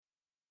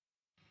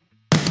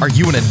Are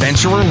you an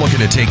adventurer looking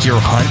to take your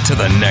hunt to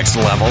the next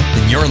level?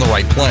 Then you're in the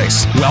right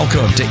place.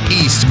 Welcome to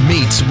East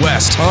Meets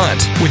West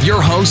Hunt with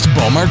your host,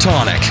 Bo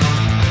Martonic.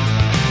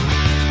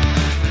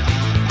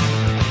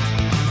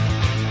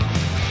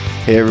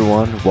 Hey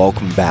everyone,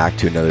 welcome back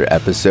to another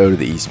episode of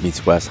the East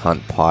Meets West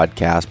Hunt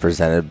podcast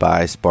presented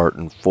by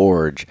Spartan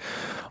Forge.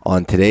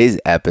 On today's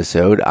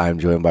episode, I'm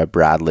joined by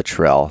Brad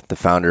Luttrell, the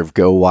founder of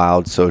Go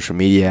Wild social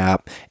media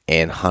app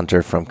and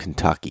hunter from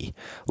Kentucky.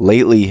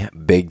 Lately,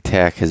 big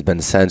tech has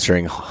been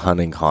censoring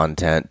hunting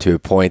content to a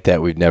point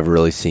that we've never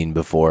really seen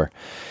before.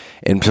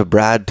 And so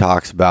Brad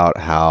talks about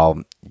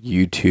how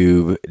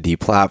YouTube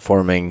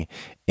deplatforming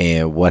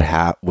and what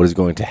is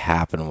going to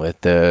happen with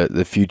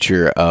the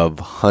future of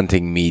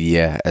hunting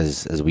media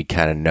as we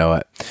kind of know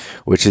it,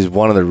 which is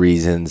one of the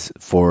reasons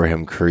for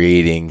him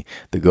creating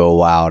the Go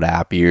Wild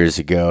app years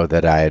ago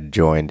that I had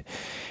joined.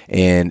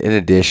 And in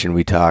addition,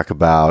 we talk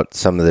about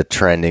some of the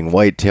trending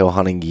whitetail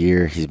hunting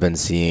gear he's been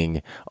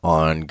seeing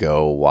on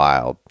Go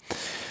Wild.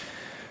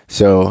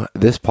 So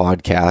this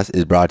podcast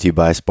is brought to you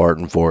by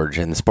Spartan Forge,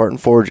 and the Spartan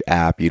Forge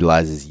app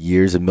utilizes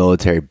years of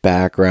military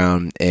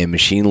background and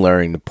machine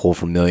learning to pull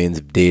from millions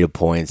of data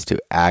points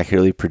to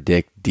accurately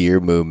predict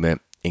deer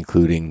movement,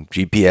 including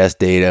GPS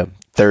data,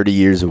 30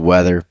 years of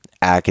weather,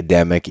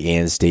 academic,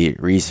 and state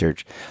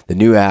research. The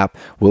new app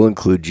will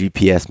include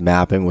GPS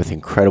mapping with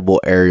incredible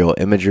aerial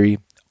imagery,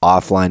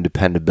 offline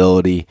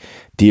dependability,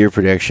 deer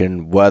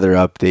prediction, weather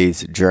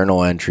updates,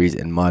 journal entries,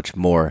 and much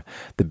more.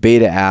 The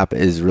beta app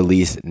is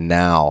released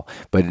now,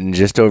 but in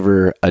just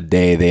over a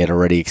day, they had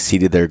already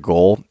exceeded their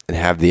goal and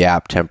have the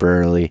app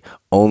temporarily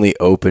only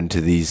open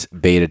to these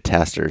beta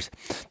testers.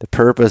 The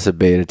purpose of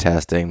beta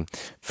testing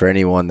for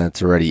anyone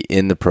that's already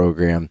in the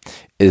program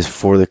is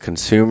for the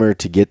consumer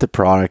to get the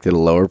product at a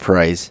lower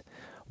price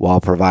while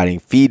providing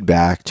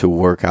feedback to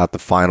work out the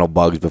final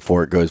bugs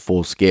before it goes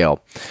full scale.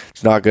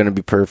 It's not going to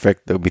be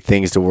perfect. There'll be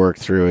things to work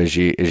through as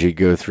you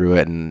go through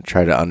it and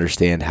try to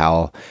understand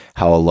how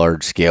a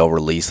large scale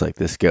release like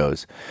this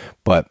goes.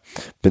 But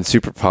been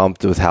super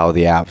pumped with how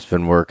the app's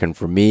been working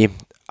for me.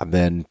 I've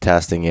been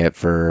testing it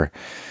for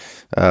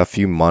a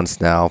few months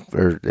now,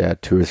 or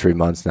 2 or 3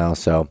 months now.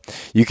 So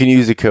you can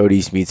use the code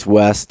East Meets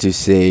West to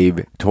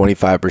save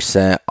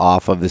 25%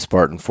 off of the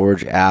Spartan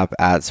Forge app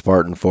at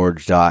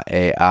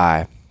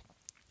spartanforge.ai.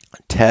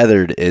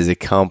 Tethered is a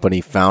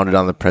company founded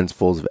on the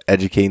principles of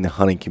educating the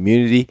hunting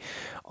community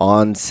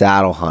on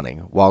saddle hunting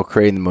while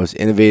creating the most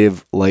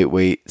innovative,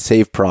 lightweight,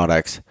 safe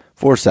products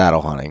for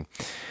saddle hunting.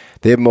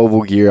 They have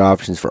mobile gear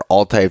options for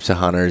all types of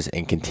hunters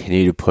and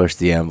continue to push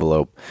the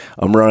envelope.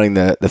 I'm running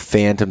the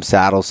Phantom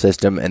saddle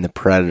system and the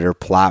Predator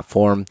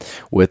platform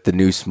with the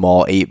new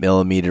small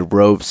 8mm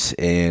ropes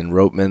and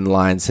Ropeman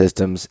line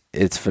systems.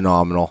 It's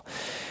phenomenal.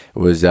 It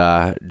was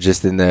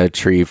just in the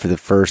tree for the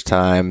first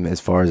time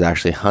as far as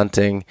actually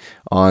hunting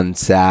on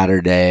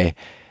Saturday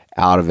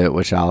out of it,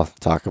 which I'll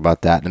talk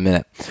about that in a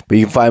minute. But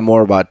you can find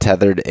more about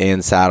tethered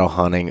and saddle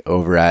hunting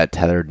over at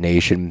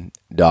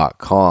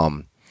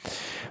tetherednation.com.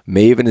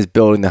 Maven is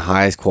building the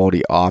highest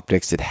quality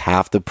optics at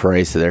half the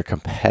price of their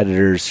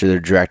competitors through their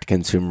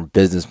direct-to-consumer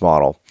business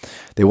model.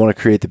 They want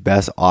to create the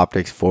best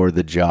optics for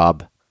the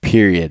job,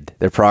 period.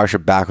 Their products are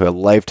backed with a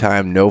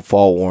lifetime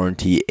no-fault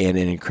warranty and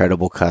an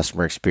incredible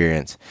customer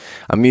experience.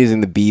 I'm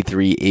using the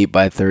B3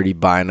 8x30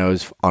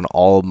 binos on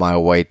all of my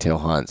whitetail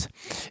hunts.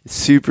 It's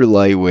super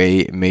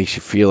lightweight. It makes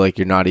you feel like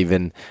you're not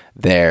even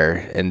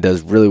there and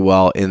does really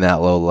well in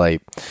that low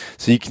light.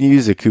 So you can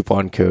use the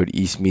coupon code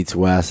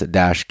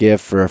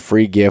EastMeetsWest-gift for a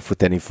free gift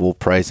with any full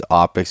price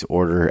optics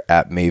order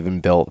at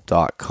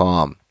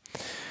mavenbuilt.com.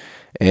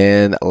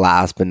 And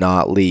last but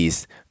not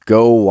least,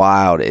 Go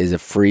Wild is a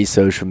free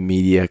social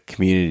media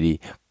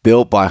community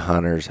built by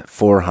hunters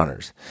for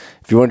hunters.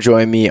 If you want to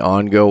join me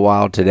on Go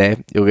Wild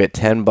today, you'll get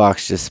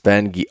 $10 to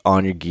spend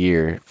on your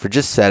gear for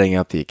just setting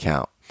up the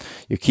account.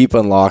 You'll keep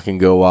unlocking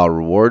Go Wild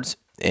rewards,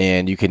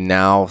 and you can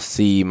now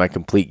see my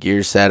complete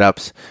gear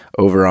setups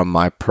over on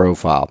my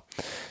profile.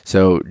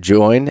 So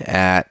join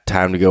at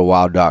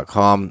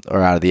timetogowild.com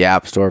or out of the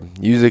App Store.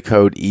 Use the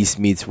code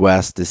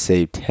EastMeetsWest to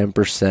save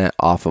 10%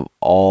 off of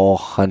all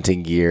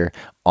hunting gear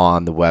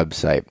on the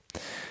website.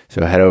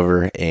 So head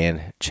over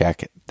and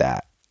check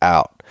that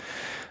out.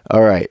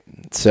 All right.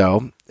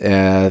 So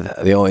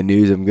the only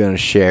news I'm going to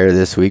share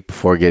this week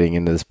before getting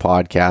into this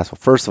podcast. Well,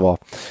 first of all,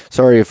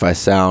 sorry if I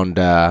sound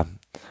a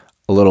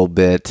little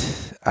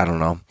bit, I don't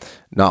know,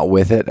 not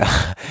with it.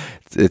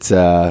 It's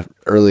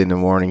early in the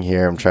morning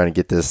here. I'm trying to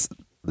get this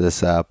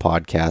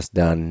podcast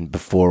done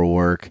before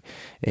work,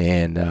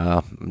 and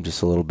I'm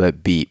just a little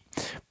bit beat,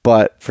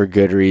 but for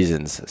good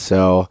reasons.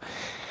 So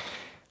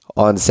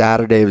on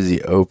Saturday was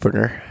the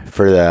opener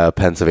for the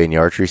Pennsylvania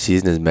archery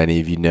season, as many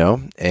of you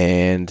know,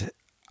 and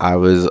I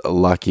was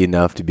lucky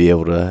enough to be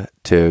able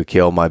to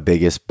kill my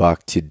biggest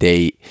buck to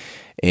date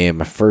and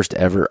my first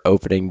ever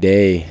opening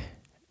day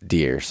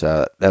deer.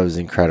 So that was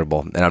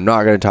incredible. And I'm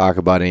not going to talk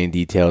about any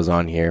details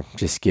on here.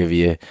 Just give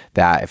you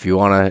that. If you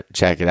want to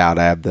check it out,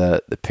 I have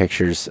the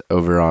pictures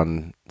over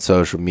on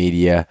social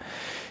media.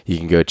 You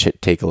can go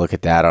take a look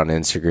at that on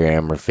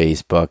Instagram or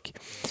Facebook.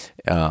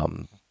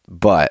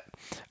 but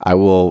I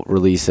will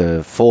release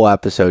a full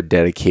episode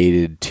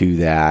dedicated to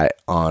that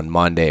on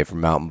Monday for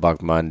Mountain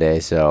Buck Monday.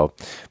 So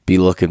be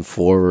looking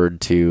forward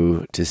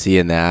to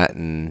seeing that,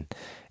 and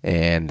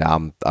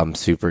I'm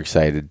super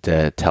excited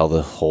to tell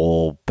the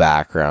whole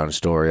background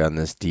story on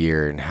this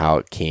deer and how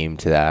it came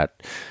to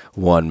that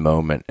one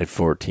moment at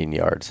 14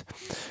 yards.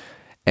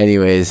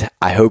 Anyways,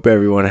 I hope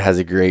everyone has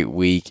a great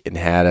week and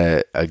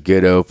had a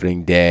good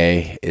opening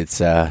day. It's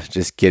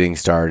just getting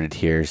started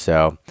here,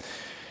 so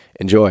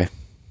enjoy.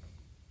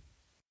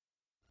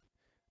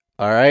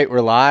 All right, we're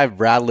live.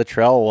 Brad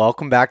Luttrell,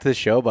 welcome back to the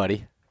show,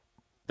 buddy.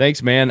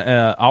 Thanks, man.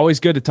 Always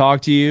good to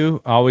talk to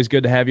you. Always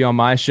good to have you on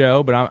my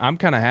show, but I'm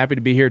kind of happy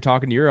to be here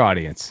talking to your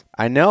audience.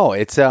 I know.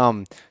 It's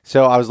so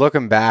I was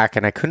looking back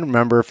and I couldn't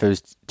remember if it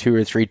was 2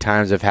 or 3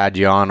 times I've had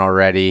you on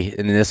already,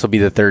 and this will be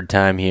the 3rd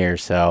time here.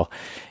 So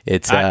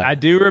it's I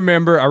do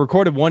remember I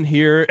recorded one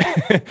here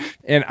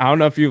and I don't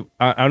know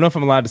if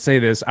I'm allowed to say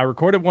this. I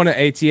recorded one at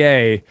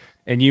ATA,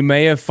 and you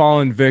may have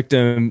fallen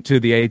victim to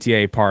the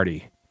ATA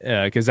party.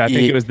 Because I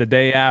think it was the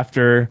day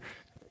after.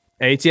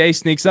 ATA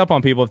sneaks up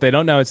on people. If they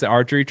don't know, it's the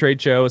Archery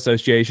Trade Show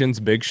Association's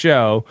big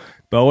show.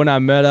 Bo and I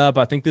met up.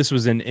 I think this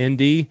was in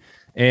Indy,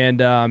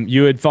 and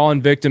you had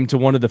fallen victim to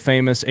one of the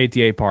famous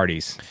ATA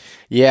parties.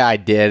 Yeah, I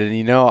did,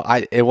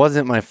 and it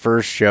wasn't my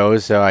first show,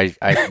 so I should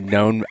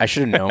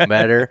have known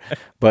better.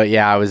 But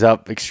yeah, I was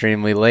up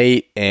extremely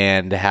late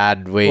and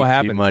had way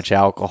too much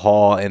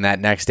alcohol. And that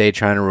next day,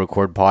 trying to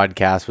record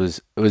podcasts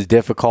was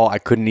difficult. I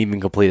couldn't even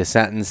complete a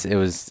sentence. It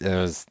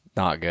was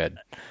not good.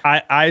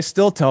 I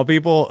still tell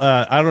people,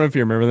 I don't know if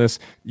you remember this,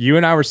 you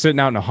and I were sitting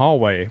out in the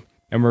hallway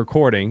and we're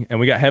recording, and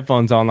we got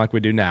headphones on like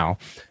we do now.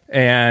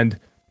 And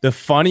the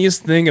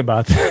funniest thing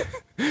about that,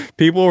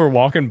 people were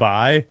walking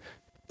by,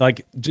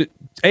 like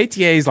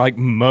ATA is like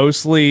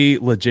mostly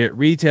legit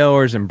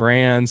retailers and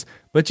brands,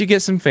 but you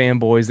get some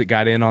fanboys that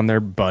got in on their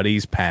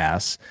buddy's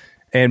pass.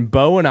 And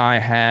Bo and I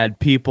had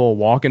people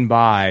walking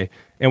by,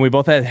 and we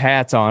both had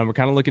hats on. We're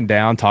kind of looking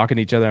down, talking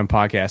to each other on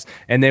podcasts.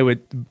 And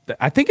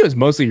I think it was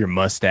mostly your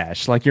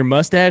mustache. Like your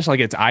mustache, like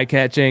it's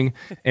eye-catching.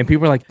 And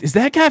people were like, is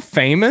that guy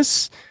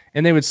famous?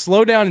 And they would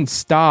slow down and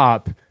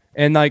stop.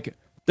 And like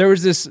there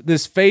was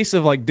this face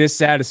of like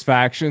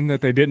dissatisfaction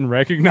that they didn't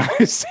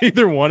recognize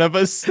either one of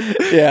us.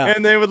 Yeah.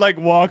 And they would like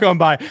walk on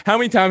by. How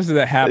many times did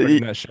that happen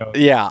in that show?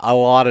 Yeah, a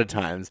lot of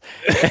times.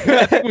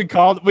 I think we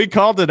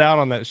called it out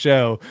on that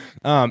show.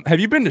 Have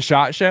you been to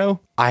SHOT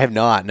Show? I have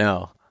not,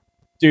 no.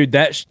 Dude,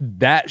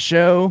 that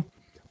show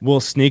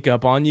will sneak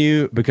up on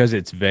you because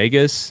it's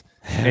Vegas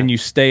and you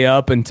stay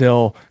up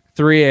until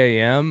 3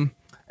 a.m.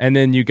 and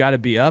then you got to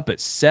be up at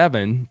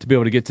 7 to be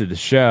able to get to the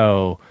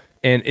show.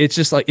 And it's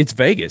just like, it's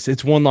Vegas.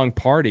 It's one long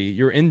party.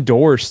 You're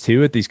indoors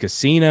too at these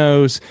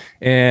casinos,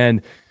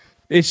 and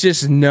it's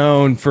just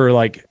known for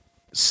like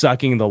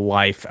sucking the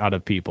life out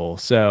of people.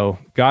 So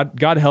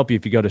God help you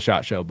if you go to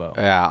SHOT Show, Bo.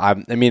 Yeah,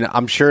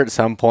 I'm sure at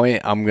some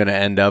point I'm gonna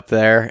end up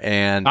there,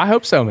 and I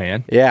hope so,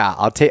 man. Yeah,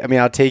 I'll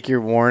take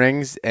your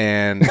warnings,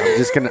 and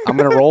I'm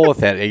gonna roll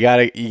with it.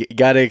 You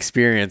gotta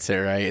experience it,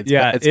 right?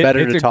 It's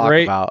better to talk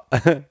about.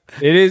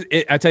 It is.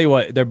 I tell you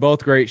what, they're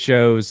both great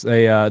shows.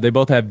 They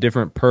both have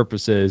different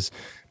purposes,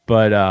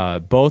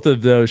 but both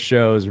of those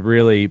shows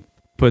really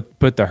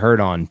put the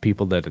hurt on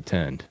people that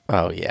attend.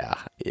 Oh yeah.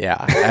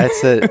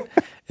 That's it.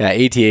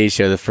 Yeah, ATA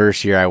show, the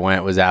first year I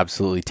went was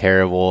absolutely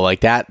terrible. Like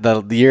that,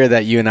 the year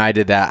that you and I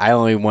did that, I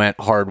only went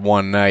hard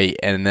one night,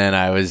 and then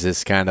I was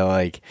just kind of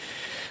like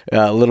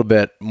a little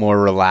bit more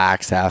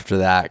relaxed after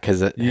that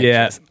because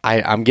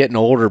I'm getting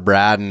older,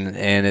 Brad,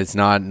 and it's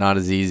not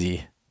as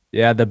easy.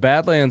 Yeah, the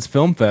Badlands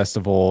Film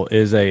Festival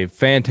is a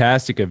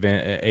fantastic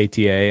event at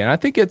ATA, and I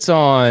think it's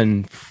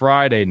on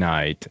Friday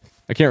night.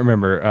 I can't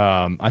remember.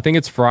 I think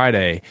it's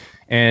Friday.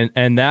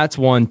 And that's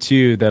one,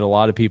 too, that a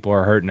lot of people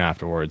are hurting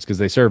afterwards because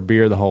they serve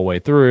beer the whole way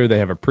through. They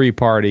have a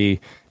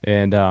pre-party.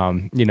 And,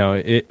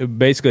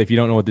 basically, if you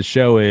don't know what the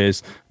show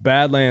is,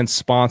 Badlands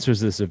sponsors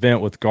this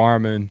event with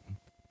Garmin.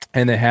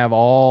 And they have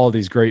all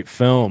these great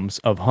films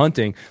of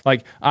hunting.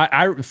 Like,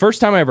 I first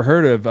time I ever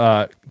heard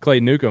of Clay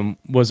Newcomb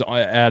was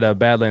at a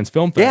Badlands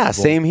Film Festival. Yeah,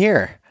 same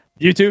here.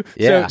 You too?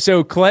 Yeah.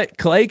 So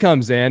Clay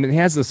comes in and he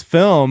has this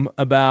film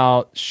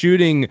about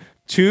shooting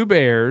 2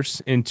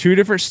 bears in 2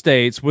 different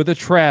states with a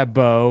trad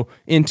bow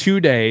in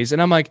 2 days.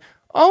 And I'm like,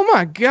 oh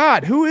my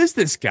God, who is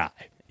this guy?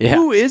 Yeah.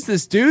 Who is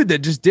this dude that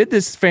just did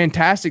this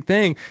fantastic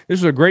thing? This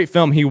was a great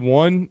film. He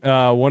won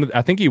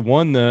I think he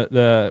won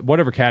the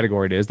whatever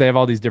category it is. They have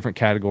all these different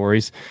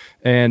categories.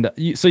 And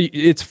so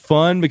it's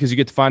fun because you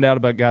get to find out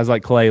about guys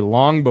like Clay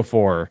long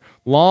before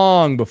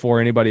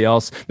anybody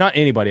else, not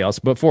anybody else,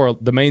 but before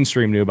the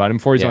mainstream knew about him,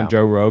 before he's on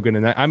Joe Rogan.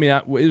 And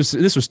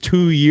this was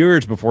 2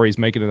 years before he's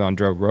making it on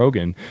Joe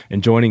Rogan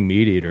and joining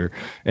Meat Eater.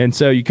 And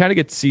so you kind of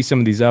get to see some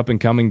of these up and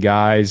coming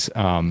guys.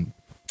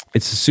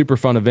 It's a super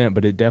fun event,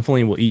 but it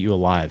definitely will eat you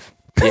alive.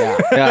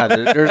 Yeah,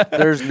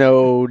 there's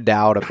no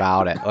doubt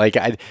about it. Like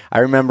I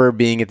remember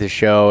being at the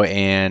show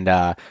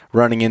and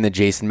running into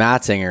Jason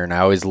Matzinger, and I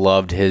always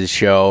loved his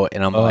show.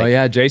 And I'm like,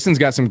 yeah, Jason's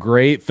got some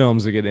great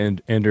films that get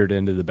entered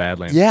into the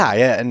Badlands. yeah,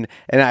 and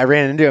I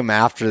ran into him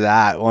after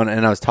that one,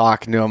 and I was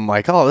talking to him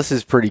like, oh, this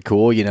is pretty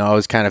cool. You know, I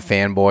was kind of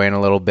fanboying a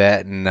little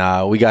bit,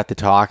 and we got to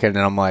talking, and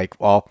I'm like,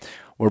 well,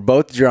 we're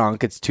both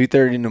drunk. It's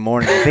 2:30 in the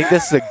morning. I think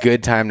this is a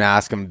good time to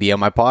ask him to be on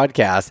my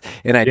podcast.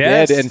 And I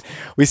did. And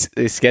we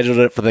scheduled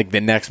it for like the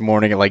next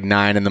morning at like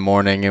 9 in the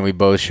morning. And we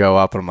both show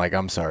up. And I'm like,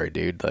 I'm sorry,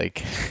 dude.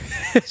 Like,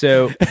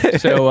 so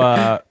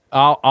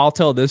I'll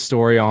tell this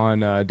story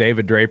on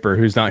David Draper,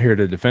 who's not here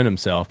to defend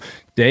himself.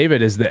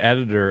 David is the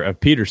editor of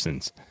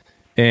Peterson's.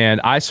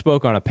 And I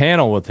spoke on a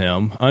panel with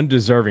him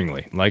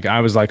undeservingly. Like,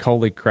 I was like,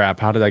 holy crap,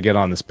 how did I get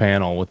on this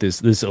panel with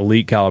this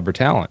elite caliber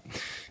talent?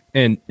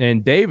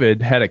 And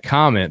David had a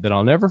comment that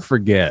I'll never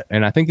forget,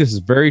 and I think this is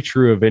very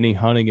true of any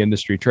hunting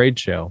industry trade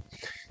show.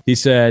 He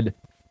said,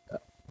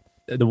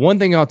 the one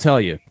thing I'll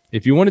tell you,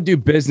 if you want to do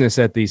business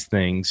at these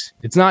things,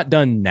 it's not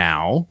done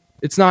now.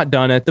 It's not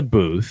done at the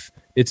booth.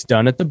 It's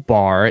done at the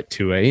bar at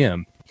 2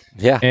 a.m.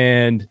 Yeah.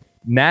 And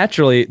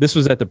naturally, this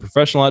was at the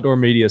Professional Outdoor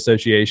Media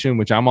Association,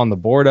 which I'm on the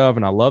board of,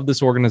 and I love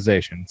this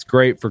organization. It's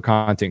great for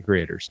content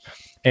creators.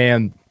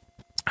 And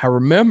I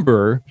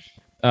remember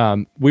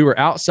we were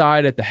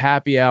outside at the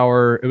happy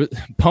hour. It was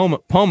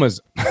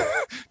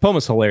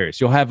Poma's hilarious.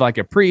 You'll have like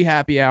a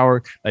pre-happy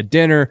hour, a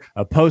dinner,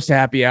 a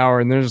post-happy hour,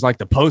 and there's like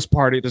the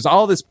post-party. There's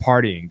all this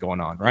partying going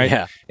on, right?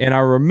 Yeah. And I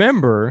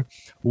remember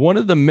one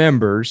of the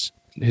members,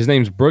 his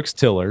name's Brooks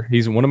Tiller.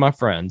 He's one of my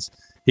friends.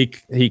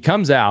 He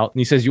comes out and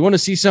he says, "You want to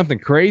see something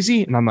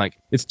crazy?" And I'm like,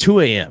 "It's 2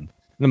 a.m."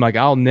 And I'm like,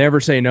 "I'll never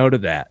say no to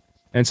that."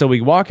 And so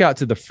we walk out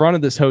to the front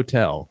of this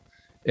hotel,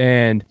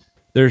 and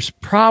there's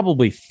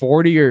probably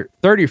 30 or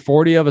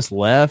 40 of us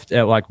left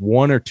at like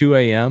 1 or 2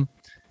 a.m.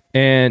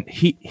 And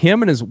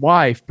him and his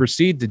wife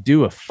proceed to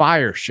do a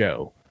fire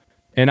show.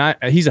 And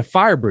he's a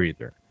fire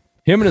breather.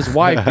 Him and his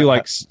wife do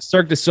like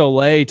Cirque du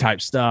Soleil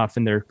type stuff,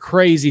 and they're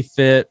crazy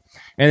fit.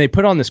 And they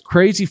put on this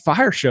crazy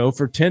fire show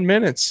for 10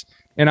 minutes.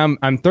 And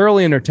I'm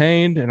thoroughly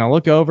entertained. And I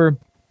look over,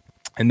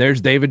 and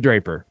there's David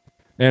Draper.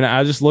 And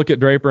I just look at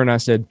Draper and I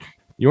said,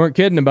 "You weren't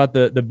kidding about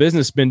the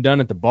business been done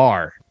at the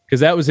bar." Because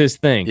that was his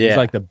thing. Yeah. It's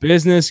like the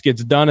business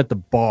gets done at the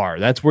bar.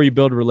 That's where you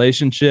build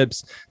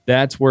relationships.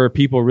 That's where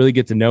people really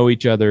get to know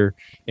each other.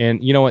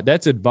 And you know what?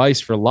 That's advice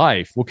for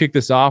life. We'll kick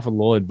this off with a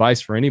little advice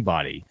for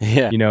anybody.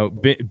 Yeah. You know,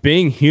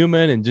 being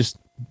human and just,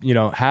 you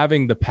know,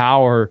 having the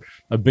power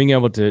of being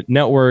able to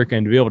network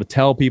and to be able to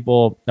tell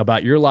people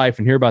about your life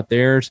and hear about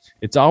theirs.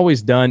 It's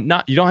always done.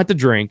 You don't have to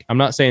drink. I'm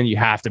not saying you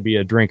have to be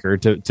a drinker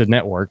to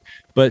network,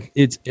 but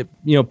you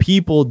know,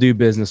 people do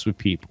business with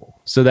people.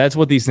 So that's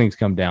what these things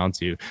come down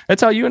to.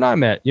 That's how you and I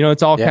met. You know,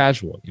 it's all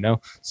casual, you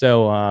know?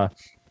 So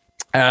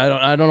I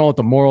don't know what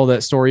the moral of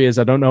that story is.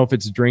 I don't know if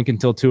it's drink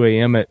until 2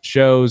 a.m. at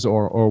shows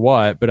or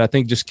what, but I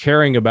think just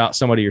caring about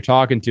somebody you're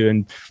talking to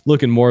and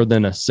looking more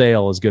than a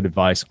sale is good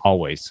advice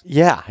always.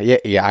 Yeah.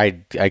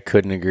 I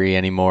couldn't agree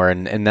anymore.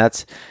 And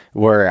that's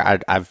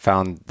where I've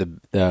found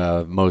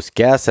the most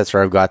guests. That's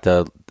where I've got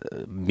to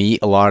meet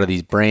a lot of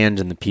these brands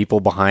and the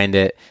people behind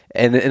it.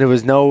 And there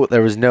was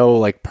no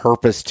like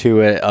purpose to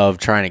it of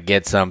trying to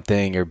get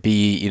something or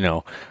be, you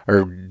know,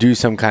 or do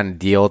some kind of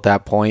deal at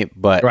that point.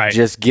 But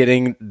just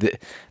getting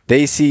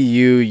they see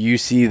you, you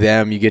see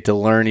them, you get to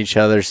learn each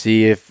other,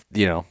 see if,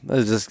 you know,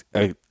 is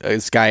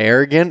this guy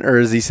arrogant or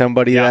is he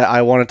somebody that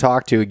I want to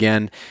talk to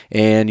again?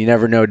 And you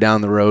never know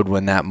down the road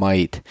when that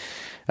might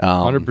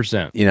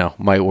 100%, you know,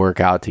 might work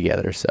out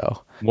together.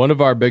 So one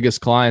of our biggest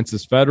clients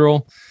is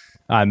Federal.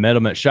 I met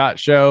him at SHOT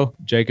Show.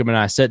 Jacob and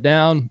I sat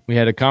down. We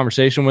had a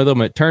conversation with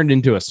him. It turned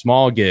into a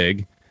small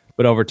gig,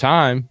 but over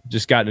time,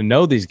 just got to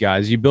know these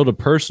guys. You build a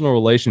personal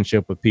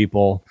relationship with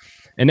people,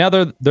 and now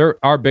they're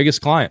our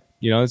biggest client.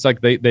 You know, it's like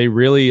they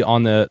really,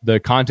 on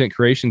the content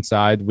creation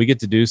side, we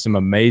get to do some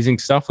amazing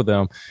stuff with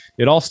them.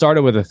 It all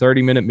started with a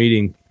 30-minute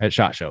meeting at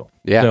SHOT Show.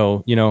 Yeah.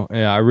 So, you know,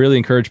 I really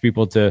encourage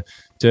people to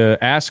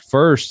ask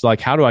first,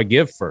 like, how do I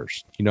give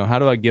first? You know, how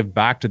do I give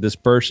back to this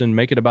person?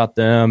 Make it about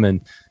them.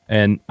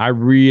 And I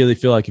really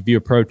feel like if you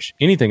approach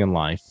anything in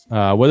life,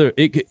 whether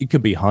it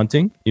could be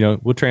hunting, you know,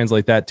 we'll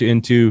translate that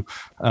into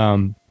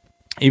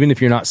even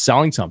if you're not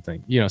selling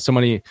something, you know,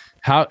 somebody,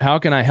 how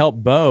can I help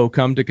Bo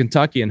come to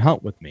Kentucky and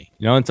hunt with me?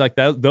 You know, it's like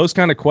those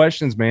kind of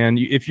questions, man.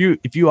 If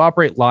you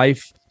operate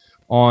life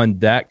on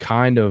that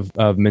kind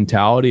of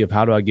mentality of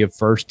how do I give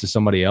first to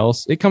somebody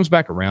else, it comes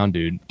back around,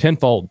 dude,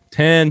 tenfold.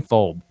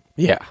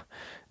 Yeah.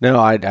 No,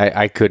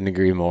 I couldn't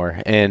agree more.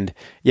 And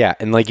yeah,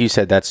 and like you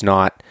said, that's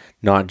not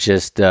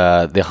just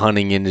the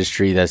hunting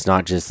industry. That's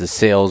not just the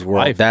sales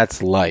world. Life.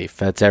 That's life.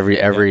 That's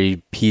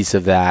every piece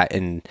of that.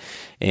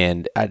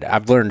 And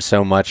I've learned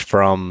so much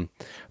from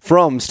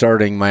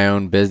starting my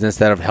own business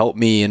that have helped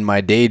me in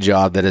my day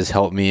job, that has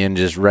helped me in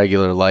just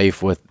regular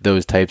life with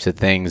those types of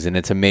things. And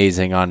it's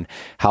amazing on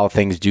how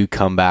things do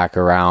come back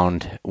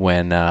around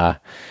when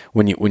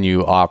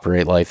you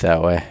operate life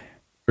that way.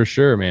 For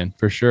sure, man.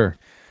 For sure.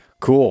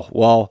 Cool.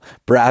 Well,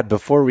 Brad,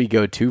 before we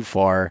go too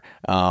far,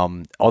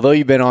 although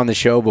you've been on the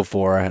show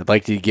before, I'd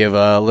like to give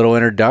a little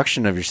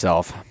introduction of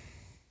yourself.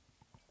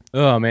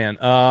 Oh man.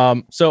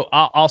 So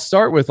I'll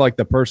start with like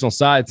the personal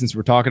side since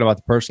we're talking about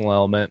the personal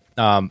element.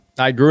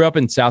 I grew up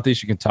in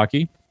Southeastern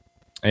Kentucky,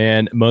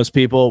 and most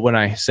people, when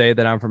I say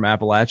that I'm from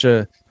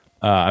Appalachia,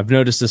 I've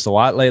noticed this a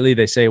lot lately.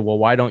 They say, well,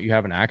 why don't you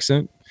have an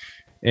accent?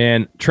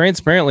 And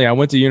transparently, I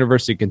went to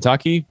University of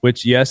Kentucky,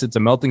 which, yes, it's a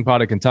melting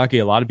pot of Kentucky.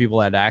 A lot of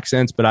people had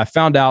accents, but I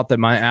found out that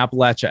my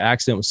Appalachia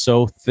accent was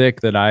so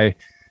thick that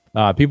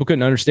people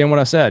couldn't understand what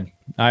I said.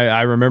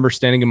 I remember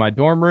standing in my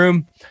dorm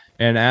room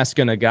and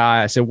asking a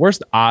guy, I said, where's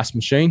the ice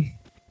machine?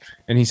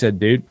 And he said,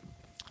 dude,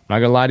 I'm not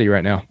going to lie to you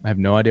right now. I have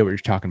no idea what you're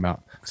talking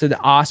about. I said,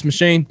 the ice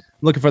machine? I'm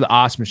looking for the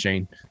ice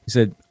machine. He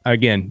said,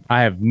 again,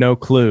 I have no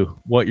clue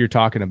what you're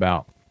talking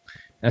about.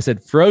 And I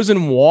said,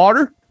 frozen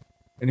water?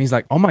 And he's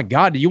like, oh my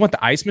God, do you want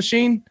the ice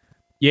machine?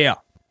 Yeah.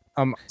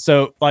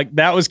 So like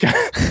that was kind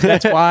of,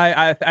 that's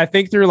why I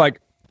think through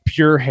like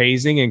pure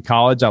hazing in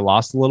college, I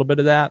lost a little bit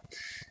of that.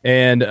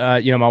 And,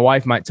 my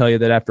wife might tell you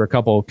that after a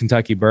couple of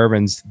Kentucky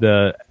bourbons,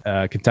 the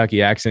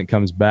Kentucky accent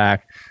comes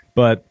back.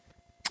 But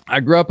I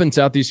grew up in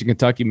Southeastern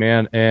Kentucky,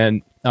 man.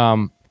 And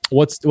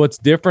what's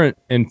different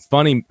and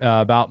funny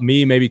about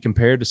me, maybe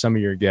compared to some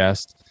of your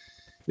guests,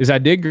 is I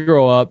did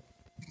grow up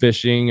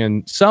fishing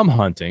and some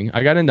hunting.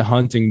 I got into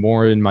hunting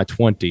more in my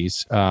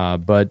 20s,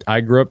 but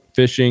I grew up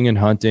fishing and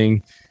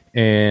hunting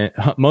and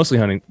mostly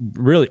hunting,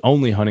 really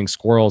only hunting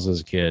squirrels as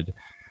a kid.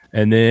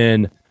 And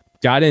then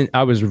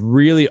I was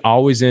really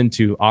always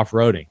into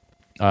off-roading.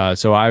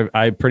 So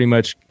I pretty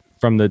much,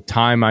 from the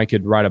time I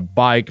could ride a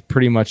bike,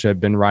 pretty much have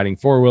been riding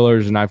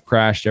four-wheelers, and I've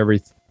crashed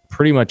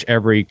pretty much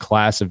every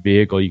class of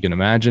vehicle you can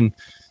imagine.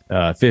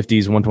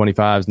 50s,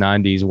 125s,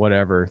 90s,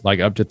 whatever, like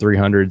up to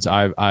 300s.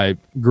 I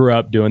grew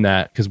up doing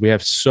that because we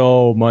have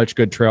so much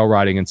good trail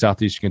riding in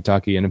Southeastern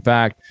Kentucky. And in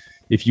fact,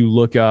 if you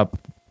look up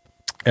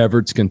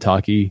Everett's,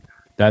 Kentucky,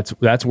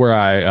 that's where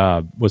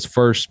I was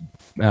first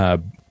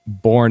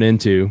born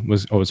into,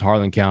 was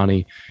Harlan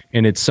County.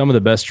 And it's some of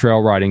the best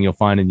trail riding you'll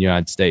find in the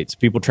United States.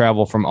 People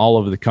travel from all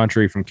over the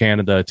country, from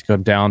Canada, to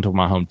come down to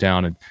my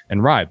hometown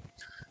and ride.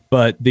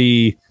 But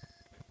the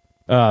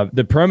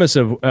premise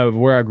of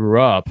where I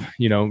grew up,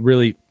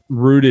 really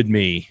rooted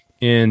me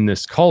in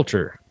this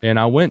culture. And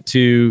I went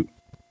to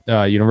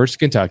University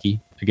of Kentucky,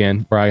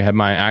 again, where I had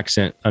my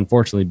accent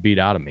unfortunately beat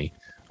out of me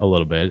a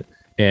little bit.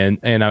 And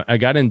I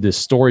got into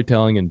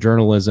storytelling and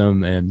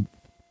journalism, and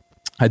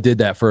I did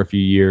that for a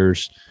few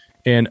years.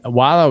 And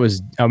while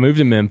I moved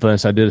to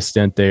Memphis, I did a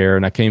stint there,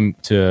 and I came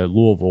to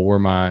Louisville, where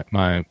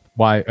my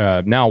wife,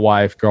 now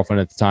wife,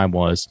 girlfriend at the time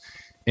was.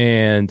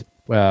 And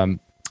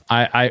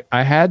I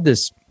had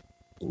this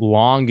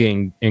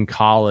longing in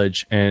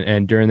college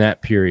and during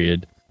that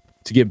period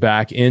to get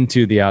back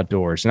into the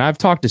outdoors. And I've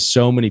talked to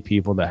so many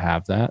people that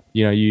have that.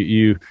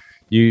 You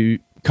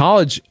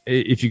college,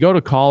 if you go to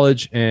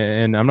college,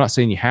 and I'm not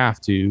saying you have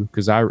to,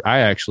 because I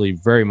actually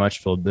very much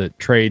feel that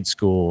trade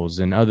schools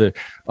and other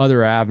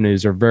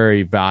avenues are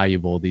very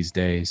valuable these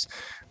days.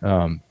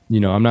 I'm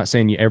not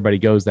saying everybody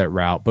goes that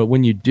route, but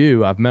when you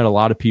do, I've met a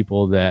lot of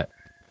people that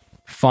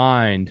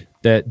find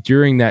that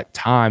during that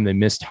time they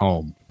missed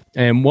home.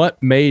 And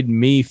what made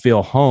me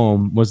feel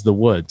home was the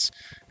woods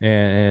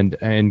and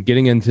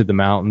getting into the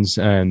mountains.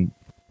 And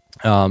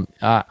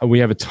we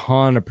have a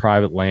ton of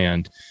private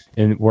land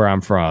in where I'm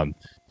from.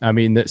 I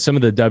mean, some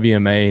of the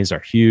WMAs are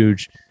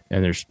huge,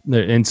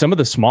 and some of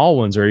the small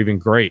ones are even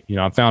great.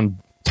 I found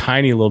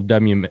tiny little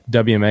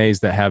WMAs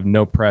that have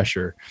no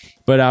pressure.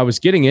 But I was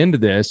getting into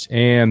this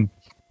and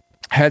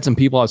had some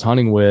people I was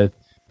hunting with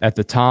at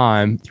the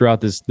time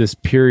throughout this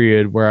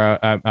period where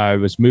I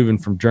was moving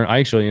from I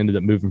actually ended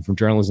up moving from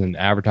journalism to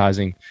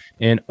advertising.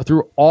 And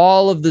through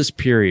all of this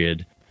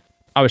period,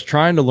 I was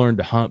trying to learn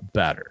to hunt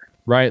better,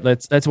 right?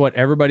 That's what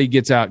everybody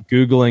gets out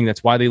Googling.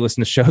 That's why they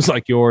listen to shows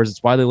like yours.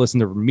 It's why they listen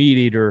to Meat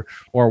Eater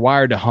or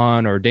Wired to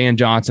Hunt or Dan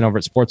Johnson over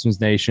at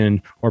Sportsman's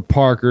Nation or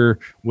Parker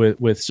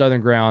with Southern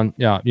Ground.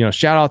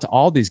 Shout out to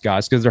all these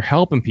guys, because they're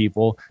helping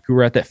people who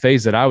were at that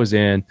phase that I was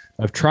in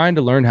of trying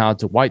to learn how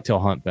to whitetail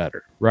hunt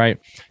better. Right.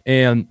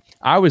 And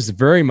I was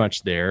very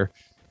much there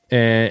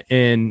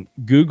in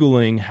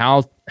Googling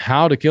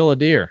how to kill a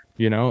deer.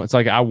 It's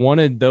like I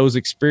wanted those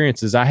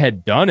experiences. I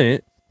had done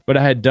it, but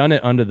I had done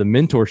it under the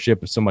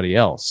mentorship of somebody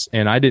else,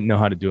 and I didn't know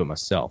how to do it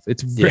myself.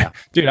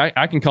 Dude,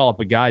 I can call up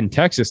a guy in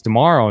Texas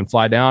tomorrow and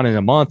fly down in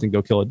a month and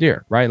go kill a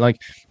deer. Right.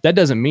 Like that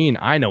doesn't mean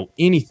I know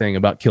anything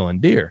about killing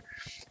deer.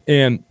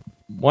 And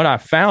what I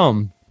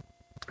found,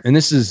 and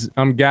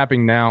I'm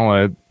gapping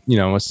now a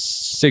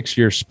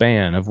 6-year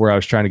span of where I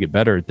was trying to get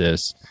better at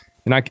this.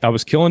 And I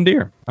was killing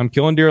deer. I'm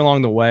killing deer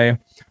along the way.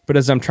 But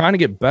as I'm trying to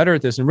get better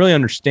at this and really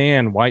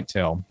understand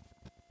whitetail,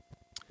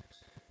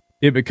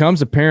 it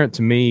becomes apparent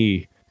to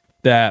me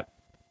that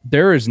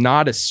there is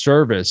not a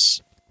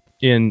service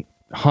in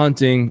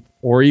hunting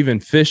or even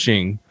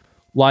fishing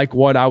like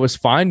what I was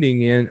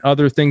finding in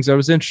other things I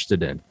was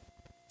interested in.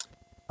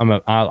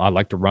 I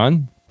like to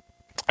run.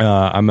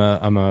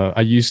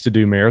 I used to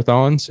do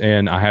marathons,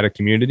 and I had a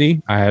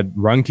community. I had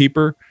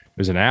Runkeeper.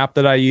 There's an app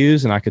that I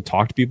use, and I could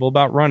talk to people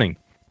about running.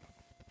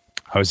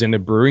 I was into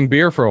brewing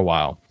beer for a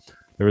while.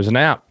 There was an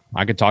app.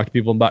 I could talk to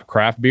people about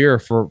craft beer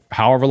for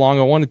however long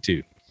I wanted to.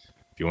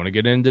 If you want to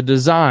get into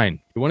design,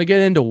 if you want to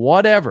get into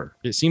whatever,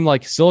 it seemed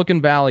like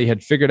Silicon Valley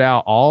had figured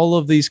out all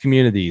of these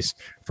communities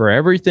for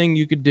everything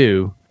you could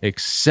do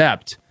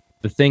except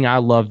the thing I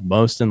loved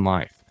most in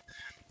life.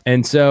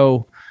 And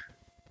so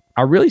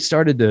I really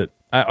started to,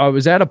 I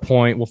was at a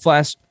point, well,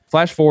 flash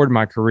forward in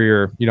my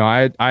career,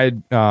 I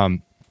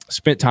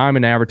spent time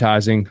in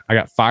advertising. I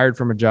got fired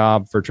from a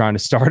job for trying to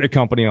start a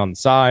company on the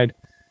side.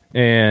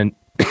 And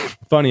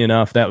funny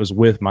enough, that was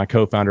with my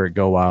co-founder at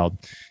Go Wild.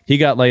 He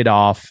got laid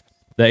off.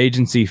 The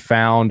agency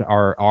found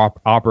our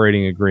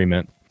operating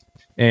agreement,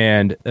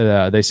 and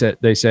they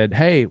said,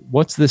 "Hey,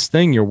 what's this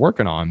thing you're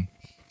working on?"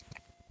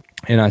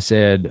 And I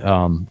said,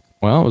 "Well,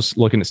 I was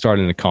looking at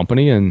starting a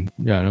company, and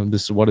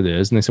this is what it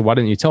is." And they said, "Why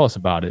didn't you tell us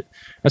about it?"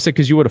 I said,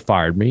 "Because you would have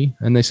fired me."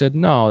 And they said,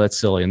 "No, that's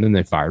silly." And then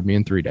they fired me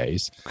in 3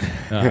 days.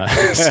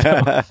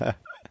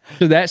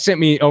 So that sent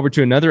me over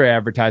to another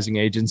advertising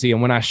agency.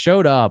 And when I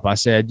showed up, I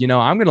said,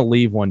 I'm going to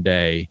leave one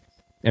day,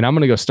 and I'm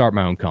going to go start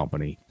my own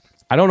company.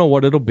 I don't know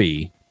what it'll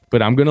be,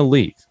 but I'm going to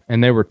leave.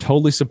 And they were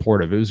totally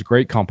supportive. It was a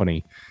great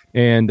company.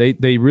 And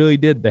they really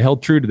did. They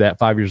held true to that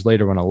 5 years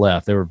later when I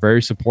left. They were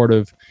very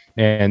supportive,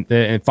 and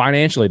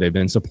financially they've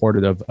been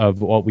supportive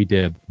of what we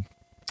did.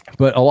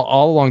 But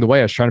all along the way,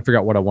 I was trying to figure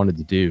out what I wanted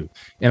to do.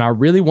 And I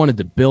really wanted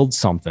to build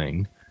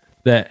something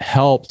that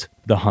helped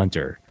the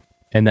hunter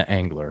and the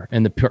angler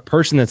and the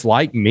person that's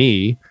like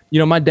me.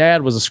 My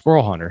dad was a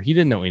squirrel hunter. He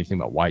didn't know anything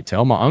about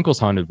whitetail. My uncles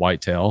hunted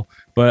whitetail,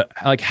 but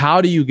like,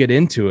 how do you get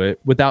into it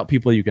without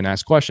people you can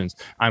ask questions?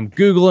 I'm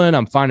Googling,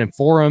 I'm finding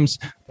forums,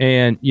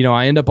 and,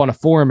 I end up on a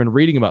forum and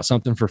reading about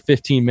something for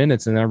 15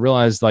 minutes. And I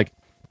realized, like,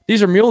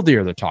 these are mule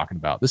deer they're talking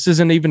about. This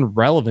isn't even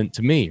relevant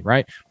to me.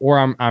 Right. Or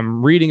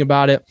I'm reading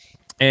about it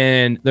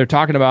and they're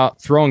talking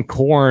about throwing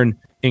corn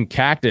in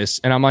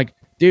cactus. And I'm like,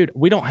 dude,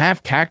 we don't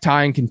have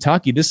cacti in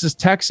Kentucky. This is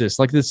Texas.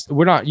 Like this,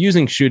 we're not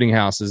using shooting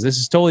houses. This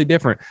is totally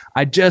different.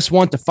 I just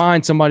want to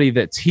find somebody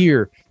that's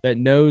here that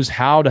knows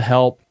how to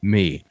help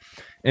me.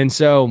 And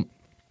so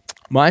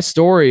my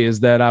story is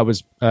that I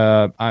was,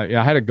 I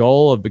had a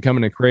goal of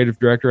becoming a creative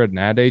director at an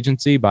ad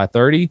agency by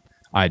 30.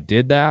 I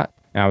did that.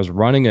 I was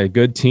running a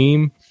good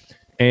team,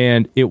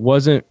 and it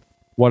wasn't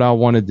what I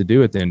wanted to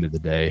do at the end of the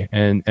day.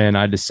 And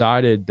I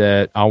decided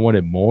that I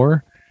wanted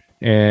more.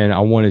 And I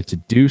wanted to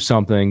do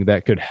something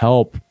that could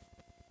help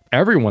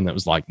everyone that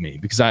was like me,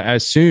 because I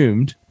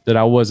assumed that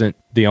I wasn't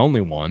the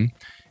only one.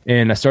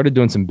 And I started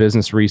doing some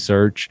business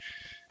research,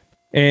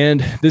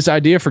 and this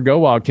idea for Go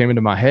Wild came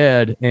into my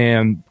head,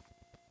 and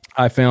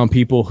I found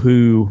people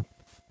who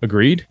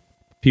agreed,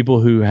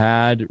 people who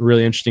had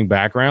really interesting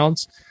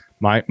backgrounds.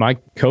 My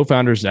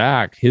co-founder,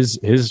 Zach,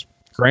 his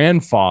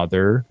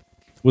grandfather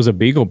was a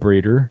beagle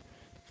breeder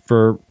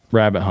for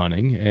rabbit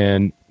hunting,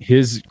 and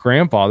his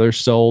grandfather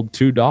sold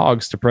 2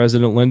 dogs to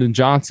President Lyndon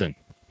Johnson.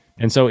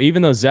 And so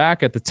even though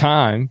Zach at the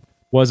time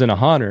wasn't a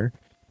hunter,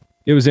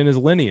 it was in his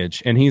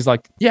lineage. And he's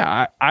like,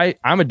 yeah,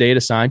 I'm a data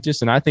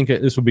scientist, and I think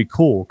that this would be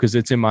cool because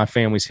it's in my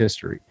family's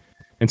history.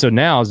 And so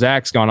now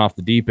Zach's gone off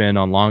the deep end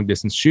on long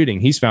distance shooting.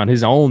 He's found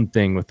his own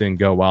thing within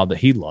Go Wild that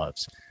he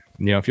loves.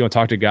 If you want to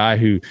talk to a guy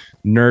who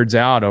nerds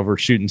out over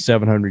shooting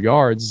 700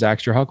 yards,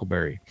 Zach's your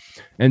huckleberry.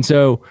 And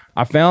so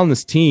I found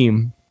this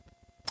team,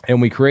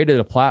 and we created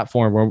a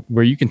platform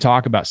where you can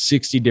talk about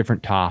 60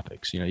 different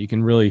topics. You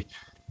can really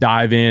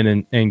dive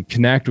in and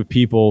connect with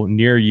people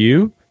near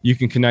you. You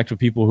can connect with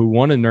people who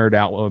want to nerd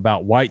out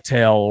about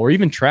whitetail or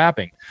even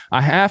trapping.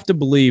 I have to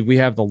believe we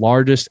have the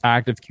largest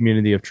active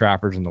community of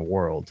trappers in the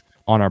world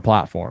on our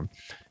platform.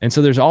 And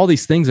so there's all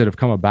these things that have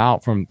come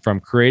about from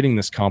creating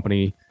this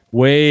company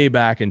way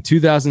back in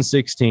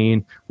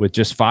 2016 with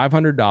just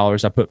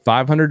 $500. I put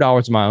 $500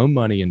 of my own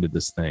money into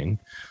this thing.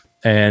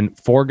 And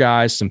 4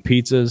 guys, some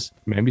pizzas,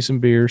 maybe some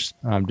beers.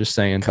 I'm just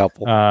saying.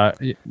 Couple.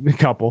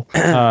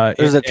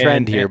 There's a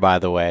trend here, by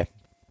the way.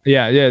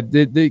 Yeah.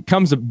 It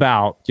comes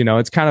about,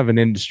 it's kind of an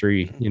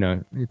industry,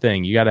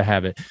 thing. You got to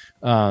have it.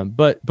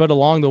 But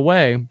along the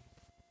way,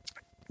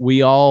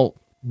 we all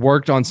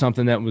worked on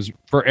something that was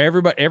for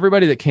everybody.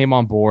 Everybody that came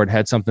on board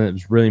had something that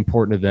was really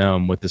important to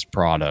them with this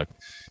product.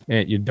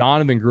 And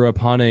Donovan grew up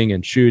hunting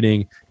and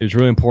shooting. It was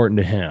really important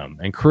to him.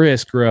 And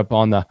Chris grew up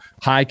on the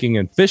hiking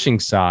and fishing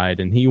side,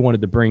 and he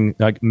wanted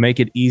to make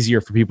it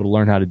easier for people to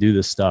learn how to do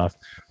this stuff.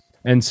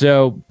 And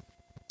so,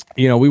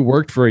 we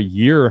worked for a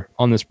year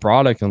on this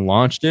product and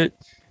launched it.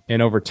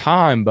 And over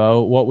time,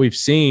 Bo, what we've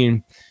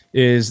seen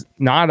is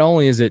not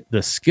only is it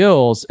the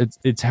skills,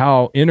 it's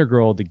how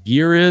integral the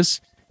gear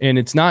is. And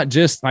it's not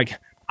just like,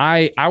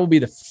 I will be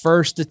the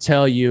first to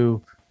tell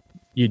you,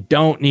 you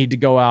don't need to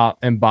go out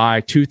and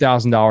buy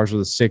 $2,000 worth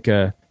of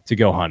Sitka to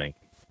go hunting.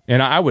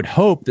 And I would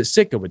hope that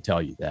Sitka would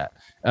tell you that.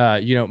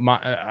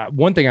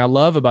 One thing I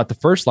love about the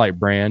First Light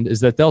brand is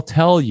that they'll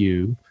tell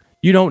you,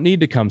 You don't need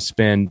to come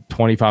spend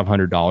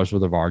 $2,500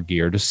 worth of our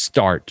gear to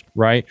start,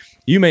 right?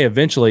 You may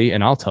eventually,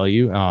 and I'll tell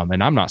you,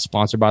 and I'm not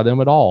sponsored by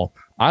them at all.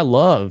 I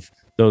love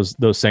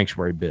those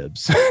Sanctuary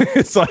bibs.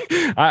 It's like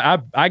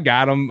I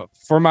got them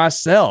for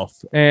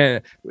myself,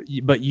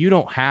 but you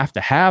don't have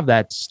to have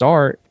that to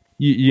start.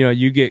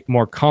 You get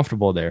more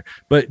comfortable there.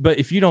 But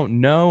if you don't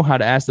know how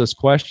to ask those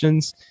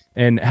questions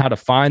and how to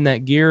find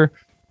that gear,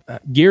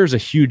 gear is a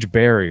huge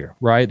barrier,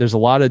 right? There's a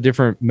lot of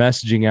different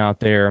messaging out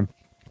there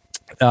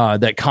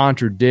that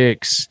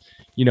contradicts,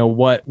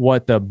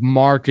 what the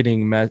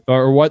marketing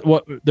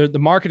the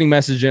marketing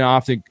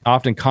messaging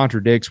often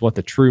contradicts what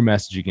the true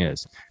messaging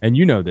is. And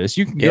you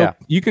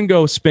can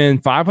go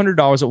spend $500 at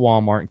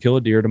Walmart and kill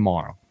a deer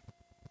tomorrow.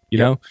 You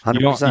know,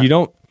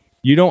 100%.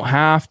 You don't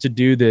have to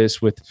do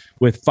this with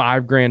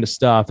 $5,000 of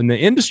stuff. And the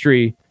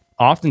industry,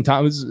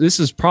 oftentimes, this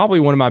is probably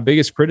one of my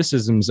biggest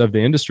criticisms of the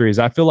industry, is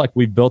I feel like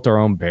we've built our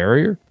own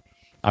barrier.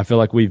 I feel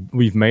like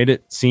we've made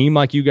it seem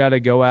like you got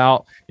to go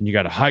out and you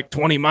got to hike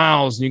 20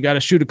 miles and you got to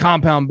shoot a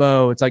compound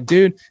bow. It's like,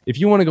 dude, if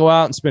you want to go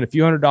out and spend a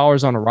few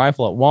 $100s on a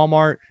rifle at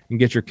Walmart and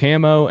get your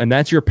camo, and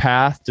that's your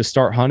path to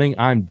start hunting,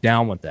 I'm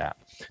down with that.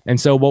 And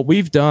so what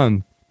we've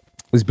done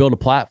is build a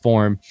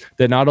platform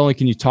that not only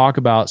can you talk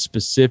about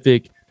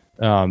specific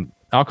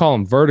I'll call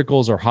them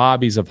verticals or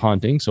hobbies of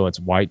hunting. So it's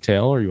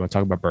whitetail, or you want to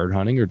talk about bird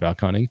hunting or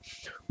duck hunting.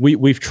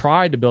 We've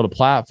tried to build a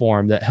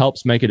platform that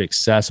helps make it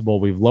accessible.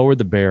 We've lowered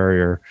the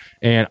barrier,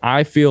 and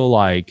I feel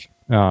like,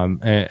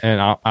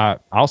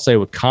 I'll say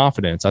with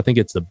confidence, I think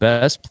it's the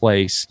best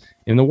place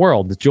in the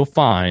world that you'll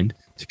find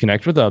to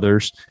connect with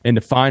others and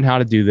to find how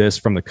to do this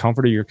from the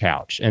comfort of your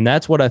couch. And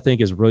that's what I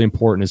think is really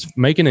important, is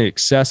making it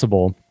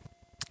accessible.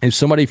 If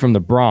somebody from the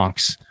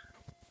Bronx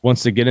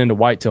wants to get into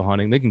whitetail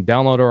hunting, they can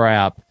download our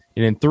app.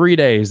 And in 3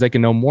 days, they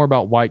can know more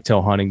about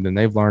whitetail hunting than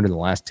they've learned in the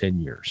last 10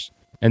 years.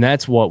 And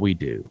that's what we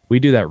do. We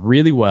do that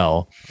really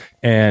well.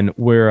 And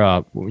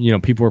we're,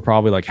 people are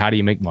probably like, how do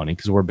you make money?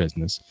 Because we're a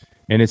business.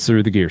 And it's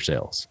through the gear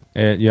sales.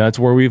 And that's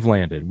where we've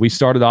landed. We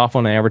started off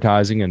on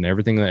advertising and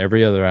everything that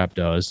every other app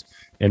does.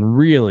 And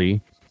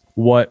really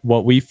what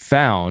we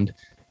found,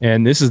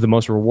 and this is the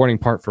most rewarding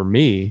part for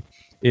me,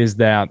 is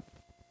that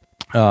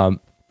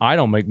I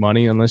don't make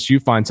money unless you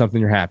find something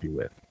you're happy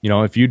with.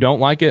 If you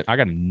don't like it, I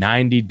got a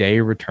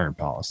 90-day return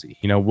policy.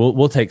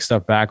 We'll take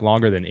stuff back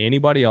longer than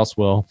anybody else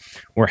will.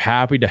 We're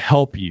happy to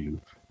help you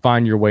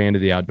find your way into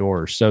the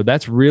outdoors. So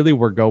that's really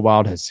where Go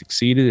Wild has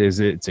succeeded. Is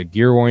it's a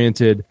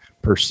gear-oriented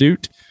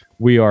pursuit.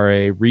 We are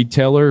a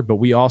retailer, but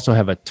we also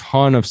have a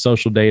ton of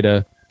social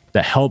data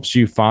that helps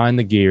you find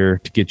the gear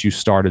to get you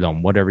started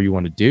on whatever you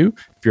want to do.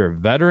 If you're a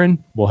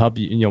veteran, we'll help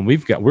you.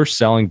 We're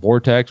selling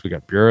Vortex, we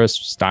got Burris,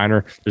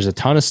 Steiner. There's a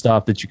ton of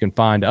stuff that you can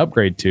find to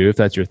upgrade to if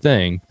that's your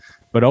thing.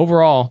 But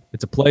overall,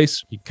 it's a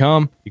place you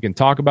come, you can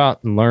talk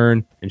about and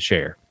learn and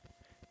share.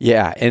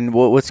 Yeah, and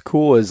what's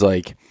cool is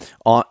like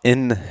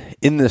in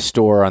the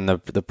store on the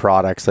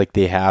products, like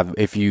they have,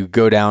 if you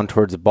go down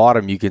towards the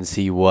bottom, you can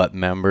see what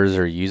members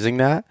are using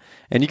that,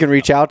 and you can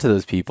reach out to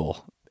those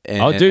people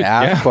and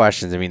ask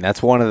questions. I mean,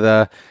 that's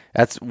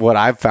what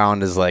I've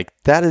found is like,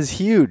 that is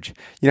huge.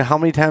 How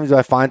many times do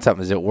I find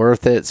something? Is it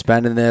worth it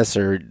spending this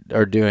or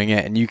doing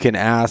it? And you can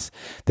ask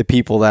the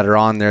people that are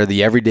on there,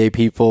 the everyday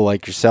people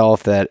like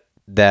yourself that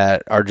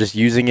are just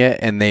using it,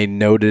 and they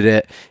noted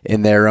it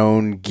in their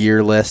own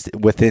gear list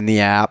within the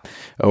app,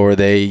 or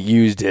they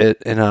used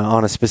it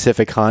on a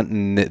specific hunt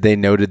and they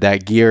noted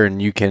that gear,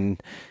 and you can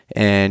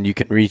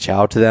reach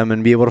out to them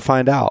and be able to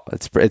find out.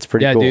 It's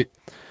pretty cool. Dude.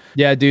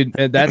 Yeah, dude,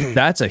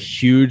 that's a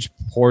huge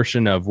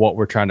portion of what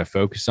we're trying to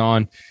focus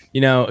on.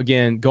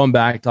 Again, going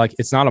back to, like,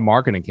 it's not a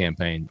marketing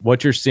campaign.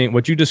 What you're seeing,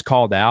 what you just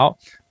called out,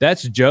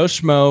 that's Joe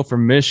Schmo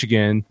from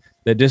Michigan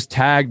that just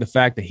tagged the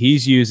fact that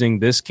he's using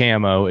this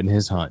camo in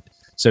his hunt.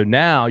 So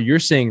now you're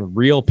seeing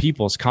real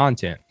people's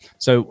content.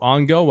 So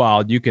on Go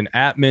Wild, you can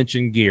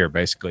 @mention gear,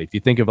 basically. If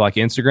you think of like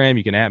Instagram,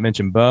 you can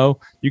 @mention bow.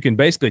 You can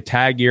basically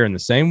tag gear in the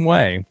same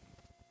way.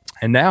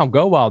 And now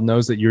Go Wild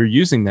knows that you're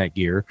using that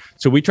gear.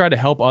 So we try to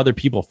help other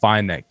people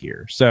find that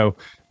gear. So,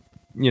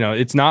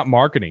 it's not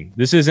marketing.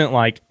 This isn't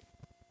like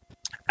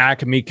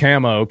Acme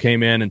Camo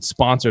came in and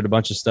sponsored a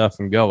bunch of stuff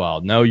from Go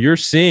Wild. No, you're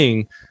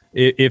seeing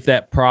if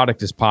that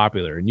product is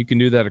popular, and you can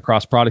do that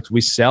across products we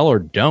sell or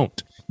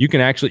don't. You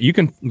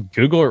can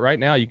Google it right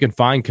now. You can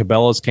find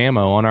Cabela's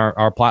camo on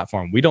our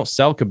platform. We don't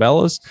sell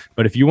Cabela's,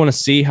 but if you want to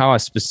see how a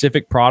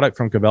specific product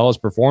from Cabela's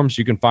performs,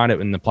 you can find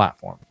it in the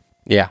platform.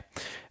 Yeah.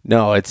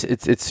 No, it's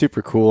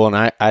super cool,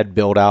 and I'd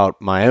build out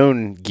my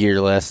own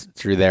gear list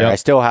through there. Yep. I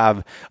still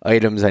have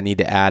items I need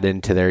to add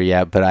into there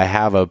yet, but I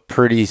have a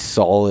pretty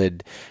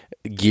solid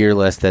gear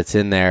list that's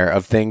in there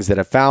of things that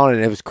I found,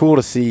 and it was cool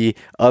to see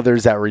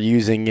others that were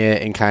using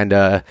it and kind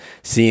of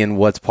seeing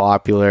what's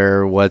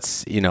popular,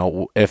 what's,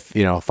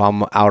 if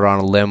I'm out on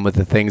a limb with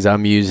the things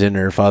I'm using,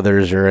 or if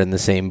others are in the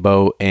same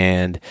boat,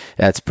 and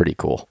that's pretty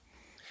cool.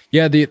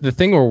 Yeah, the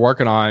thing we're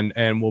working on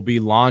and we'll be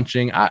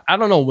launching, I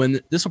don't know when,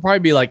 this will probably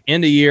be like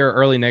end of year,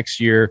 early next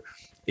year,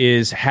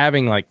 is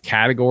having like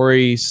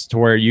categories to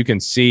where you can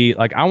see,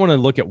 like, I want to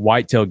look at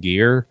whitetail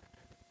gear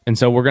And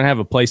so we're going to have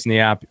a place in the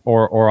app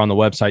or on the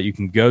website you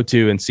can go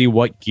to and see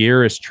what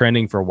gear is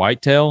trending for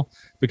whitetail,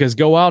 because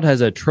Go Wild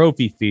has a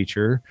trophy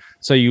feature.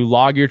 So you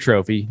log your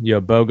trophy,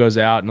 Bo goes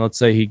out and let's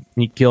say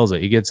he kills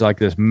it. He gets like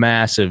this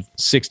massive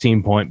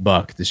 16-point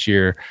buck this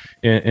year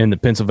in the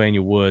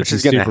Pennsylvania woods. Which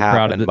is going to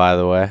happen, by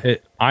the way.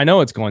 I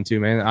know it's going to,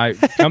 man. I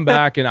come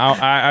back and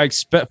I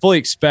fully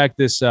expect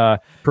this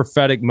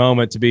prophetic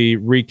moment to be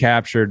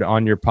recaptured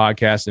on your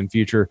podcast and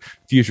future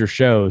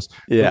shows.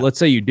 Yeah. But let's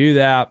say you do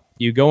that.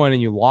 You go in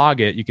and you log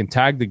it. You can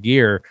tag the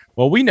gear.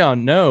 Well, we now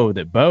know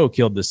that Bo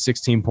killed the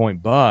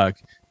 16-point buck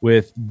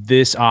with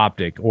this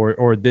optic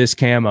or this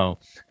camo.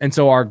 And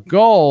so our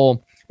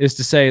goal is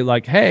to say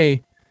like,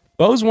 hey,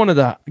 Bo's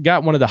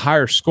got one of the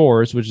higher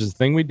scores, which is the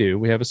thing we do.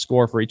 We have a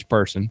score for each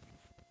person.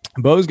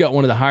 Bo's got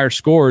one of the higher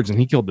scores and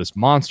he killed this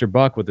monster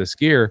buck with this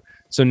gear.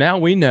 So now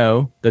we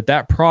know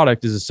that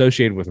product is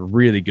associated with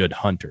really good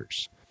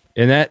hunters.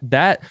 And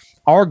that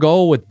our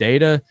goal with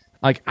data,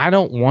 like I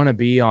don't want to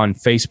be on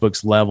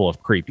Facebook's level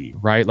of creepy,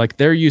 right? Like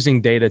they're using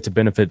data to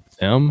benefit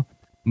them.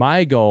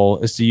 My goal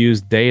is to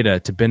use data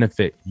to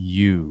benefit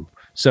you.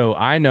 So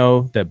I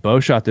know that Bo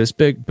shot this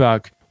big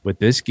buck with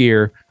this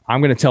gear. I'm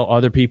going to tell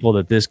other people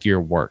that this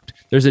gear worked.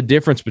 There's a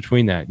difference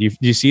between that.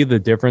 You see the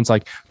difference?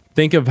 Like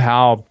think of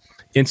how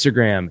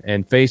Instagram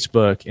and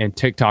Facebook and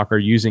TikTok are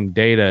using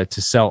data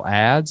to sell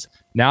ads.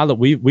 Now that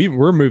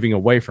we're moving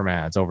away from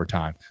ads over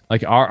time.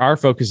 Like our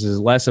focus is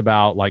less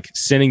about like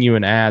sending you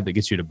an ad that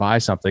gets you to buy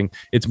something.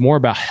 It's more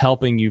about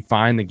helping you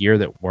find the gear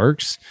that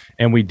works.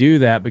 And we do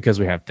that because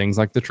we have things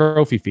like the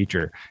trophy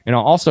feature. And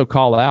I'll also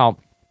call out,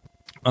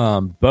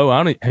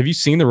 Bo, have you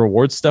seen the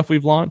reward stuff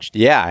we've launched?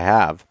 Yeah, I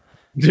have.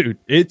 Dude,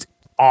 it's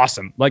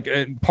awesome. Like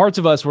parts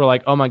of us were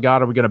like, oh my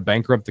God, are we going to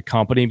bankrupt the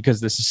company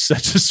because this is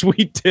such a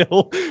sweet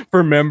deal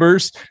for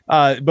members?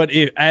 But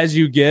as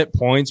you get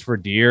points for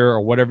deer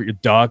or whatever, your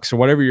ducks or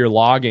whatever you're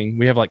logging,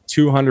 we have like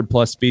 200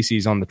 plus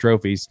species on the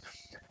trophies.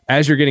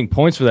 As you're getting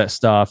points for that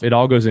stuff, it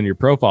all goes into your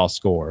profile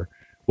score.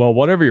 Well,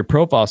 whatever your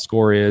profile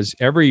score is,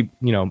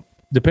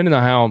 depending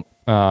on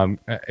how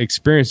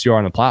experienced you are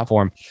on the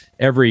platform,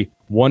 every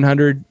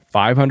 100,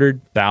 500,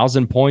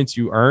 1,000 points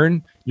you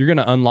earn, you're going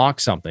to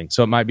unlock something.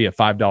 So it might be a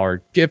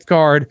 $5 gift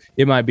card.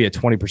 It might be a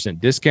 20%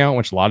 discount,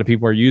 which a lot of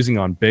people are using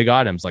on big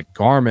items like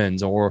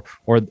Garmin's or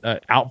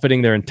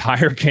outfitting their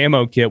entire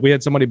camo kit. We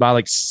had somebody buy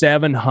like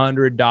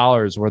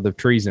 $700 worth of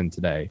treason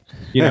today,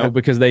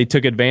 because they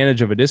took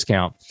advantage of a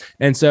discount.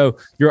 And so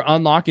you're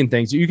unlocking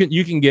things. You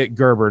can get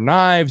Gerber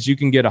knives. You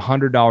can get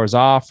 $100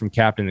 off from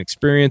Captain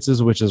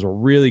Experiences, which is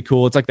really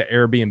cool. It's like the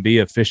Airbnb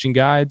of fishing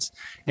guides.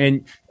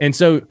 And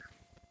so,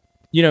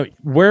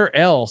 where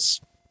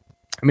else?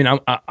 I mean,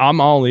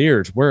 I'm all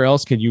ears. Where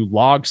else can you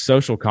log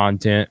social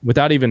content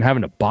without even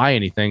having to buy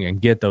anything and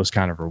get those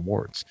kind of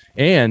rewards?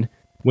 And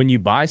when you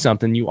buy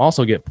something, you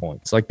also get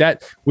points like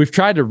that. We've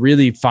tried to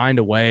really find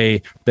a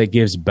way that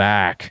gives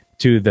back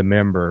to the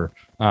member.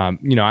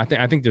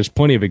 I think there's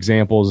plenty of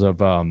examples of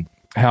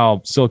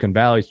how Silicon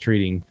Valley is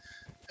treating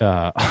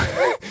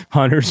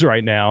hunters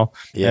right now.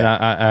 Yeah,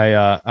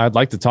 and I'd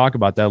like to talk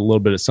about that a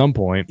little bit at some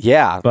point.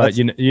 Yeah, but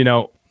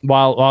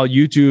while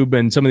YouTube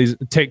and some of these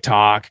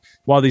TikTok,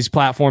 while these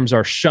platforms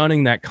are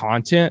shunning that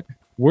content,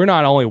 we're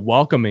not only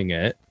welcoming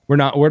it, we're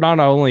not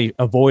only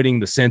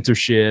avoiding the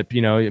censorship.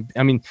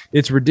 I mean,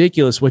 it's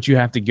ridiculous what you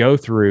have to go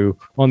through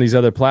on these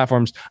other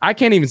platforms. I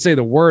can't even say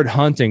the word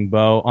hunting,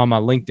 Bo, on my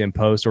LinkedIn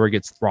post or it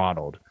gets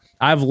throttled.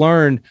 I've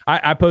learned,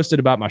 I posted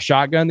about my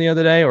shotgun the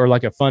other day, or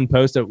like a fun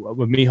post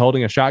with me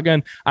holding a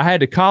shotgun. I had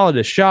to call it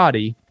a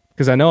shotty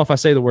because I know if I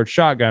say the word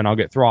shotgun, I'll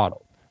get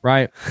throttled,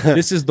 right?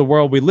 This is the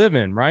world we live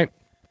in, right?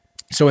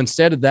 So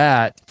instead of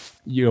that,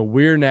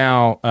 we're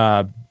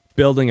now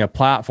building a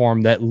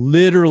platform that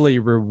literally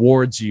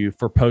rewards you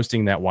for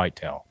posting that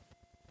whitetail.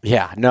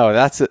 Yeah, no,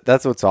 that's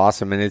what's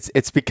awesome. And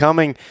it's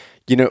becoming,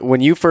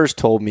 when you first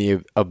told me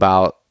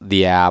about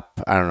the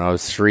app, I don't know, it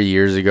was 3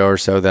 years ago or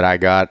so that I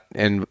got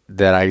and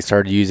that I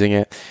started using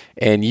it,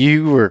 and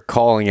you were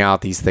calling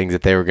out these things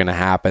that they were going to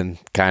happen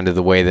kind of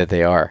the way that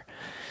they are.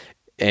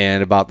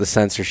 And about the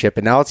censorship,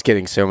 and now it's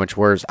getting so much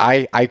worse.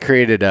 I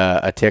created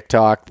a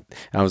TikTok,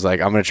 and I was like,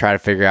 I'm going to try to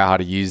figure out how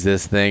to use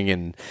this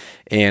thing,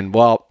 and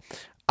well,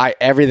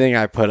 everything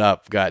I put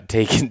up got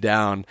taken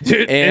down.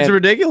 Dude, it's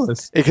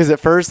ridiculous. Because at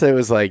first it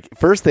was like,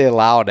 first they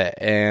allowed it,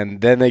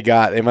 and then they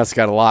must have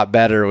got a lot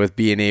better with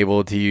being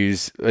able to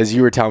use, as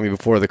you were telling me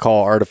before the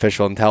call,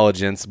 artificial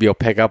intelligence to be able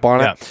to pick up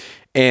on it,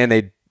 and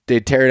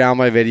they'd tear down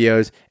my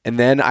videos, and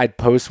then I'd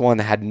post one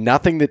that had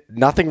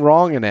nothing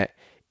wrong in it,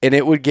 and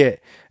it would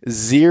get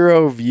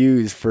 0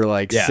 views for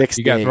like 6 days.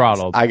 You got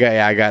throttled. I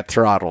got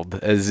throttled.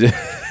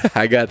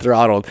 I got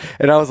throttled.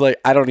 And I was like,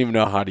 I don't even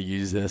know how to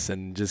use this,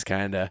 and just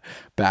kind of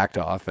backed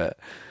off it.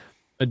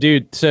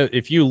 Dude, so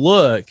if you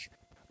look,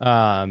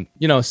 Sam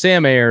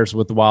Ayers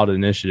with the Wild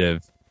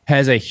Initiative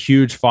has a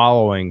huge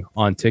following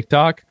on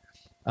TikTok.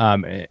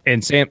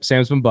 And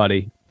Sam's my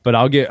buddy, but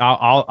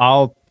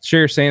I'll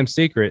share Sam's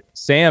secret.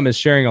 Sam is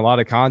sharing a lot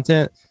of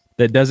content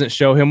that doesn't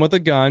show him with a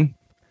gun.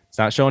 It's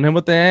not showing him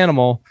with the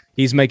animal.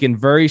 He's making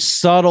very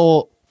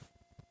subtle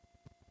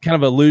kind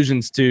of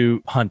allusions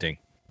to hunting.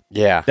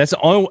 Yeah. That's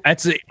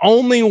the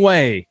only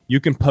way you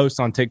can post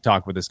on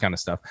TikTok with this kind of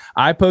stuff.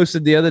 I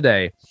posted the other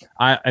day.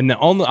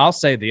 I'll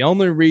say the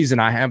only reason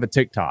I have a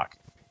TikTok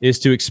is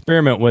to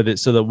experiment with it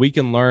so that we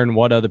can learn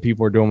what other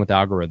people are doing with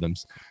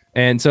algorithms.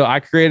 And so I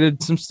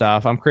created some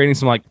stuff. I'm creating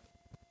some like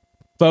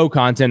faux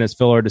content as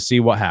filler to see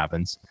what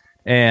happens.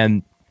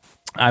 And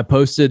I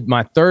posted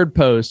my third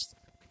post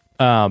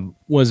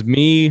was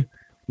me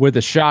with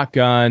a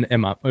shotgun,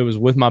 and it was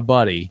with my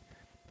buddy.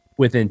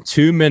 Within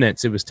 2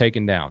 minutes, it was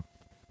taken down.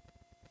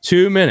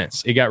 2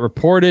 minutes. It got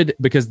reported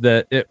because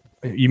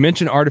you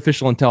mentioned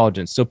artificial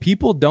intelligence. So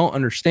people don't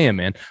understand,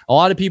 man. A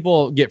lot of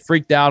people get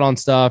freaked out on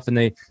stuff and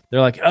they're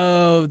like,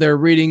 oh, they're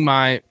reading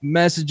my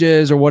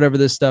messages or whatever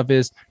this stuff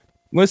is.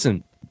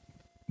 Listen,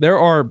 there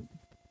are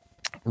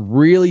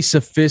really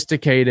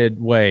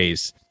sophisticated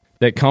ways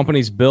that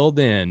companies build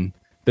in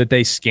that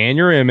they scan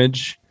your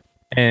image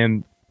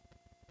and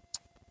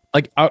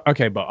like,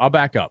 okay, but I'll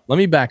back up. Let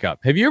me back up.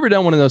 Have you ever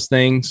done one of those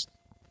things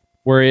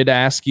where it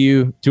asks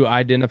you to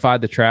identify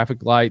the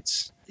traffic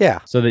lights? Yeah.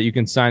 So that you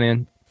can sign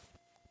in?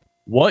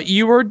 What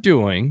you are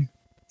doing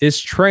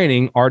is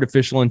training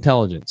artificial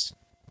intelligence.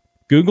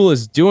 Google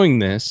is doing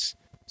this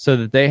so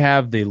that they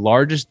have the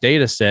largest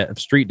data set of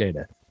street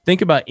data.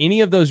 Think about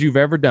any of those you've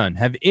ever done.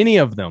 Have any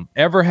of them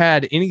ever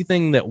had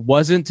anything that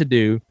wasn't to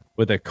do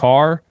with a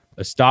car,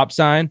 a stop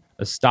sign,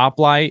 a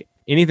stoplight,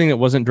 anything that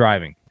wasn't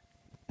driving?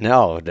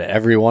 No,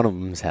 every one of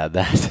them's had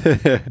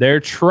that.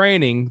 They're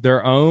training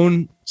their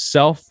own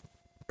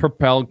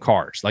self-propelled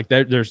cars. Like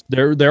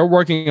they're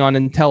working on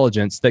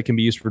intelligence that can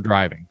be used for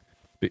driving.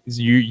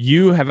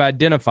 You have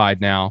identified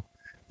now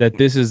that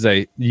this is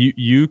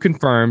you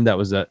confirmed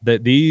that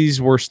these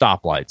were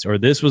stoplights, or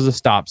this was a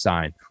stop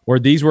sign, or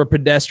these were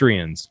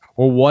pedestrians,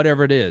 or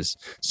whatever it is.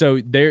 So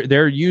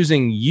they're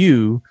using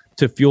you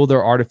to fuel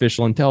their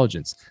artificial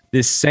intelligence.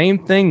 This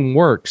same thing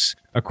works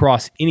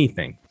across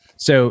anything.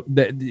 So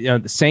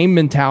the same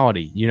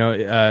mentality,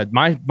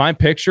 my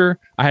picture,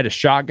 I had a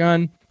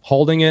shotgun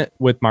holding it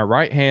with my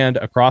right hand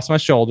across my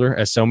shoulder,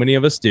 as so many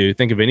of us do.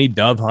 Think of any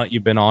dove hunt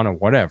you've been on or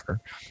whatever.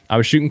 I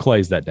was shooting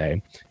clays that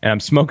day and I'm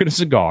smoking a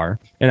cigar,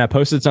 and I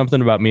posted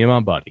something about me and my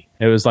buddy.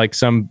 It was like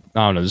some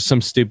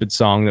stupid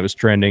song that was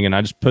trending, and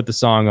I just put the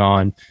song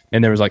on,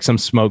 and there was like some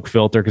smoke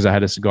filter because I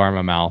had a cigar in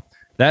my mouth.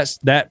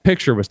 That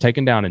picture was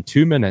taken down in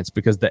 2 minutes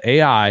because the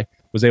AI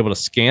was able to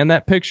scan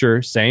that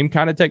picture, same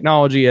kind of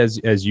technology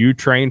as you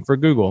trained for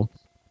Google.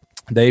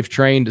 They've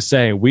trained to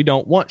say, we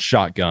don't want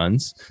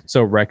shotguns,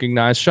 so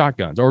recognize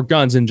shotguns or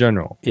guns in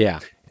general. Yeah.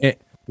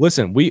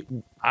 Listen,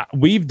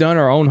 we've done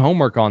our own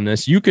homework on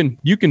this. You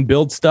can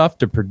build stuff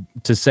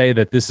to say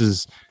that this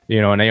is,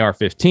 an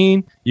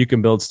AR-15. You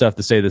can build stuff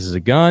to say this is a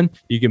gun.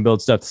 You can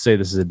build stuff to say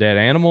this is a dead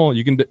animal.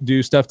 You can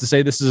do stuff to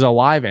say this is a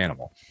live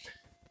animal.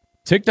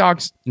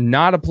 TikTok's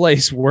not a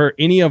place where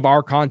any of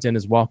our content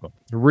is welcome.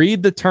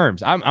 Read the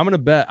terms. I'm going to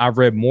bet I've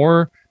read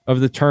more of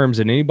the terms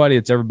than anybody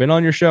that's ever been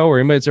on your show or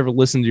anybody that's ever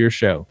listened to your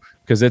show,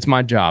 because it's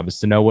my job is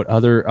to know what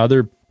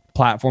other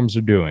platforms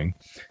are doing.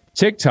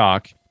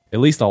 TikTok, at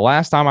least the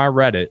last time I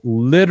read it,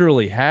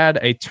 literally had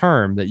a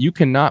term that you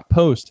cannot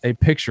post a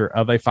picture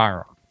of a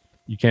firearm.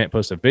 You can't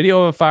post a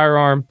video of a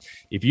firearm.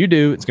 If you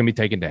do, it's going to be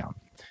taken down.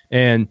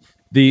 And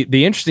the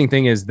interesting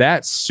thing is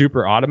that's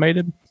super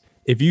automated.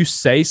 If you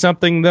say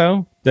something,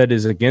 though, that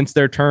is against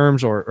their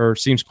terms or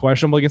seems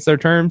questionable against their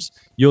terms,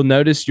 you'll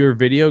notice your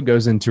video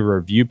goes into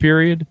review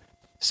period.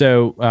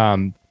 So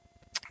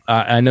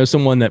I know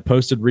someone that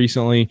posted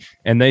recently,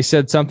 and they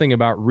said something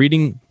about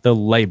reading the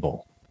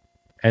label.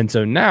 And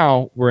so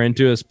now we're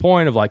into this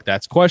point of like,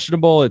 that's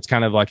questionable. It's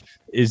kind of like,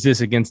 is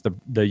this against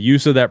the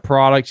use of that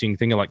product? So you can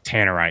think of like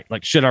Tannerite.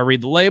 Like, should I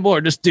read the label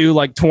or just do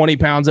like 20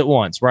 pounds at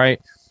once,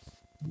 right?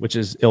 Which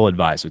is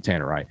ill-advised with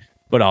Tannerite,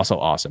 but also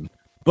awesome.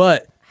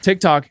 But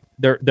TikTok,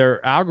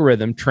 their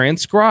algorithm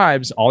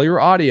transcribes all your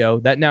audio.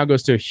 That now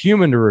goes to a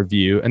human to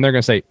review, and they're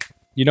going to say,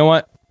 you know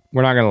what?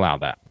 We're not going to allow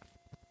that.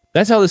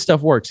 That's how this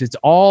stuff works. It's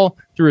all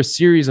through a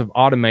series of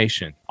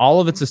automation. All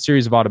of it's a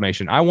series of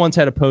automation. I once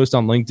had a post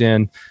on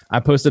LinkedIn. I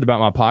posted about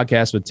my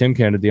podcast with Tim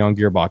Kennedy on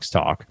Gearbox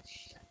Talk,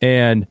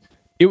 and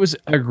it was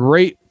a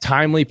great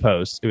timely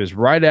post. It was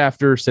right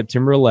after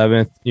September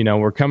 11th.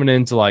 We're coming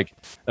into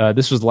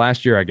this was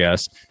last year, I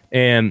guess,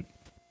 and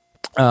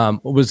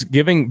was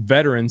giving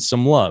veterans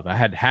some love. I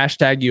had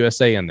hashtag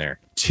USA in there.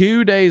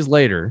 2 days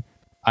later,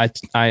 I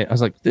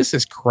was like, this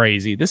is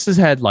crazy. This has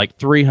had like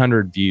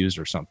 300 views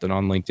or something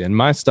on LinkedIn.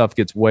 My stuff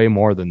gets way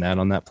more than that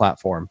on that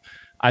platform.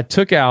 I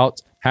took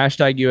out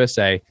hashtag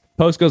USA.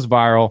 Post goes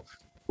viral.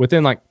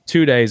 Within like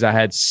 2 days, I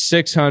had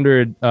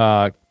 600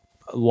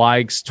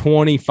 likes,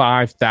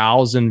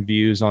 25,000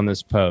 views on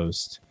this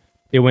post.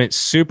 It went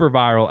super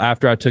viral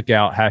after I took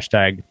out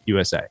hashtag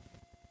USA.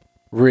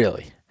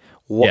 Really?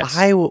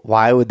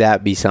 Why would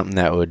that be something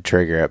that would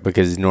trigger it?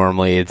 Because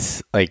normally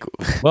it's like,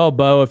 well,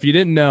 Bo, if you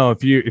didn't know,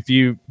 if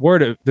you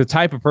were the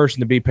type of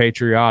person to be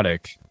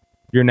patriotic,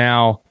 you're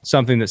now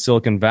something that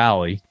Silicon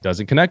Valley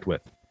doesn't connect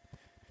with.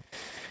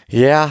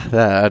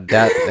 Yeah,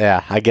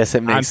 yeah, I guess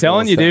it makes. I'm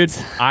telling you, sense.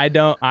 dude. I'm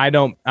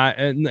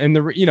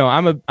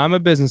a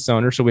business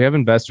owner, so we have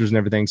investors and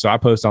everything. So I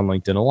post on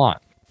LinkedIn a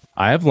lot.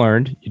 I have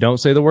learned you don't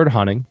say the word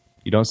hunting.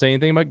 You don't say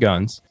anything about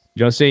guns.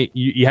 You don't say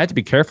you have to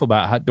be careful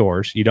about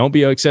outdoors. You don't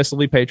be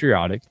excessively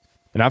patriotic.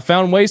 And I've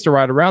found ways to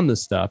write around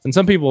this stuff. And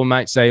some people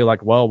might say,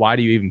 like, well, why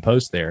do you even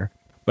post there?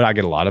 But I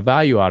get a lot of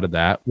value out of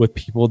that with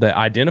people that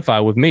identify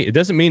with me. It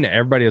doesn't mean that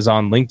everybody is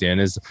on LinkedIn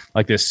is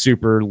like this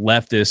super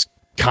leftist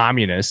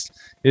communist.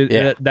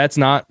 That's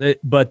not,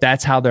 but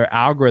that's how their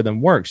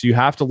algorithm works. You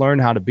have to learn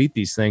how to beat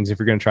these things if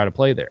you're going to try to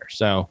play there.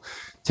 So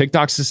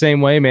TikTok's the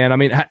same way, man. I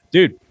mean,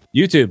 dude,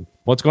 YouTube,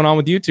 what's going on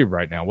with YouTube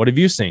right now? What have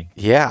you seen?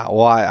 Yeah,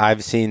 well,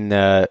 I've seen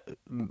the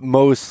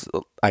most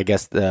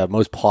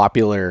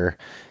popular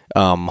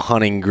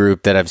hunting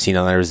group that I've seen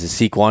on there is the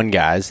Seek One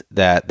guys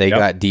that they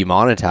got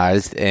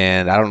demonetized,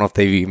 and I don't know if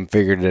they've even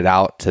figured it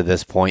out to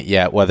this point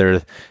yet,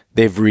 whether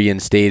they've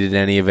reinstated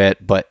any of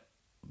it, but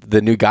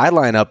the new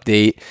guideline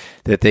update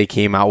that they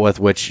came out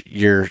with, which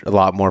you're a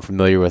lot more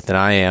familiar with than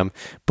I am,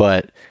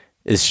 but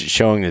is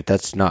showing that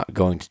that's not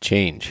going to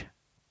change.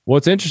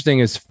 What's interesting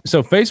is,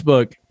 so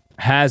Facebook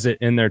has it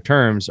in their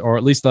terms, or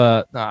at least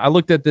I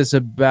looked at this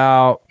it's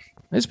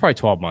probably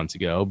 12 months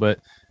ago, but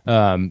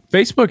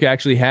Facebook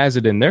actually has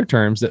it in their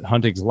terms that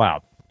hunting's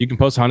allowed. You can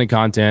post hunting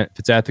content if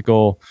it's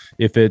ethical,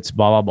 if it's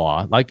blah, blah,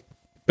 blah. Like,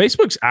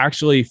 Facebook's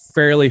actually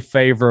fairly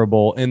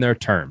favorable in their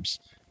terms.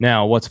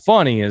 Now, what's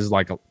funny is,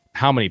 like,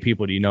 how many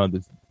people do you know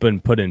that've been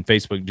put in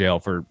Facebook jail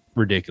for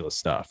ridiculous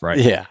stuff, right?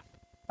 Yeah.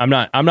 I'm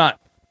not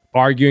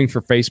arguing for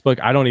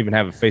Facebook. I don't even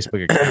have a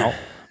Facebook account.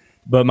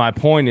 But my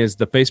point is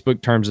the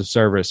Facebook terms of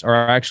service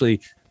are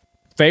actually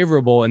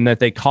favorable in that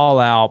they call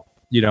out,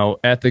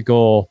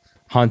 ethical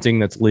hunting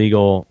that's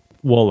legal,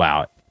 will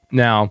allow it.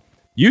 Now,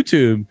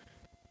 YouTube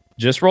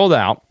just rolled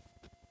out,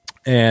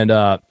 and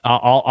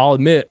I'll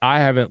admit I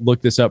haven't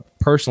looked this up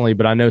personally,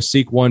 but I know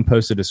Seek One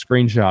posted a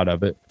screenshot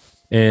of it.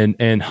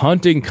 And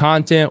hunting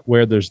content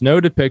where there's no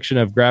depiction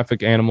of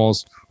graphic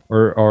animals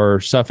or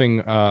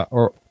suffering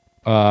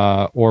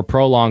or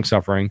prolonged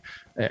suffering,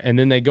 and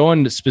then they go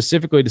into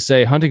specifically to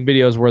say hunting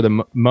videos where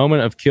the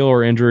moment of kill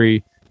or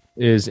injury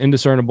is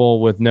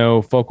indiscernible with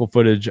no focal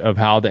footage of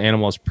how the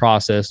animal is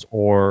processed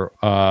or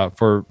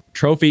for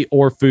trophy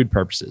or food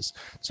purposes.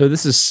 So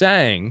this is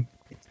saying,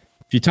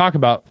 if you talk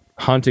about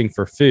hunting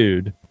for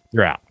food,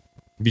 you're out.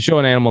 If you show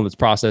an animal that's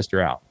processed,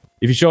 you're out.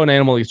 If you show an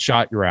animal that's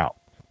shot, you're out.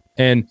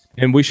 And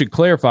we should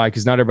clarify,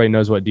 because not everybody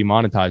knows what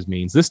demonetized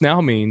means. This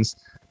now means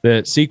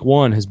that Seek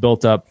One has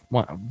built up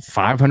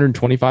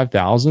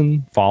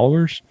 525,000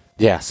 followers.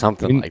 Yeah,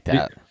 something like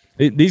that.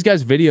 These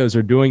guys' videos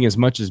are doing as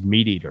much as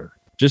Meat Eater.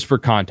 Just for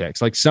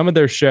context, like some of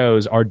their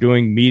shows are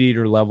doing Meat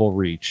Eater level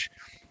reach,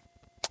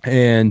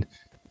 and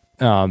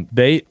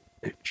they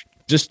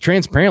just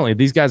transparently,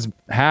 these guys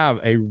have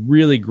a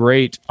really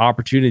great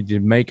opportunity to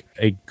make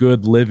a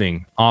good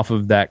living off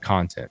of that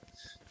content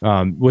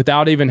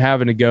without even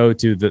having to go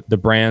to the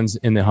brands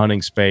in the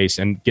hunting space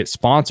and get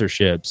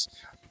sponsorships.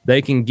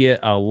 They can get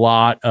a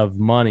lot of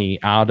money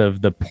out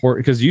of the port,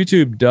 because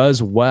YouTube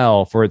does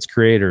well for its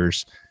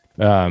creators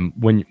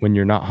when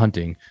you're not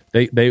hunting.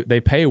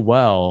 They pay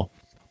well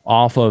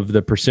off of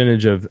the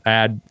percentage of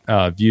ad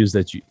views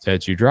that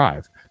you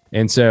drive.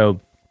 And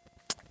so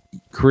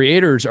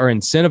creators are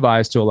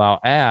incentivized to allow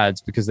ads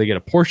because they get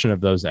a portion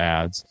of those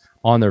ads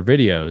on their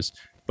videos.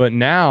 But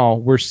now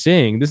we're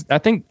seeing this. I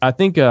think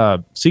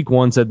Seek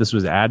One said this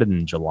was added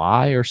in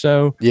July or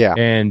so. Yeah.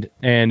 And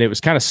it was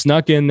kind of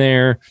snuck in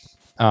there.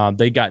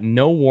 They got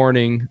no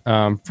warning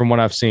from what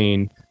I've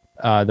seen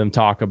them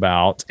talk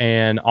about.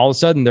 And all of a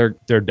sudden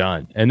they're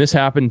done. And this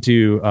happened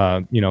to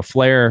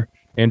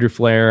Andrew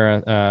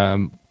Flair,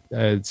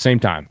 same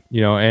time,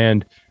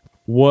 and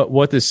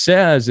what this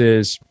says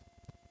is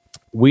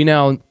we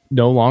now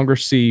no longer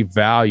see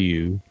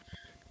value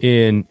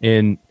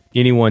in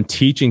anyone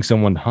teaching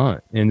someone to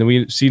hunt. And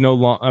we see no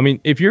longer, I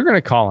mean, if you're going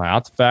to call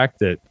out the fact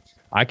that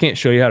I can't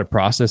show you how to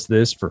process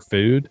this for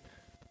food,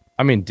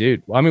 I mean,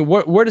 dude,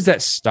 where does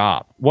that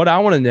stop? What I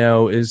want to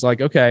know is,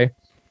 like, okay,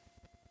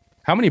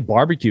 how many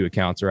barbecue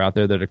accounts are out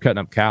there that are cutting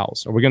up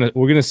cows? We're going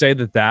to say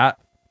that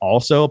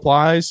also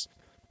applies?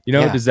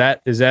 Yeah. Is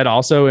that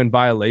also in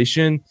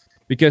violation?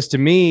 Because to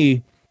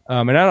me,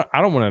 and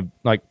I don't want to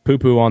like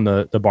poo-poo on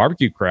the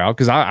barbecue crowd,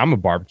 because I'm a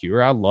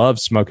barbecuer. I love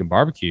smoking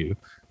barbecue.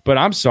 But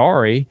I'm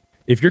sorry,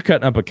 if you're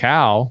cutting up a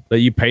cow that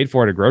you paid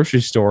for at a grocery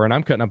store, and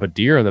I'm cutting up a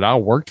deer that I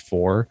worked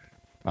for,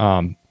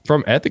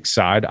 from ethics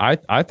side,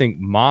 I think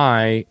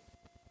my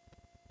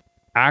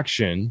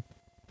action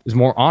is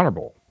more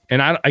honorable.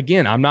 And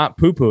I'm not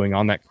poo-pooing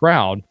on that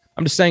crowd.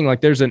 I'm just saying,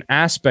 like, there's an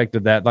aspect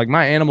of that. Like,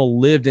 my animal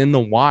lived in the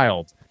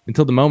wild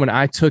until the moment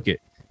I took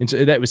it. And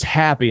so that was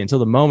happy until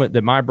the moment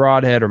that my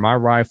broadhead or my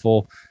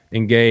rifle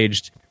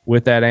engaged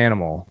with that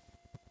animal.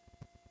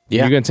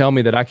 Yeah. You're going to tell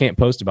me that I can't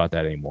post about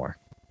that anymore.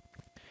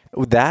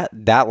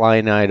 That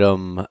line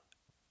item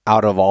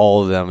out of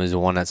all of them is the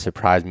one that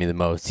surprised me the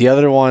most. The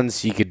other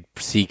ones you could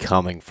see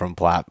coming from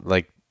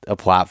a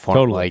platform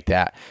Totally. like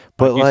that.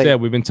 But like you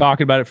said, we've been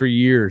talking about it for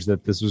years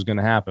that this was going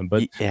to happen.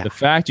 But yeah. the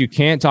fact you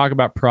can't talk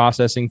about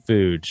processing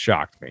food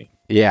shocked me.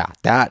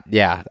 Exact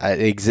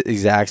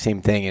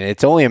same thing. And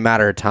it's only a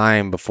matter of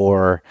time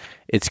before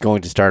it's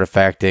going to start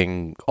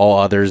affecting all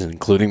others,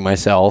 including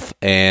myself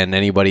and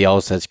anybody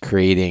else that's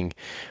creating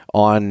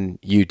on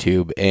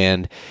YouTube.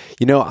 And,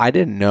 I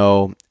didn't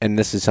know, and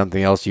this is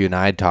something else you and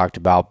I had talked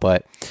about,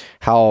 but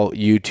how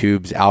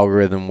YouTube's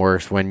algorithm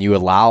works when you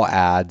allow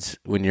ads,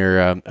 when you're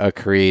a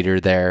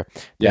creator there,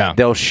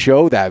 they'll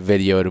show that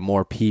video to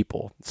more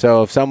people.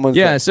 So if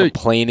someone's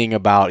complaining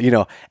about,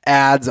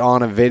 ads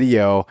on a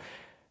video,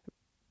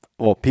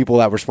 well, people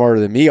that were smarter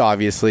than me,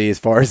 obviously, as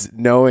far as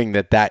knowing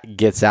that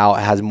gets out,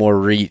 has more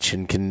reach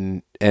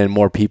and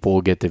more people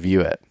will get to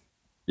view it.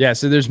 Yeah,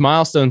 so there's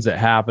milestones that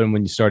happen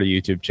when you start a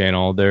YouTube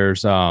channel.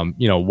 There's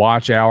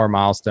watch hour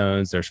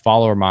milestones, there's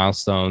follower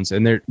milestones,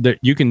 and there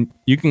you can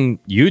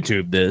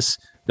YouTube this.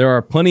 There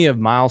are plenty of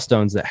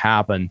milestones that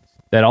happen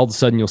that all of a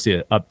sudden you'll see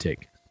an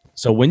uptick.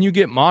 So when you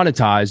get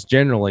monetized,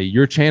 generally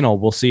your channel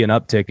will see an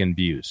uptick in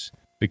views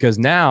because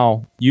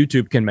now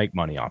YouTube can make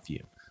money off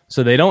you.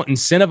 So they don't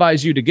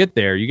incentivize you to get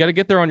there. You got to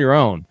get there on your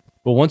own.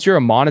 But once you're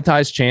a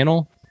monetized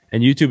channel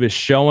and YouTube is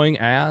showing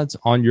ads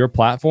on your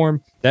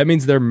platform, that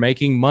means they're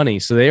making money.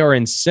 So they are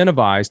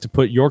incentivized to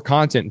put your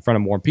content in front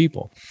of more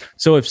people.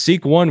 So if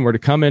Seek One were to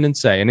come in and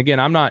say, and again,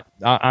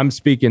 I'm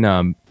speaking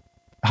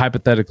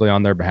hypothetically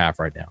on their behalf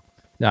right now.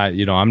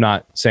 I'm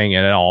not saying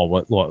it at all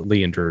what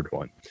Lee and Drew are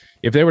doing.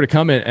 If they were to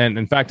come in, and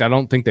in fact, I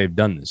don't think they've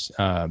done this.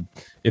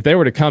 If they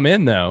were to come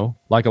in though,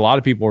 like a lot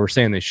of people were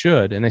saying they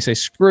should, and they say,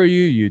 screw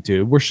you,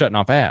 YouTube, we're shutting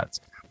off ads.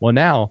 Well,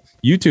 now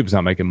YouTube's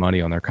not making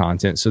money on their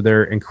content. So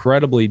they're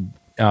incredibly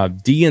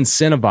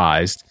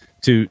de-incentivized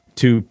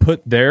to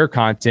put their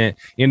content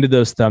into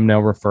those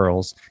thumbnail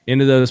referrals,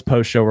 into those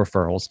post-show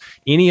referrals,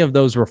 any of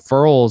those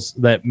referrals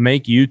that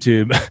make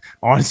YouTube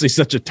honestly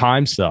such a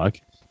time suck,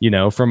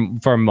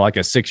 from like a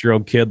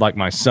 6-year-old kid like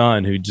my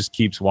son who just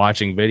keeps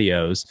watching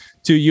videos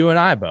to you and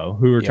I, Bo,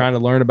 who are trying to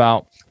learn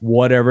about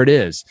whatever it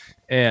is.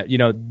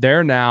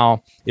 They're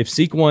now, if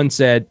Seek One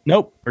said,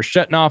 nope, we're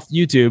shutting off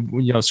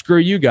YouTube, screw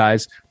you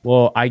guys.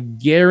 Well, I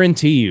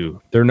guarantee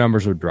you their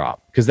numbers would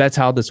drop because that's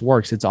how this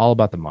works. It's all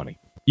about the money.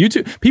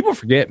 YouTube, people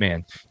forget,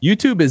 man,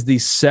 YouTube is the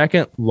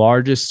second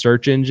largest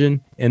search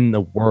engine in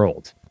the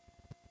world.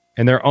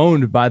 And they're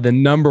owned by the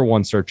number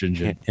one search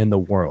engine in the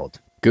world.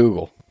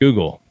 Google.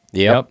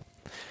 Yep.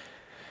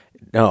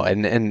 No, I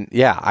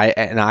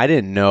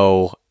didn't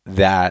know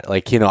that,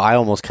 I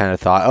almost kind of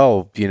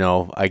thought,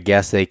 I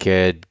guess they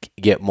could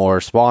get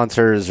more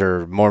sponsors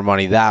or more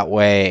money that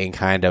way and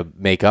kind of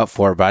make up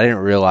for it. But I didn't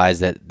realize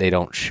that they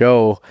don't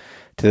show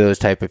to those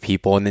type of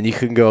people. And then you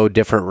can go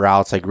different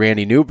routes. Like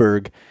Randy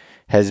Newberg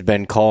has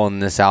been calling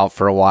this out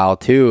for a while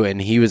too.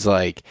 And he was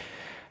like,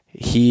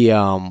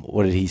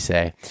 what did he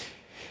say?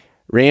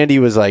 Randy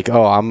was like,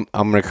 I'm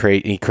going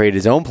to he created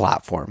his own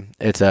platform.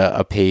 It's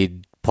a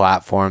paid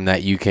platform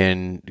that you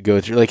can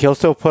go through. Like he'll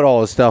still put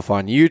all his stuff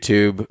on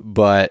YouTube,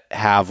 but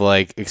have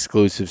like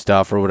exclusive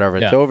stuff or whatever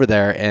it's over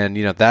there. And,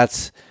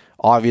 that's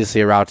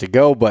obviously a route to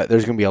go, but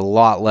there's going to be a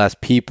lot less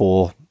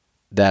people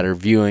that are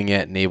viewing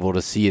it and able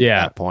to see it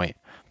at that point.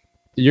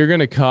 You're going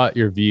to cut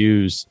your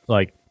views.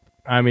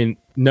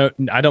 No,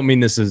 I don't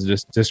mean this as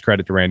just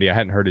discredit to Randy. I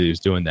hadn't heard he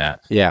was doing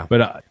that. Yeah.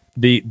 But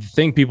the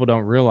thing people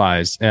don't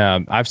realize,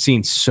 I've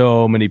seen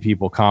so many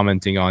people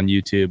commenting on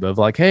YouTube of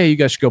like, hey, you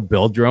guys should go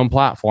build your own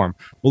platform.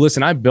 Well,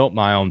 listen, I built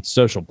my own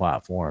social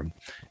platform.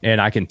 And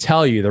I can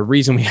tell you the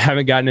reason we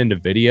haven't gotten into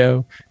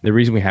video, the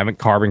reason we haven't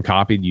carbon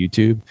copied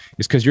YouTube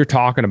is because you're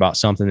talking about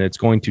something that's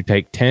going to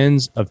take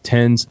tens of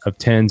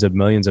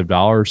millions of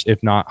dollars,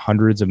 if not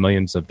hundreds of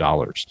millions of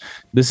dollars.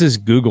 This is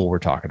Google we're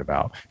talking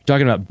about. You're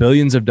talking about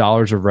billions of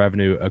dollars of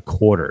revenue a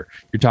quarter.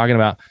 You're talking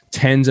about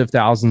tens of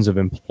thousands of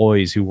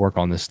employees who work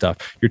on this stuff.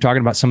 You're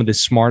talking about some of the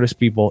smartest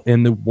people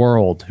in the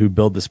world who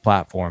build this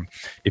platform.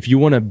 If you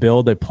want to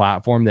build a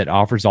platform that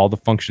offers all the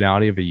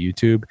functionality of a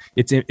YouTube,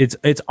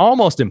 it's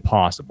almost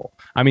impossible.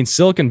 I mean,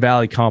 Silicon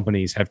Valley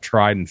companies have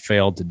tried and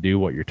failed to do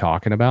what you're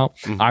talking about.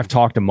 Mm-hmm. I've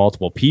talked to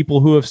multiple people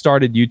who have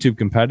started YouTube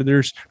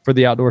competitors for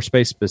the outdoor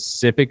space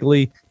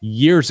specifically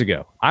years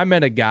ago. I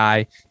met a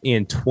guy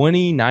in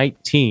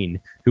 2019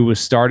 who was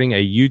starting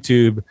a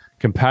YouTube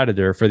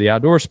competitor for the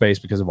outdoor space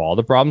because of all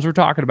the problems we're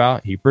talking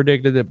about. He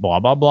predicted it, blah,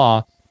 blah,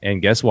 blah. And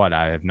guess what?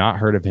 I have not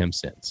heard of him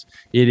since.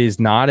 It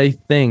is not a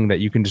thing that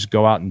you can just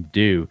go out and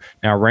do.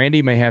 Now,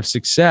 Randy may have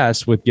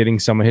success with getting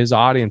some of his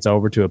audience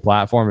over to a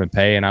platform and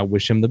pay, and I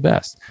wish him the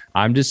best.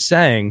 I'm just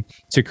saying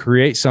to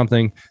create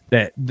something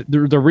that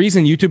the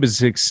reason YouTube is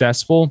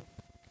successful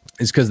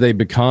is because they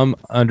become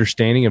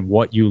understanding of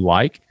what you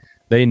like.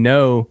 They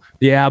know,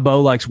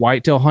 Bo likes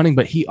whitetail hunting,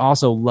 but he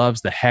also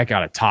loves the heck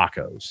out of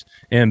tacos.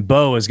 And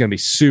Bo is going to be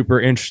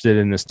super interested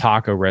in this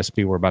taco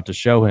recipe we're about to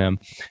show him.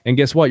 And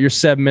guess what? You're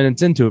 7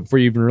 minutes into it before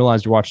you even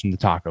realize you're watching the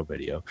taco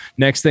video.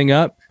 Next thing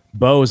up,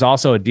 Bo is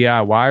also a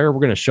DIYer. We're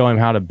going to show him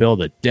how to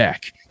build a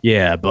deck.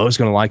 Yeah, Bo's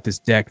going to like this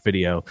deck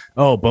video.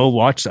 Oh, Bo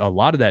watched a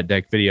lot of that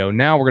deck video.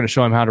 Now we're going to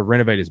show him how to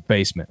renovate his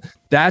basement.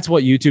 That's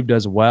what YouTube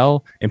does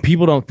well, and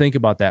people don't think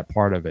about that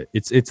part of it.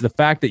 It's the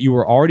fact that you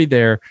were already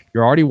there,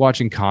 you're already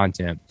watching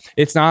content.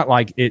 It's not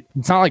like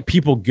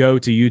people go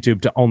to YouTube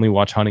to only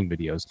watch hunting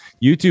videos.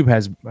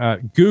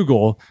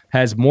 Google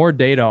has more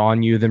data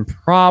on you than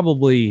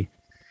probably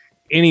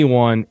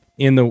anyone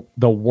in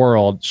the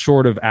world,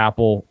 short of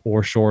Apple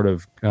or short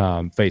of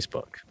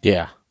Facebook.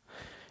 Yeah.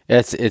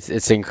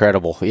 It's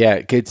incredible.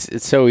 Yeah,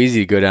 it's so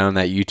easy to go down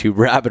that YouTube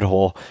rabbit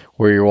hole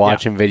where you're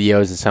watching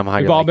videos and somehow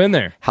We've you're all like, been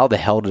there. how the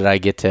hell did I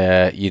get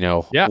to,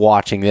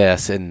 watching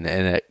this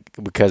and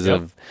because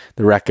of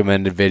the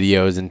recommended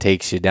videos, and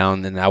takes you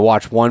down. And I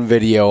watch one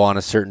video on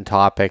a certain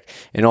topic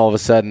and all of a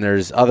sudden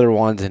there's other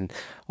ones, and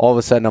all of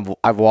a sudden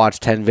I've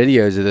watched 10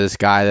 videos of this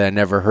guy that I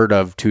never heard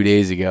of 2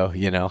 days ago,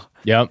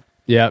 Yep.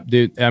 Yeah,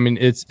 dude. I mean,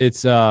 it's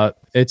just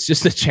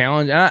a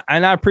challenge.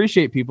 And I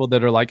appreciate people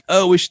that are like,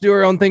 oh, we should do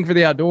our own thing for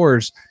the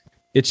outdoors.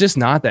 It's just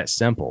not that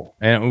simple.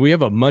 And we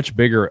have a much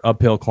bigger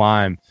uphill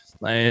climb.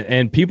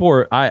 And people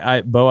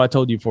are, Bo, I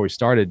told you before we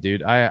started,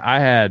 dude, I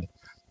had,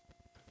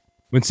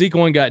 when Seek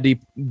One got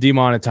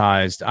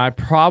demonetized, I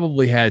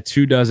probably had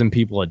 24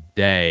 people a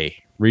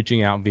day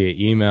reaching out via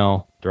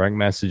email, direct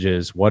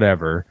messages,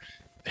 whatever,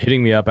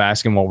 hitting me up,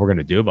 asking what we're going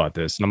to do about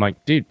this. And I'm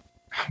like, dude,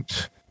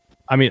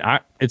 I mean,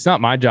 it's not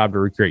my job to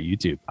recreate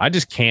YouTube. I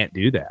just can't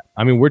do that.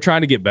 I mean, we're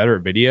trying to get better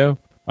at video.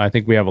 I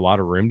think we have a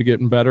lot of room to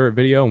get better at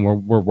video, and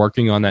we're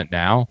working on that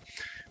now.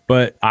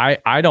 But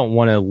I don't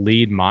want to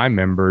lead my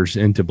members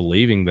into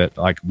believing that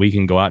like we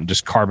can go out and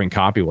just carbon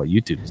copy what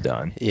YouTube's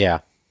done. Yeah.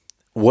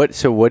 What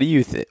do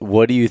you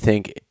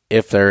think,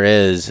 if there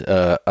is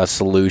a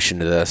solution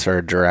to this or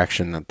a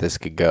direction that this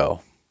could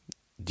go?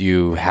 Do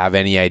you have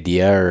any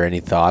idea or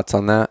any thoughts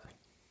on that?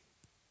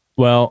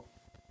 Well,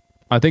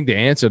 I think the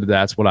answer to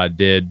that's what I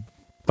did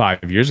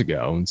 5 years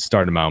ago and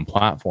started my own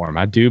platform.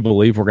 I do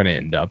believe we're going to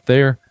end up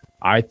there.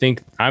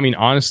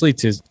 Honestly,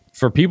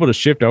 for people to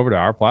shift over to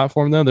our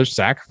platform, though, there's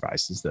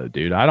sacrifices, though,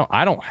 dude.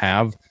 I don't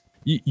have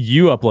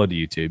you upload to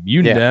YouTube.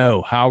 You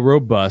know how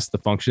robust the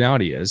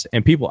functionality is,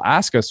 and people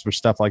ask us for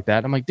stuff like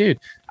that. I'm like, dude,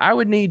 I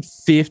would need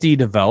 50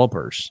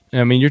 developers.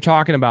 I mean, you're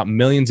talking about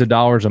millions of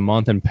dollars a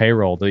month in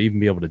payroll to even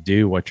be able to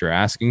do what you're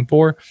asking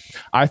for.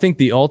 I think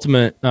the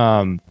ultimate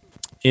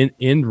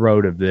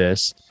inroad of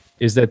this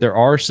is that there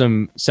are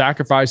some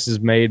sacrifices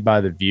made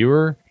by the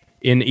viewer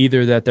in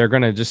either that they're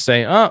going to just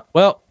say, oh,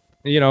 well,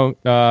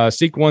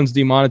 Seek One's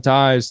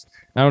demonetized.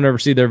 I don't ever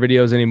see their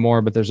videos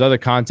anymore, but there's other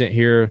content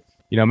here.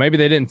 Maybe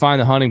they didn't find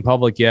the hunting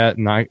public yet,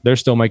 and they're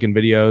still making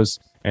videos.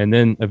 And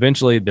then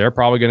eventually they're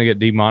probably going to get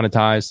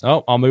demonetized.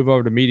 Oh, I'll move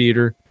over to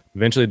MeatEater.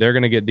 Eventually they're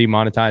going to get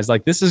demonetized.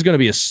 Like, this is going to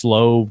be a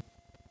slow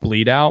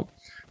bleed out.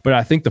 But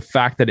I think the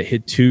fact that it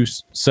hit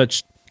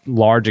such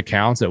large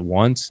accounts at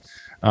once,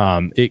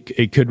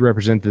 it could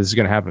represent that this is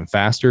going to happen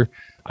faster.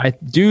 I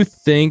do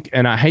think,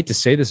 and I hate to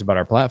say this about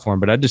our platform,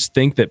 but I just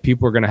think that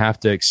people are going to have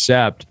to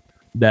accept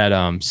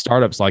that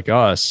startups like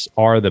us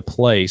are the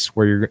place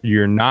where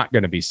you're not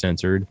going to be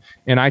censored.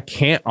 And I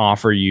can't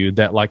offer you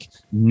that like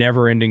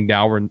never ending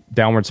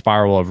downward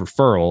spiral of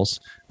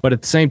referrals. But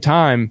at the same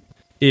time,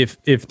 if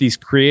these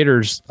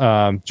creators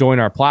join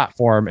our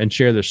platform and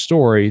share their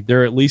story,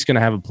 they're at least going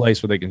to have a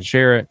place where they can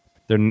share it.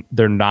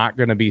 They're not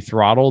going to be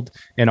throttled.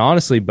 And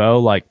honestly, Bo,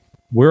 like,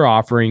 we're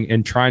offering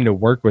and trying to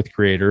work with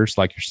creators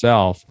like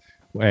yourself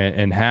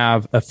and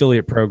have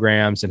affiliate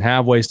programs and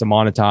have ways to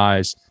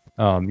monetize.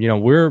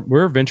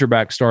 We're a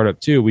venture-backed startup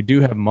too. We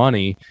do have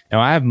money.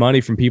 Now, I have money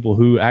from people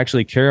who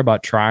actually care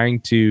about trying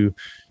to,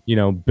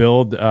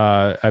 build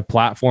a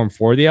platform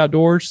for the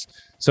outdoors.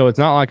 So it's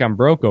not like I'm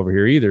broke over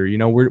here either.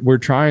 We're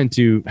trying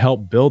to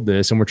help build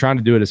this, and we're trying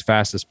to do it as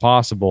fast as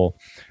possible.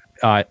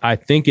 I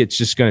think it's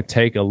just going to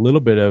take a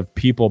little bit of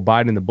people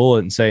biting the bullet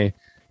and say,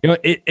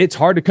 it's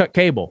hard to cut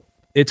cable.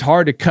 It's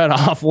hard to cut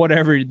off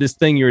whatever this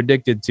thing you're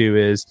addicted to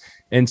is.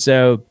 And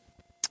so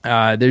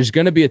there's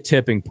going to be a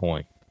tipping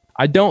point.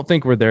 I don't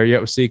think we're there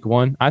yet with Seek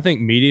One. I think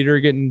MeatEater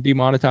getting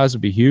demonetized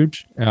would be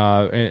huge,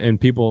 and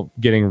people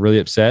getting really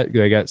upset.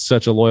 They got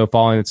such a loyal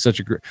following.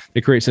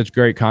 They create such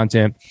great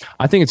content.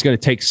 I think it's going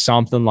to take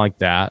something like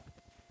that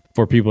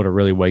for people to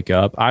really wake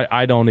up.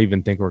 I don't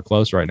even think we're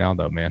close right now,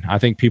 though, man. I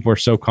think people are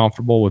so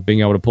comfortable with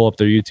being able to pull up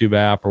their YouTube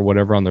app or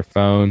whatever on their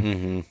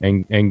phone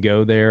and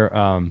go there.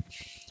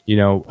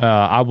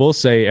 I will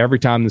say every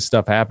time this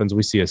stuff happens,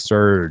 we see a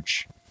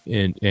surge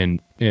in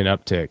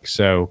uptick.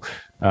 So,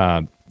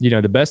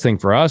 the best thing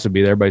for us would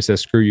be that everybody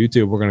says, screw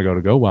YouTube, we're going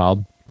to go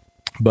Wild.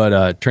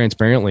 But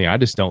transparently, I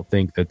just don't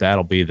think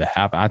that'll be the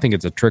happen. I think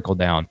it's a trickle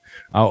down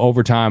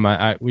over time.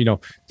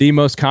 The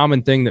most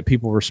common thing that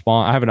people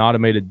respond, I have an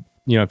automated,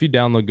 if you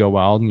download Go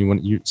Wild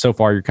and so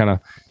far you're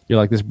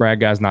like, this Brad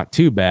guy's not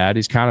too bad.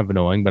 He's kind of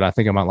annoying, but I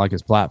think I might like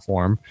his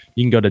platform.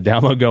 You can go to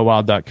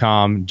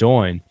downloadgowild.com,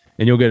 join,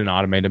 and you'll get an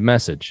automated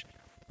message.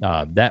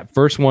 That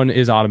first one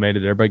is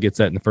automated. Everybody gets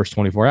that in the first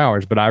 24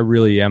 hours, but I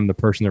really am the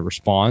person that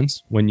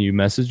responds when you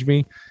message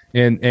me.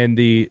 And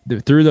the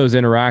through those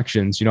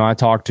interactions, I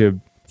talk to,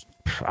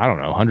 I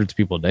don't know, hundreds of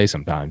people a day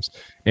sometimes.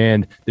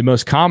 And the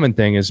most common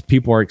thing is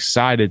people are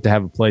excited to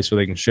have a place where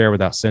they can share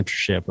without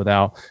censorship,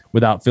 without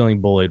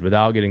feeling bullied,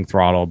 without getting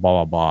throttled,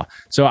 blah, blah, blah.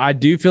 So I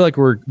do feel like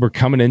we're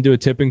coming into a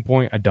tipping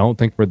point. I don't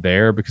think we're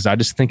there because I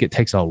just think it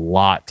takes a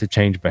lot to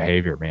change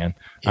behavior, man.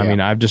 Yeah. I mean,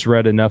 I've just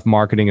read enough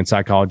marketing and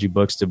psychology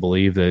books to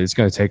believe that it's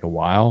going to take a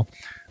while.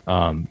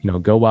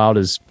 Go Wild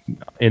is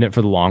in it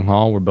for the long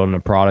haul. We're building a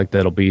product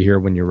that'll be here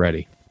when you're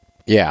ready.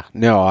 Yeah,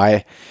 no,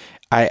 I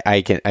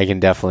can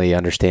definitely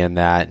understand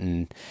that.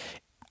 And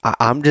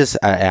I'm just,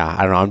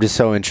 I don't know. I'm just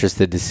so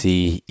interested to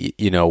see,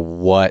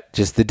 what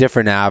just the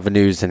different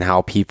avenues and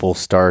how people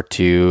start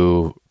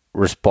to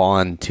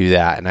respond to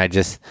that. And I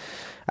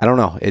don't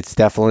know. It's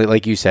definitely,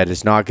 like you said,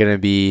 it's not going to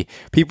be,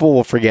 people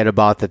will forget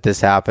about that this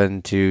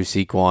happened to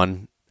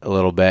Sequan a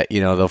little bit.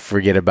 They'll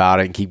forget about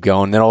it and keep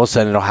going. Then all of a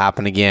sudden it'll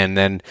happen again.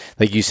 Then,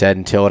 like you said,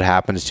 until it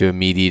happens to a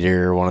meat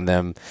eater or one of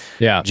them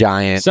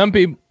giant. Some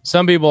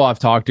people I've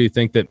talked to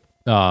think that,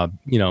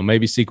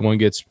 maybe Sequan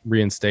gets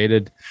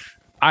reinstated.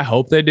 I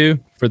hope they do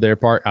for their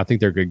part. I think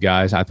they're good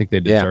guys. I think they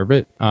deserve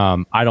it.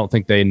 I don't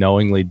think they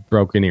knowingly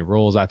broke any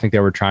rules. I think they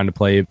were trying to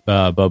play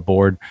above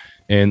board,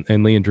 and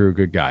Lee and Drew are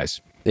good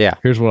guys. Yeah.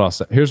 Here's what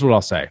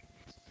I'll say.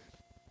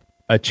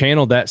 A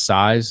channel that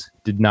size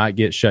did not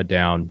get shut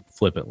down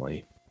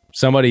flippantly.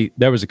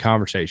 There was a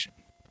conversation.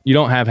 You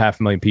don't have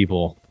 500,000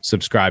 people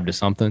subscribe to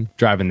something,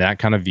 driving that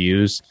kind of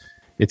views.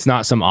 It's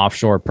not some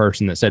offshore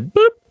person that said,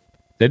 boop,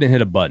 they didn't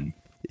hit a button.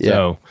 Yeah.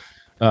 So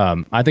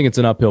I think it's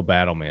an uphill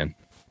battle, man.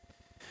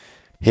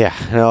 Yeah,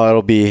 no,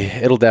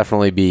 it'll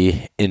definitely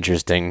be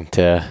interesting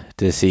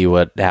to see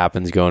what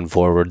happens going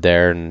forward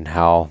there, and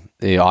how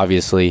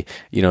obviously,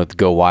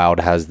 Go Wild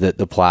has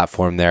the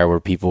platform there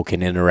where people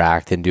can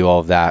interact and do all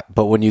of that.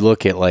 But when you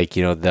look at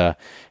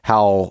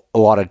how a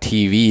lot of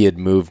TV had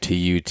moved to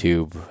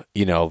YouTube,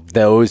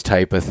 those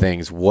type of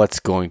things, what's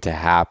going to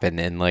happen,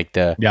 and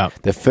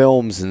the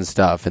films and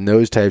stuff and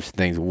those types of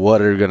things,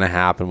 what are going to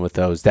happen with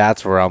those?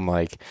 That's where I'm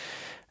like,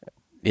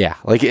 yeah,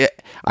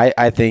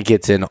 I think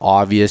it's an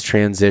obvious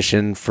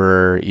transition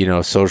for,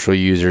 social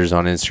users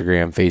on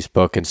Instagram,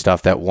 Facebook and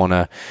stuff that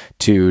want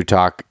to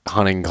talk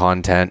hunting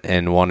content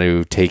and want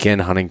to take in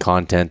hunting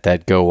content,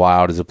 that Go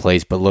Wild as a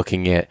place. But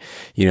looking at,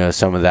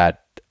 some of that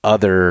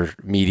other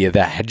media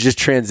that had just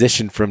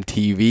transitioned from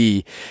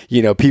TV,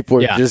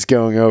 people are just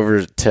going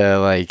over to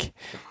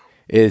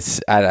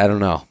I don't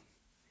know.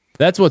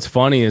 That's what's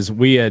funny is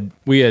we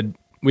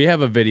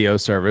have a video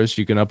service.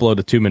 You can upload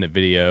a 2-minute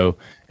video,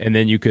 and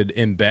then you could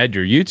embed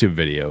your YouTube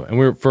video.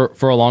 And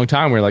for a long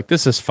time, we're like,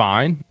 this is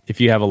fine.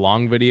 If you have a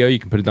long video, you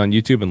can put it on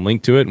YouTube and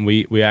link to it. And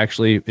we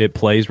actually, it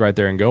plays right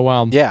there in Go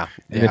Wild. Yeah.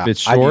 And if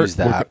it's short, I use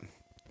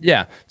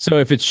that. So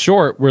if it's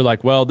short, we're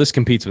like, well, this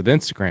competes with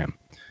Instagram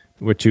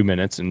with 2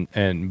 minutes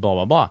and blah,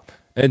 blah, blah.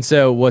 And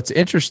so what's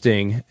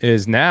interesting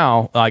is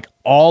now,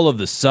 all of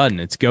the sudden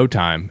it's go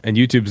time, and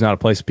YouTube's not a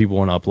place that people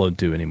want to upload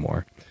to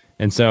anymore.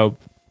 And so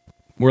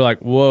we're like,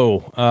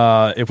 whoa,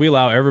 if we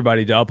allow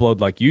everybody to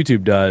upload like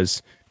YouTube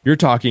does, you're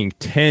talking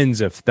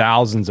tens of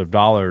thousands of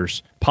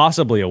dollars,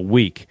 possibly a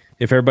week,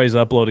 if everybody's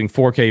uploading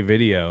 4K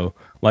video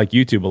like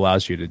YouTube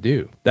allows you to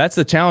do. That's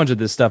the challenge of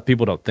this stuff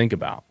people don't think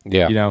about.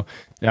 Yeah.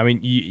 I mean,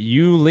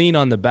 you lean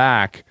on the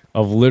back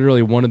of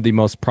literally one of the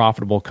most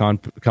profitable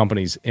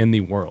companies in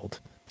the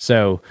world.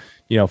 So,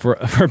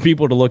 for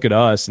people to look at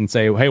us and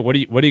say, hey, what are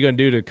you going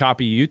to do to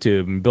copy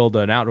YouTube and build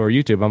an outdoor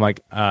YouTube? I'm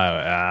like,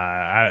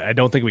 I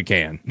don't think we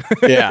can.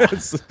 Yeah.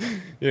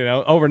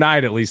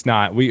 Overnight, at least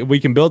not. We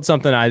can build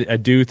something I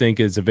do think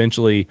is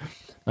eventually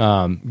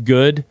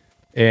good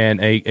and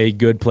a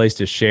good place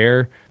to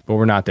share, but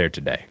we're not there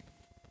today.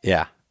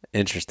 Yeah.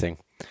 Interesting.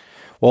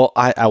 Well,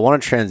 I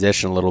want to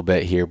transition a little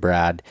bit here,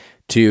 Brad,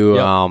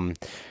 to,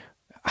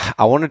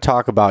 I want to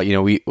talk about,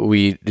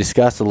 we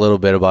discussed a little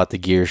bit about the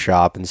gear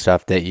shop and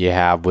stuff that you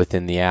have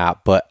within the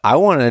app, but I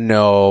want to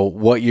know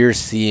what you're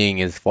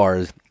seeing as far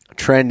as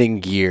trending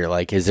gear.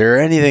 Is there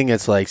anything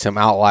that's some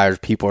outliers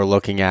people are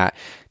looking at?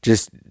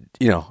 Just,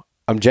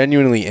 I'm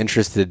genuinely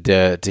interested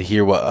to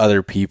hear what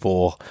other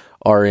people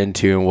are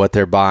into and what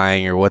they're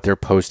buying or what they're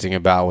posting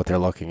about, what they're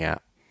looking at.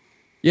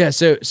 Yeah,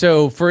 so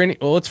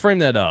let's frame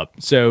that up.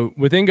 So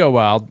within Go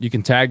Wild, you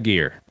can tag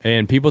gear,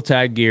 and people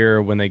tag gear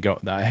when they go,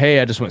 hey,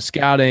 I just went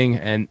scouting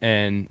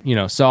and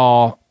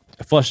saw,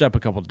 flushed up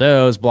a couple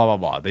does, blah, blah,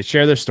 blah. They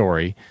share their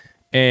story,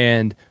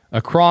 and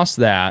across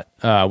that,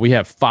 we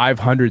have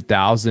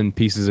 500,000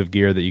 pieces of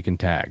gear that you can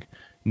tag.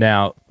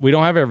 Now, we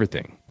don't have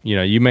everything.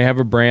 You may have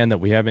a brand that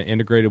we haven't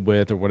integrated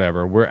with or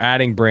whatever. We're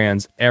adding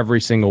brands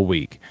every single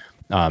week.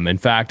 In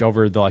fact,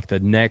 over the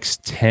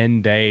next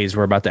 10 days,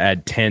 we're about to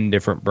add 10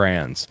 different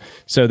brands.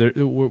 So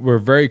we're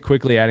very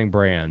quickly adding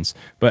brands.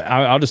 But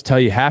I'll just tell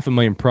you,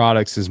 500,000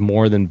 products is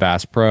more than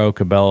Bass Pro,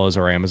 Cabela's,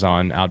 or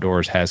Amazon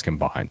Outdoors has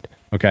combined.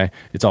 Okay?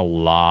 It's a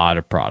lot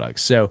of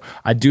products. So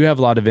I do have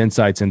a lot of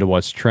insights into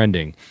what's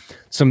trending.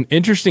 Some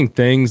interesting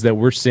things that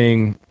we're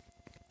seeing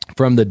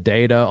from the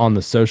data on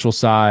the social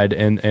side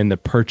and the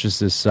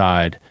purchases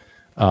side.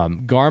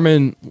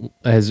 Garmin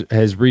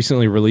has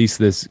recently released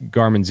this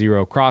Garmin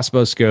Zero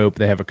crossbow scope.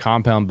 They have a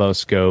compound bow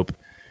scope.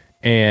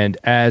 And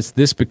as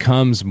this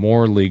becomes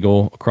more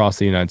legal across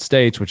the United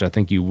States, which I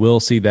think you will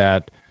see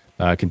that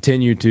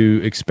continue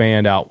to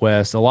expand out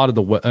west, a lot of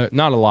the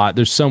not a lot.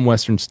 There's some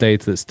Western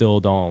states that still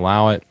don't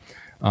allow it.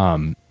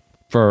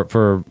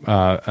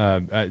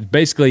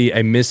 Basically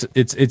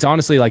it's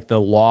honestly like the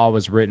law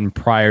was written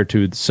prior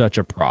to such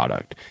a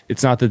product.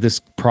 It's not that this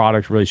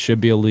product really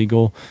should be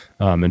illegal.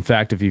 In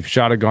fact, if you've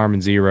shot a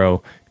Garmin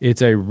Zero,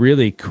 it's a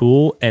really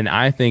cool and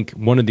I think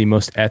one of the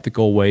most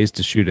ethical ways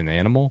to shoot an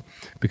animal,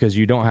 because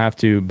you don't have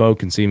to, Bo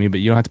can see me, but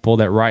you don't have to pull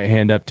that right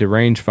hand up to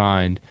range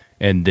find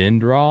and then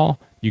draw.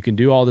 You can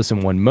do all this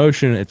in one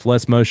motion. It's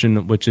less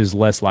motion, which is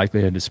less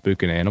likelihood to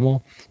spook an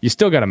animal. You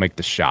still got to make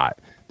the shot.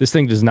 This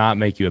thing does not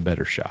make you a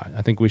better shot.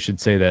 I think we should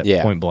say that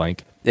point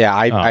blank. Yeah,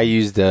 I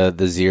used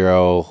the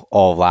Zero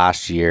all of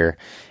last year,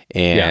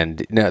 and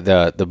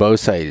the bow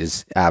sight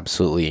is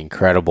absolutely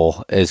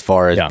incredible as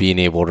far as being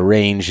able to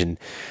range and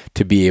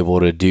to be able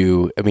to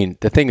do. I mean,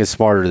 the thing is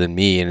smarter than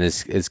me, and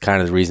is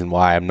kind of the reason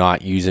why I'm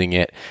not using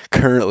it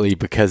currently,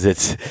 because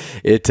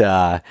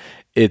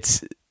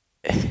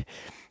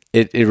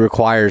it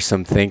requires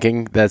some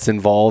thinking that's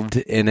involved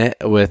in it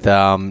with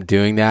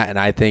doing that. And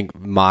I think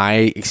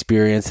my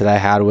experience that I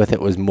had with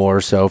it was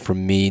more so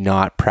from me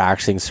not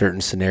practicing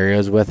certain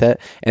scenarios with it.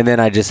 And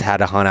then I just had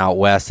to hunt out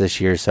west this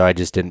year, so I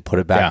just didn't put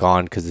it back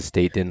on because the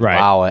state didn't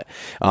allow it.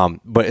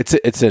 But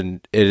it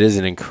is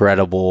an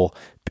incredible,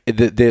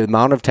 the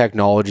amount of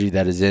technology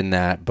that is in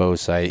that bow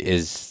sight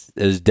is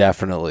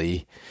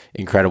definitely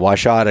incredible. I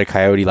shot a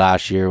coyote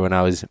last year when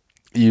I was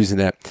using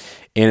it,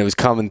 and it was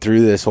coming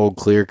through this old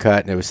clear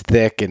cut, and it was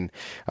thick, and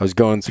I was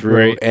going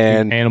through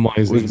and animal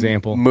is an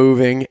example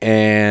moving,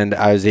 and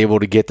I was able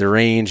to get the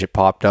range. It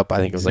popped up. I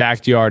think it was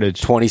exact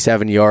yardage,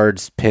 27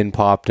 yards. Pin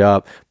popped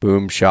up,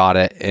 boom, shot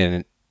it,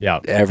 and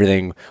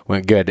everything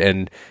went good.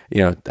 And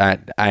I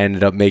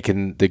ended up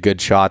making the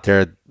good shot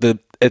there.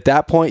 At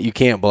that point, you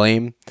can't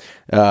blame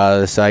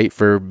the site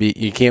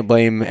you can't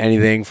blame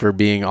anything for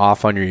being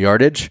off on your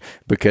yardage,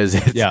 because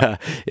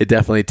it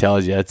definitely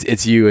tells you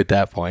it's you at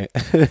that point.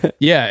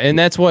 Yeah, and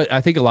that's what I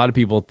think a lot of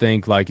people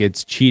think, like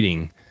it's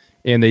cheating,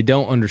 and they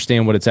don't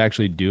understand what it's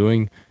actually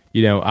doing.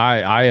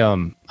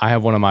 I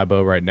have one on my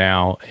bow right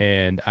now,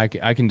 and I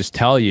can just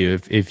tell you,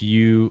 if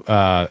you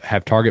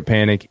have target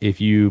panic, if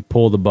you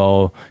pull the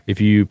bow,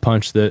 if you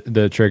punch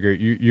the trigger,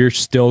 you're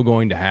still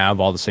going to have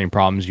all the same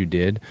problems you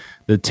did.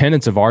 The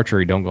tenets of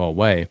archery don't go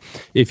away.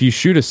 If you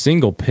shoot a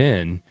single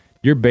pin,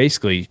 you're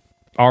basically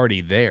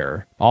already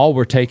there. All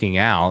we're taking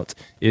out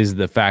is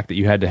the fact that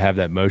you had to have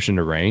that motion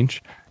to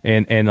range.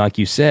 And like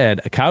you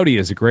said, a coyote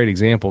is a great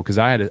example, because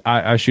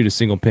I shoot a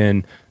single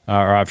pin,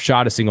 or I've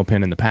shot a single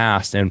pin in the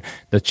past, and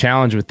the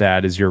challenge with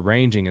that is you're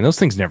ranging, and those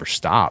things never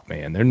stop,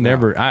 man. They're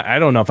never. I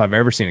don't know if I've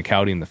ever seen a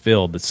coyote in the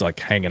field that's like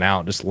hanging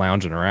out, just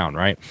lounging around,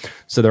 right?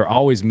 So they're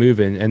always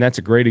moving, and that's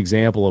a great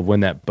example of when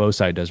that bow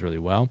sight does really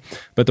well.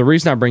 But the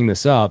reason I bring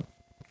this up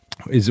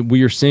is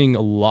we are seeing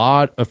a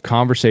lot of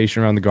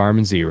conversation around the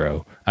Garmin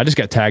Zero. I just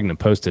got tagged in a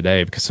post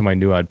today because somebody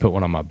knew I'd put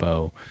one on my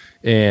bow.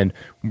 And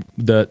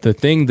the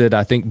thing that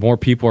I think more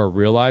people are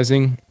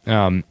realizing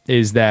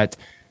is that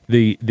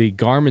the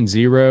Garmin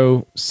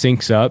Zero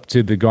syncs up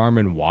to the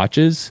Garmin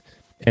watches.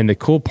 And the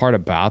cool part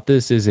about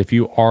this is if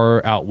you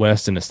are out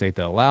west in a state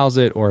that allows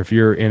it, or if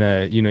you're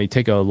in you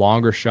take a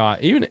longer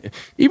shot, even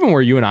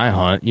where you and I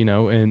hunt,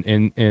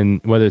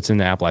 and whether it's in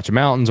the Appalachian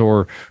Mountains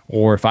or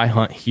if I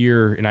hunt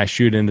here and I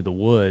shoot into the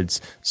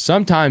woods,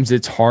 sometimes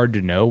it's hard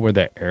to know where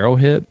the arrow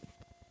hit.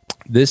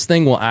 This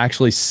thing will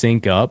actually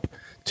sync up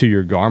to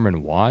your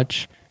Garmin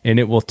watch, and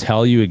it will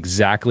tell you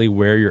exactly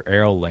where your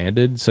arrow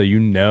landed, so you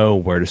know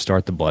where to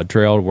start the blood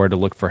trail, where to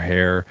look for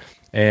hair.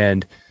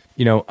 And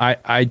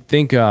I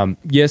think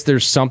yes,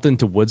 there's something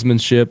to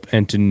woodsmanship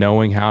and to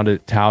knowing how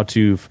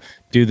to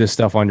do this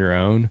stuff on your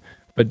own.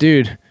 But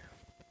dude,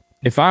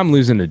 if I'm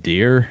losing a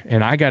deer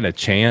and I got a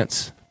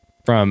chance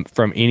from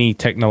any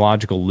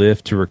technological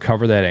lift to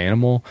recover that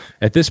animal,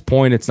 at this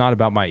point, it's not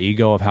about my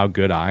ego of how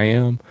good I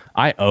am.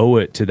 I owe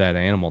it to that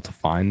animal to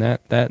find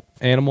that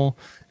animal.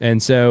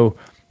 And so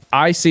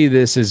I see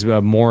this as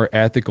a more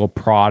ethical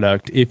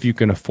product if you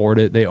can afford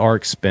it. They are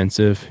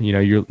expensive.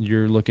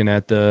 You're looking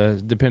at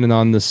depending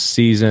on the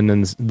season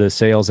and the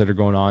sales that are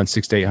going on,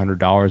 $600 to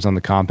 $800 on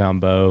the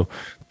compound bow.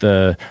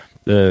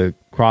 The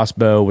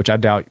crossbow, which I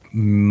doubt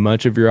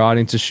much of your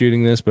audience is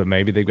shooting this, but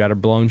maybe they've got a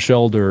blown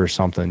shoulder or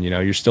something.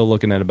 You're still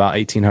looking at about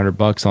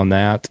 $1,800 on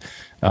that.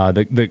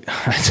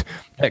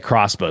 That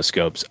crossbow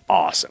scope's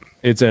awesome.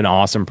 It's an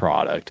awesome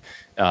product.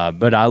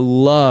 But I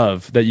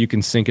love that you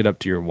can sync it up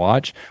to your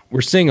watch.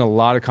 We're seeing a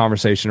lot of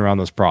conversation around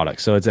those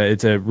products. So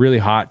it's a really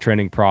hot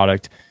trending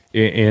product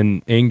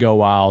in Go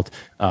Wild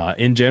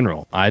in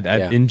general.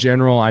 In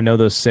general, I know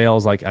those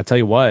sales, like I tell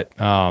you what,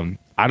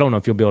 I don't know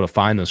if you'll be able to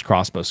find those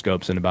crossbow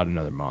scopes in about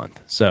another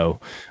month. So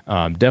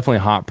definitely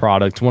a hot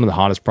product. It's one of the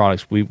hottest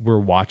products we're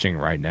watching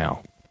right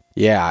now.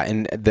 Yeah,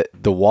 and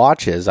the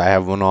watches, I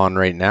have one on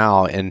right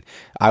now, and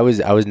I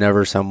was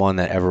never someone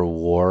that ever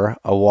wore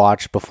a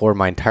watch before.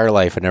 My entire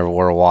life I never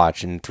wore a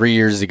watch, and 3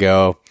 years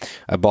ago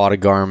I bought a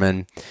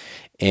Garmin,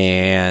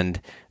 and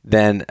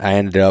then I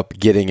ended up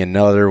getting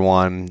another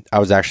one. I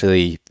was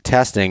actually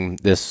testing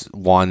this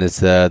one. It's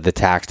the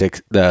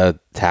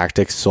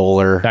Tactix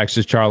Solar.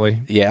 Tactix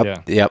Charlie.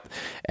 Yep.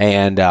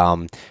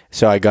 And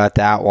so I got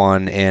that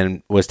one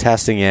and was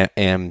testing it,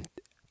 and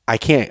I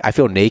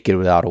feel naked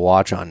without a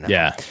watch on now.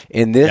 Yeah.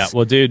 In this, yeah.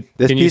 Well, dude,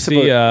 this can you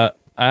see? I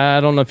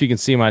don't know if you can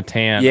see my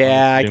tan.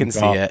 Yeah, I can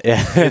see it.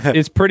 Yeah.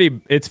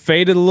 It's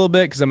faded a little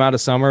bit because I'm out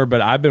of summer,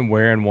 but I've been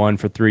wearing one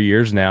for 3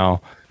 years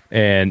now.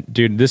 And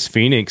dude, this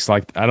Phoenix,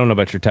 like, I don't know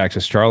about your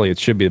Tactix Charlie, it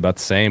should be about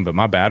the same, but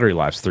my battery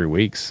life's 3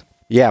 weeks.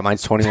 Yeah,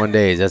 mine's 21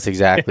 days. That's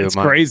exactly it's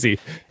what mine. Crazy.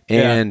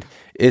 And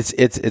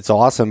it's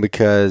awesome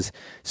because,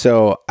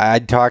 so I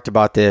talked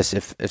about this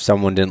if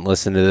someone didn't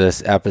listen to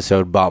this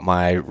episode about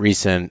my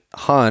recent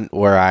hunt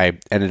where I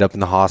ended up in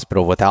the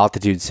hospital with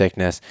altitude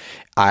sickness.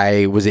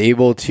 I was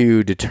able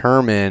to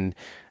determine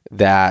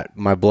that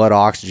my blood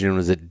oxygen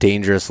was at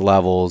dangerous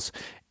levels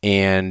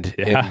and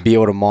be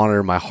able to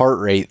monitor my heart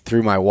rate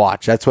through my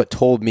watch. That's what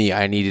told me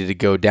I needed to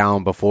go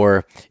down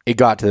before it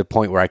got to the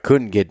point where I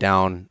couldn't get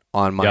down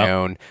on my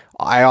own.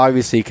 I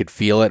obviously could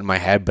feel it in my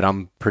head, but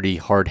I'm pretty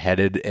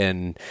hard-headed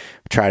and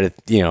try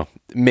to,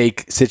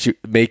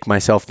 make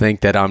myself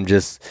think that I'm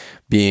just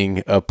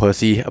being a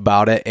pussy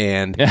about it.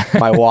 And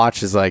my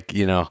watch is like,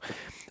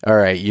 all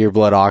right, your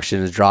blood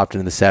oxygen has dropped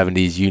into the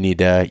 70s. You need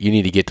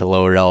to get to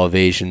lower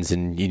elevations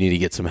and you need to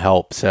get some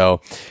help. So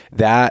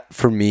that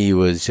for me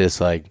was just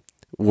like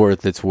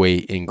worth its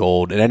weight in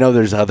gold. And I know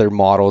there's other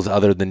models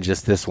other than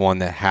just this one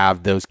that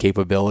have those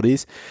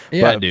capabilities.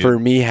 Yeah, but for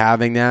me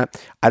having that,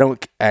 I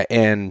used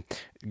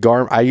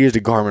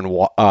a Garmin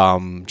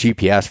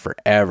GPS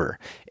forever.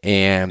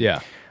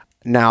 And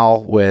now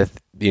with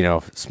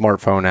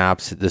smartphone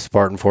apps, the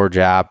Spartan Forge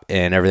app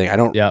and everything, I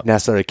don't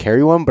necessarily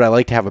carry one, but I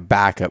like to have a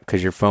backup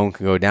because your phone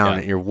can go down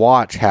and your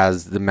watch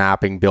has the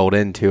mapping built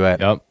into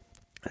it.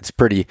 It's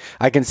pretty,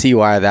 I can see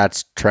why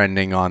that's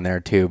trending on there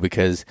too,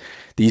 because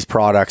these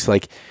products,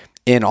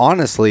 and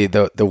honestly,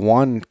 the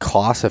one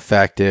cost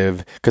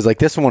effective, because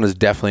this one is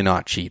definitely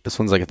not cheap. This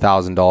one's like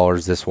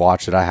 $1,000, this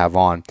watch that I have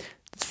on.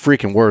 It's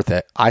freaking worth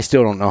it. I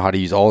still don't know how to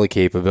use all the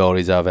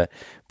capabilities of it,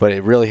 but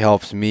it really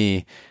helps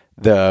me.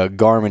 The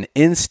Garmin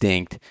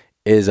Instinct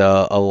is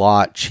a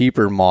lot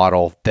cheaper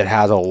model that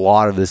has a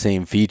lot of the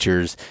same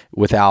features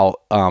without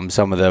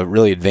some of the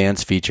really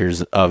advanced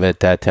features of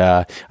it that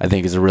I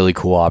think is a really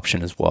cool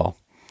option as well.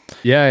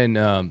 Yeah,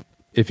 and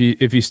if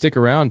you stick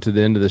around to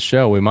the end of the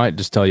show, we might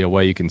just tell you a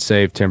way you can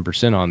save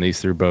 10% on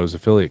these through Bo's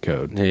affiliate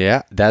code.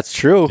 Yeah, that's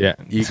true. Yeah,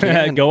 you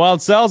can. Go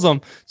out, sells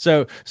them.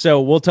 So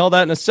we'll tell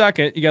that in a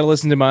second. You got to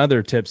listen to my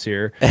other tips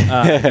here.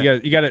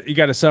 You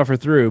got to suffer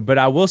through. But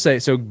I will say,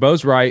 so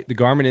Bo's right. The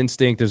Garmin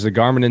Instinct, there's a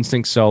Garmin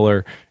Instinct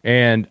Solar,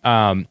 and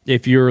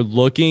if you're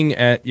looking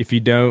at if you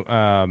don't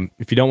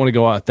want to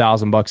go out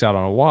 $1,000 out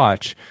on a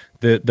watch,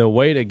 the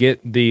way to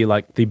get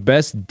the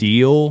best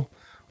deal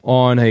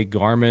on a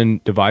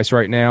Garmin device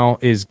right now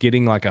is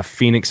getting like a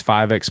Phoenix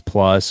 5X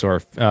Plus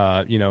or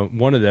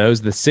one of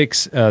those.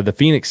 The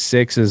Phoenix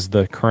 6 is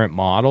the current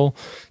model,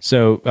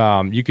 so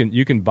you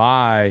can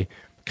buy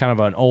kind of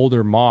an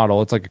older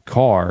model. It's like a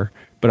car,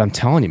 but I'm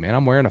telling you, man,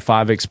 I'm wearing a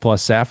 5X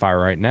Plus Sapphire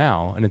right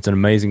now, and it's an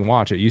amazing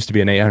watch. It used to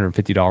be an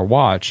 $850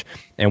 watch,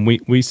 and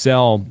we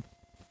sell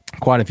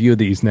quite a few of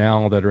these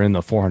now that are in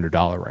the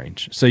 $400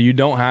 range. So you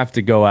don't have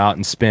to go out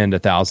and spend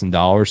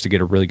 $1,000 to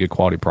get a really good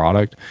quality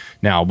product.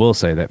 Now, I will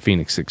say that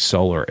Phoenix 6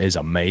 Solar is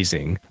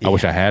amazing. I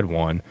wish I had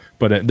one,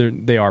 but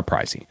they are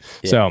pricey.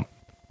 Yeah. So,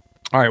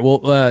 all right.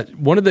 Well,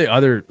 one of the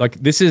other,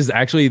 this is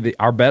actually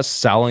our best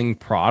selling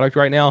product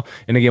right now.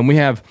 And again, we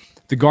have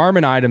the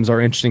Garmin items are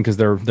interesting because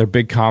they're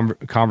big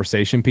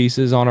conversation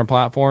pieces on our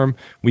platform.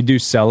 We do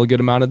sell a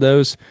good amount of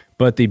those.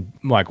 But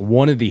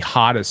one of the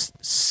hottest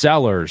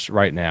sellers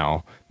right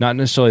now, not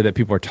necessarily that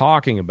people are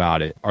talking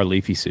about it, are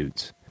leafy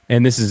suits.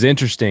 And this is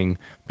interesting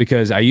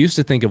because I used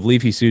to think of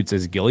leafy suits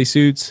as ghillie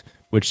suits,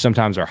 which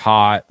sometimes are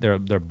hot, they're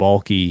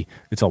bulky,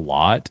 it's a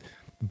lot.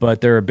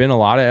 But there have been a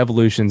lot of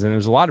evolutions, and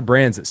there's a lot of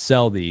brands that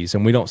sell these,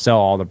 and we don't sell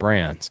all the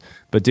brands.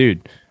 But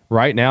dude,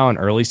 right now in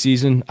early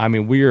season, I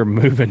mean, we are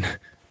moving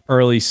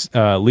early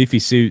leafy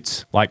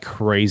suits like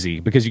crazy,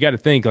 because you got to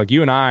think,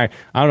 you and I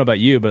don't know about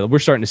you, but we're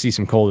starting to see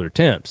some colder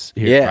temps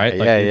here, right?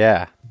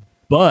 Yeah.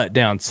 But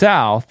down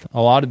south,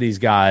 a lot of these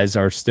guys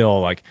are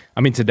still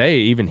today,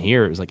 even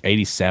here, it was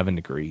 87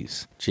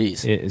 degrees.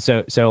 Jeez.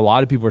 So a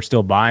lot of people are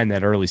still buying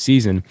that early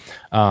season.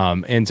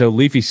 And so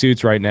leafy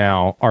suits right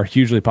now are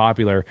hugely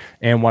popular.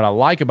 And what I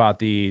like about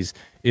these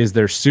is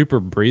they're super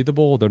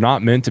breathable. They're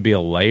not meant to be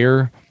a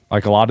layer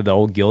like a lot of the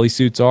old ghillie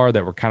suits are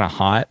that were kind of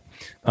hot.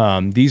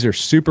 These are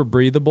super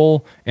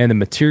breathable, and the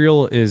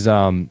material is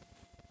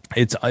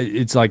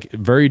it's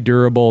very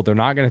durable. They're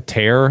not going to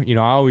tear. I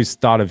always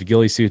thought of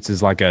ghillie suits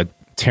as like a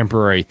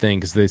temporary thing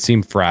because they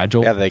seem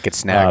fragile. Yeah, they could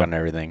snag on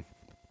everything.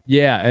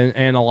 Yeah,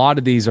 and a lot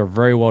of these are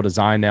very well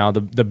designed now.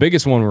 The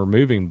biggest one we're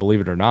moving, believe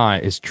it or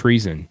not, is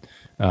Treason.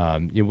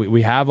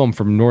 We have them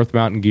from North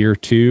Mountain Gear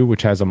 2,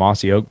 which has a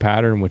mossy oak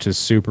pattern, which is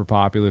super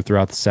popular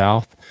throughout the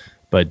South.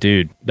 But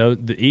dude,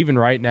 even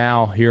right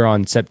now here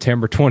on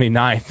September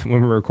 29th,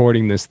 when we're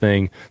recording this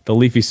thing, the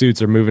leafy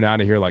suits are moving out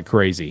of here like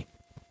crazy.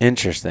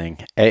 Interesting.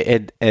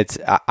 It's.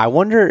 I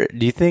wonder.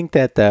 Do you think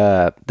that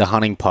the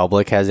hunting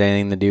public has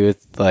anything to do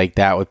with like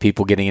that, with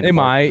people getting into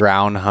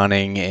ground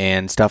hunting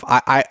and stuff?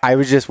 I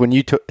was just when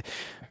you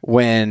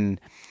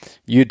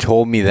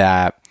told me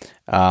that.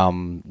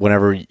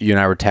 Whenever you and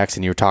I were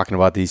texting, you were talking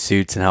about these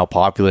suits and how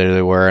popular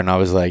they were, and I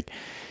was like,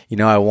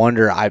 I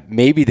wonder.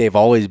 Maybe they've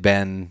always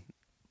been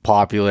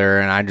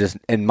popular, and I just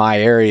in my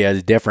area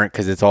is different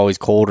because it's always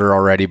colder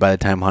already by the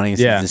time hunting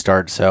season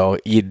starts, so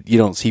you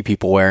don't see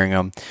people wearing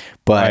them.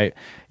 But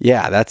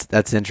yeah,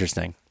 that's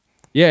interesting.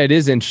 Yeah, it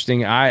is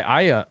interesting.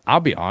 I'll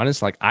be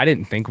honest, like I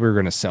didn't think we were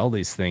going to sell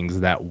these things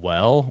that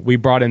well. We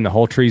brought in the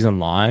whole Treason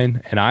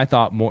line, and I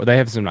thought more. They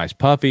have some nice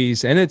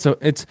puffies, and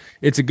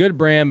it's a good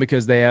brand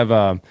because they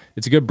have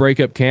it's a good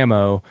breakup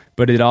camo,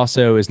 but it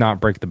also is not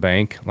break the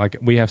bank. Like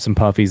we have some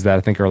puffies that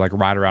I think are like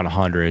right around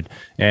 100,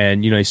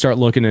 and you start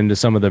looking into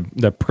some of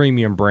the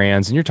premium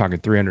brands, and you're talking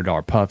 $300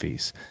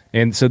 puffies.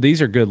 And so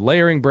these are good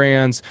layering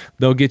brands.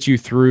 They'll get you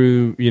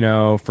through,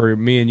 for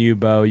me and you,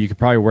 Bo, you could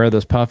probably wear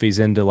those puffies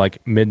into like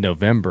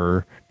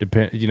mid-November,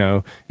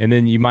 and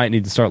then you might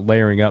need to start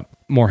layering up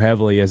more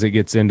heavily as it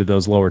gets into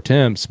those lower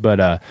temps.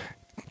 But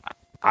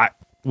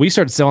we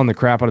started selling the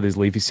crap out of these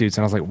leafy suits,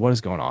 and I was like, what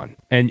is going on?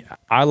 And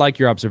I like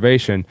your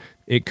observation.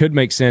 It could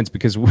make sense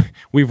because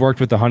we've worked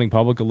with the hunting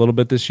public a little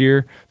bit this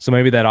year. So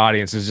maybe that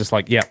audience is just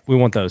like, yeah, we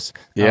want those.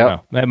 Yeah,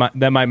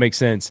 that might make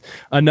sense.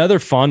 Another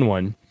fun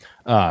one.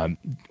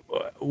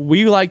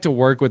 We like to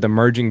work with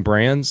emerging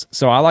brands.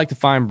 So I like to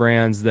find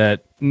brands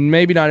that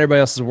maybe not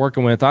everybody else is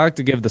working with. I like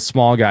to give the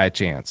small guy a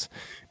chance.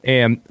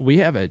 And we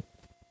have a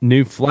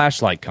new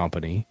flashlight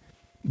company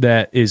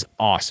that is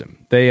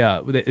awesome.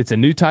 It's a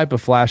new type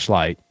of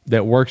flashlight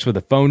that works with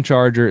a phone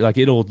charger. Like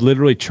it'll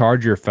literally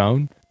charge your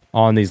phone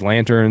on these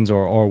lanterns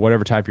or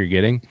whatever type you're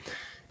getting.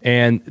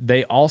 And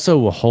they also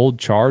will hold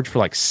charge for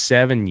like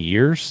 7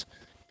 years.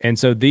 And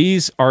so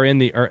these are in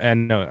the,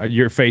 and no,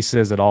 your face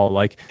says it all.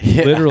 Like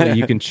literally,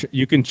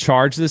 you can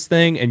charge this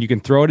thing and you can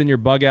throw it in your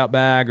bug out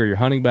bag or your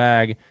hunting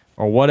bag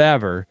or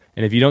whatever.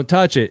 And if you don't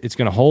touch it, it's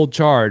going to hold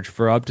charge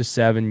for up to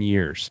 7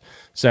 years.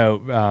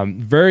 So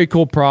very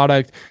cool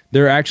product.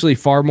 They're actually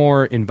far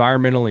more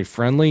environmentally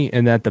friendly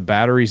in that the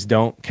batteries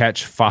don't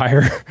catch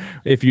fire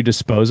if you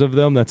dispose of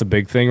them. That's a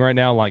big thing right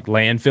now. Like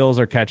landfills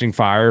are catching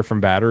fire from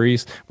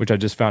batteries, which I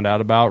just found out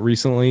about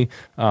recently.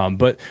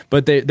 But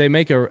they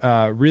make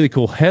a really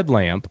cool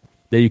headlamp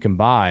that you can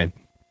buy.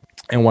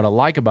 And what I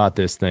like about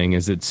this thing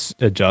is it's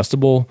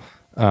adjustable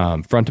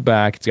front to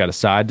back. It's got a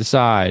side to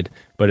side,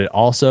 but it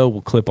also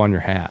will clip on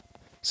your hat.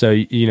 So,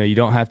 you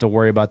don't have to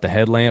worry about the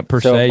headlamp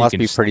per se. So it must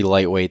be pretty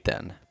lightweight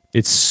then.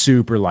 It's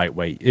super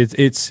lightweight.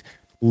 It's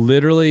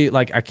literally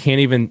like I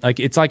can't even, like,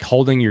 it's like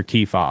holding your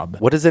key fob.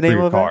 What is the name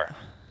of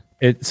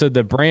it? So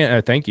the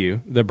brand, thank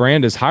you. The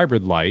brand is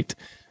Hybrid Light.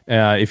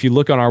 If you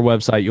look on our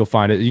website, you'll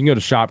find it. You can go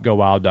to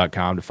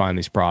shopgowild.com to find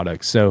these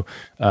products. So,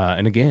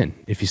 and again,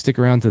 if you stick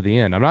around to the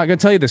end, I'm not going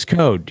to tell you this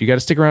code. You got to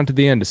stick around to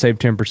the end to save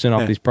 10%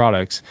 off these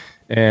products.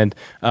 And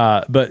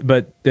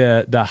but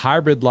the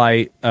Hybrid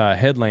Light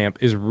headlamp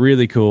is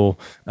really cool.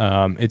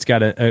 It's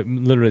got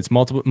literally it's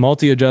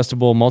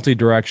multi-adjustable,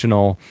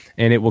 multi-directional,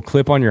 and it will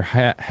clip on your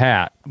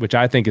hat, which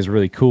I think is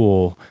really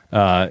cool.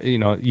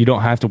 You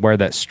don't have to wear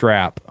that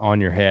strap on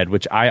your head,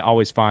 which I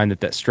always find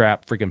that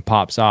strap freaking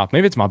pops off.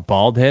 Maybe it's my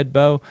bald head,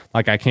 Bo.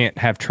 Like I can't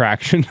have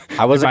traction.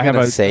 I wasn't going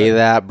to say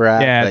that,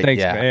 Brad. Yeah, like,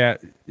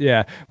 thanks.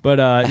 Yeah. But,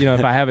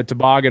 if I have a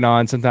toboggan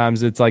on,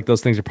 sometimes it's like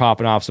those things are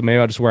popping off. So maybe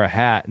I'll just wear a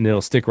hat and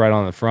it'll stick right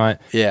on the front.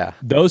 Yeah.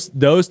 Those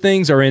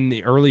things are in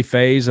the early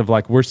phase of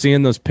like, we're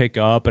seeing those pick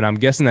up, and I'm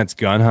guessing that's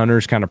gun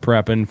hunters kind of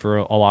prepping for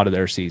a lot of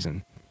their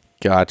season.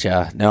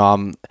 Gotcha. No,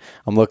 I'm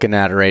looking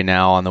at it right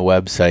now on the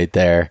website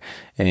there,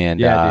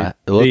 and it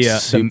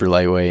looks super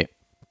lightweight.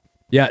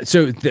 Yeah,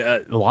 so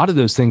a lot of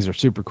those things are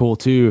super cool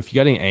too. If you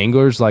got any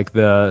anglers, like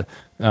I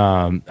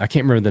can't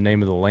remember the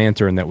name of the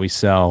lantern that we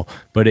sell,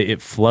 but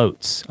it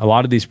floats. A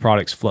lot of these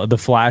products float. The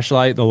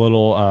flashlight, the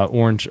little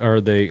orange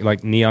or the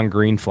like neon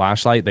green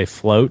flashlight, they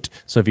float.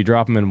 So if you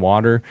drop them in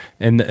water,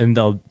 and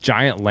the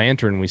giant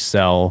lantern we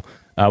sell,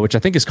 which I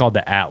think is called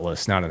the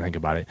Atlas. Now that I think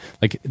about it,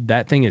 like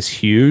that thing is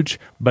huge.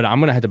 But I'm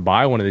gonna have to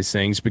buy one of these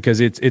things because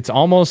it's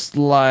almost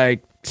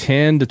like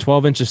 10 to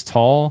 12 inches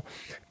tall,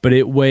 but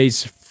it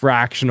weighs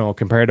fractional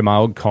compared to my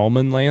old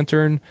Coleman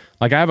lantern.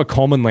 Like I have a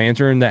Coleman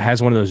lantern that has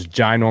one of those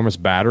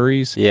ginormous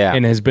batteries,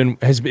 and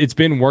it's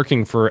been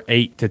working for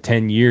 8 to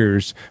 10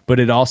 years, but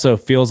it also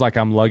feels like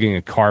I'm lugging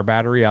a car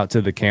battery out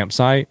to the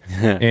campsite.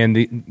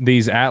 And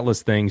these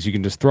Atlas things, you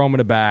can just throw them in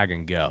a bag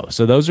and go.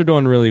 So those are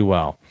doing really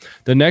well.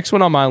 The next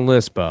one on my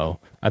list, Bo,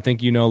 I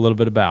think you know a little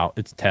bit about.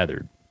 It's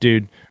Tethered,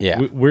 dude.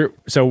 Yeah, we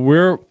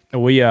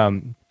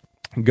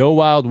Go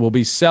Wild will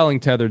be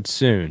selling Tethered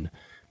soon.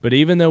 But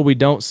even though we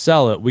don't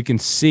sell it, we can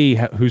see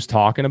who's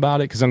talking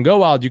about it. Because on Go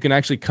Wild, you can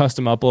actually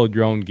custom upload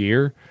your own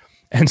gear.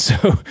 And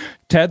so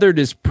Tethered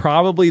is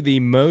probably the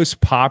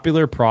most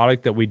popular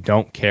product that we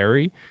don't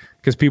carry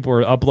because people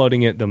are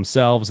uploading it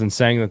themselves and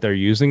saying that they're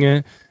using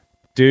it.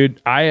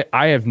 Dude, I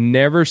have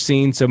never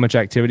seen so much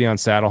activity on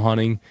saddle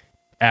hunting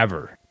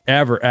ever.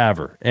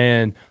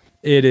 And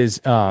it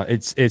is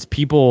it's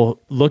people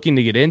looking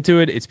to get into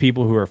it. It's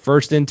people who are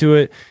first into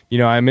it. You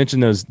know, I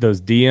mentioned those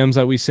DMs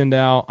that we send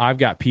out. I've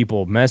got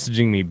people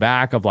messaging me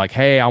back of like,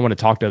 hey, I want to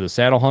talk to other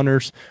saddle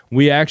hunters.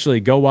 We actually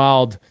Go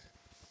Wild.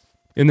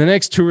 In the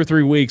next 2 or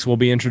 3 weeks, we'll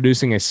be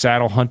introducing a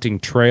saddle hunting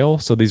trail.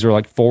 So these are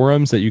like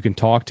forums that you can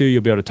talk to.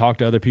 You'll be able to talk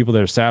to other people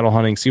that are saddle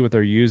hunting, see what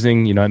they're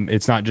using. You know,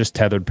 it's not just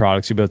tethered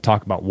products. You'll be able to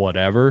talk about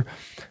whatever.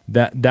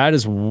 That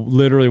is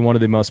literally one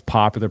of the most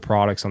popular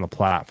products on the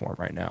platform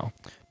right now.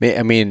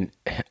 I mean,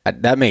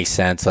 that makes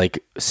sense.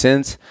 Like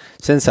since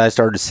I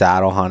started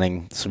saddle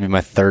hunting, this will be my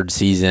 3rd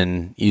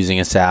season using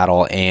a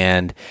saddle,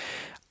 and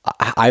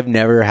I've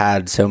never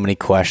had so many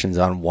questions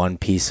on one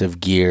piece of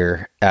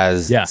gear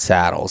as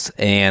saddles,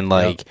 and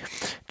like,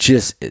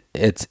 just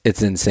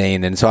it's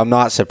insane. And so I'm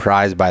not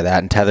surprised by that.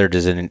 And Tethered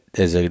is an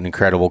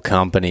incredible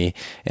company,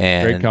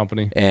 and great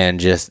company, and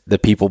just the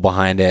people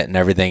behind it and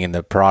everything, and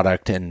the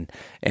product, and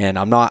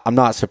I'm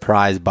not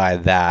surprised by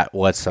that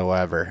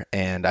whatsoever.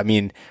 And I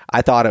mean,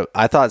 I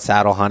thought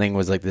saddle hunting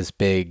was like this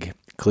big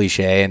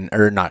cliche, and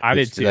or not. I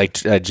did too. Like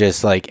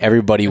just like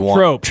everybody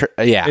wants.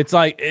 Yeah, it's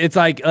like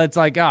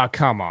oh,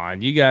 come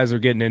on, you guys are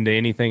getting into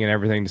anything and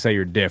everything to say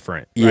you're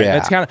different. Right? Yeah,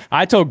 that's kind of.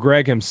 I told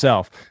Greg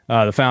himself,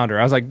 the founder,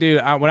 I was like,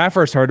 dude, when I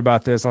first heard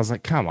about this, I was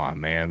like, come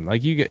on, man,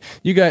 like you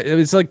got.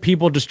 It's like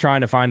people just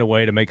trying to find a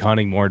way to make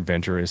hunting more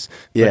adventurous.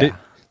 Yeah.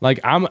 Like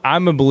I'm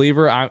a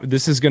believer.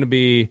 This is going to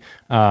be.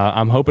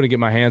 I'm hoping to get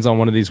my hands on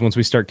one of these once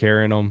we start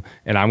carrying them,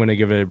 and I'm going to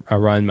give it a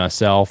run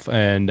myself.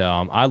 And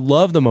I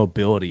love the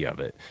mobility of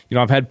it. You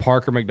know, I've had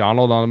Parker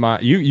McDonald on my.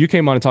 You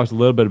came on and talked a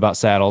little bit about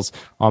saddles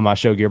on my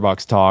show,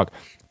 Gearbox Talk.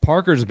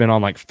 Parker's been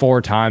on like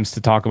 4 times to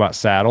talk about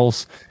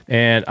saddles,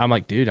 and I'm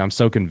like, dude, I'm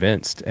so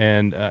convinced.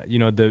 And you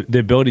know, the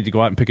ability to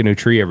go out and pick a new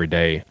tree every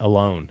day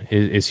alone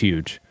is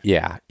huge.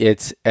 Yeah,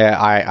 it's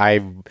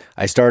I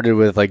started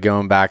with like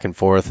going back and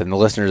forth, and the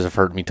listeners have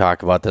heard me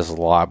talk about this a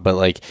lot. But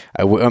like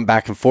I went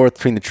back and forth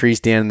between the tree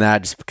stand and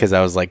that, just because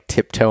I was like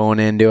tiptoeing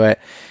into it.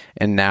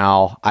 And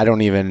now I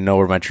don't even know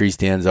where my tree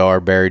stands are,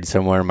 buried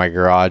somewhere in my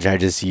garage. I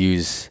just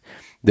use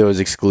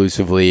those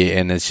exclusively,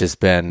 and it's just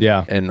been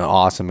an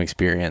awesome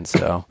experience.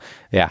 So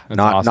yeah,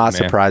 not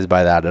surprised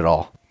by that at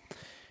all.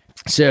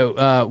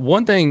 So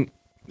one thing,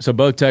 so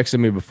Bo texted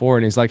me before,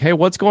 and he's like, hey,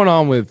 what's going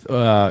on with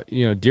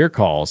deer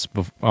calls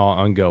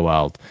on Go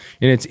Wild?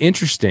 And it's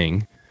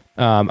interesting.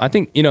 I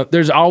think, you know,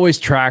 there's always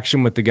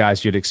traction with the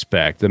guys you'd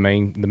expect, the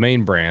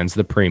main brands,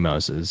 the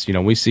Primoses. You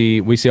know, we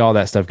see all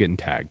that stuff getting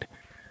tagged.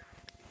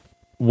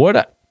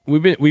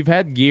 We've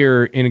had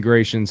gear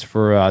integrations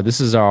for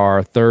this is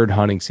our 3rd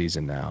hunting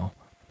season now,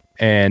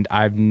 and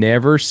I've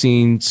never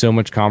seen so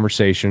much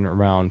conversation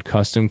around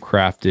custom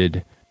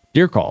crafted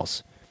deer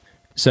calls.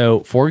 So,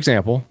 for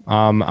example,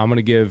 I'm going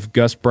to give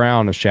Gus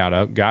Brown a shout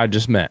out. Guy I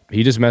just met.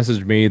 He just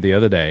messaged me the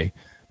other day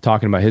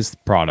talking about his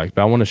product,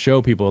 but I want to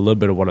show people a little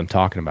bit of what I'm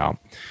talking about.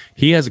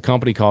 He has a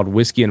company called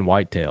Whiskey and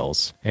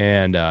Whitetails,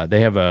 and they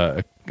have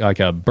a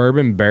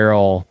bourbon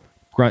barrel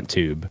grunt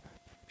tube.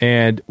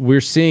 And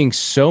we're seeing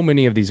so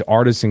many of these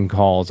artisan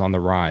calls on the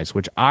rise,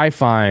 which I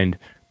find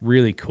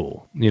really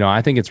cool. You know,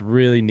 I think it's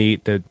really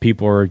neat that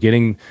people are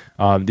getting,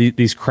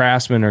 these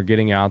craftsmen are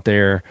getting out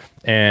there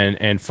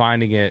and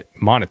finding it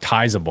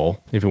monetizable,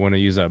 if you want to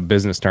use a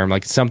business term,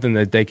 like something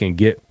that they can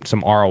get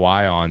some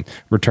ROI on,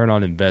 return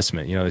on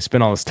investment. You know, they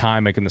spend all this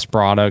time making this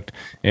product,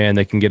 and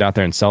they can get out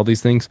there and sell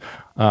these things.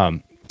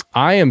 I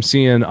am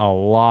seeing a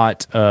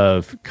lot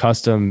of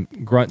custom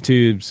grunt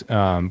tubes,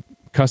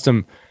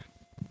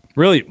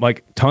 really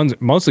like tons,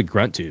 mostly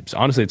grunt tubes.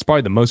 Honestly, it's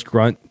probably the most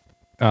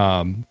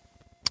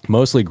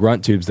mostly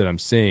grunt tubes that I'm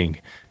seeing.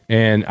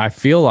 And I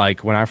feel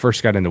like when I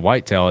first got into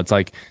whitetail, it's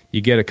like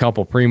you get a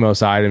couple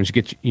Primos items,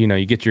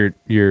 you get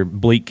your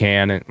bleak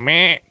can, and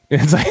meh,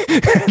 it's like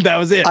that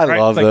was it. I right?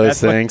 love those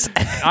things.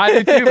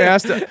 I do too, man.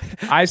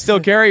 I still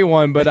carry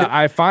one, but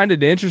I find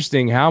it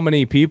interesting how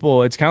many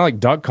people. It's kind of like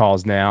duck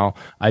calls now.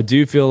 I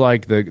do feel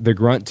like the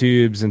grunt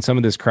tubes and some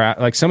of this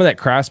some of that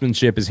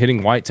craftsmanship is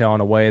hitting whitetail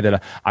in a way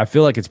that I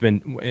feel like it's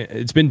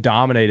been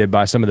dominated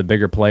by some of the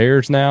bigger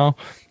players now.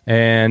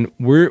 And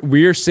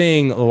we're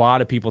seeing a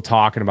lot of people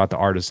talking about the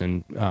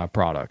artisan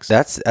products.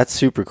 That's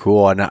super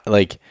cool. And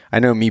I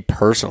know me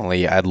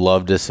personally, I'd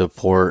love to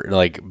support,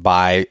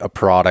 buy a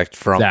product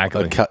from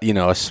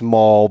a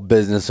small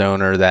business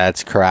owner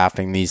that's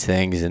crafting these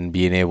things and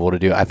being able to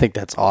do it. I think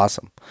that's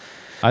awesome.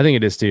 I think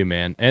it is too,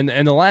 man. And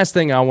the last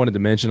thing I wanted to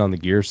mention on the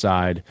gear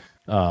side,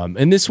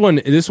 and this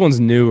one's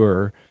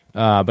newer.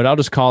 But I'll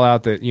just call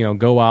out that,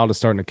 Go Wild is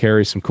starting to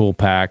carry some cool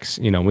packs.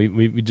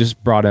 We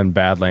just brought in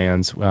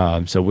Badlands.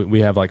 So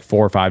we have like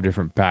 4 or 5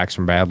 different packs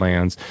from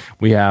Badlands.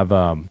 We have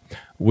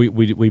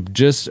we've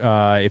just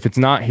if it's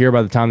not here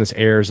by the time this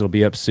airs, it'll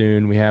be up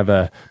soon. We have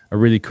a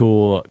really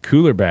cool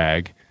cooler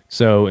bag.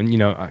 So,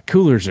 and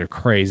coolers are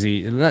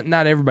crazy.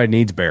 Not everybody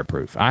needs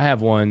Bearproof. I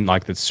have one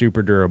like that's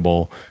super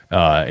durable,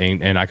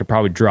 and I could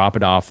probably drop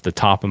it off the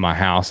top of my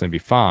house and be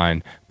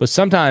fine. But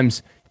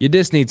sometimes you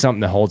just need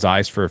something that holds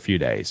ice for a few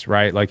days,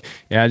 right? Like,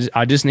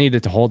 I just need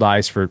it to hold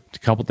ice for a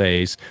couple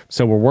days.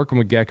 So we're working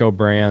with Gecko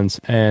Brands,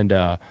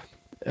 and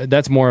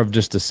that's more of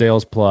just a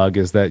sales plug,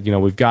 is that,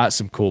 we've got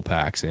some cool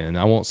packs in.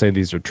 I won't say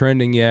these are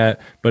trending yet,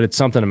 but it's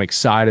something I'm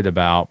excited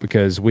about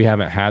because we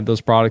haven't had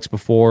those products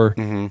before,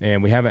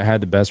 and we haven't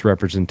had the best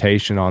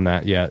representation on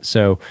that yet.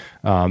 So,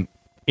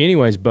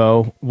 anyways,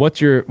 Bo,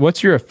 what's your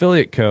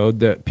affiliate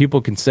code that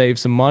people can save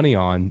some money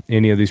on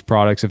any of these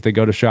products if they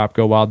go to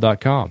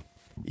shopgowild.com?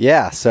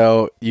 Yeah,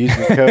 so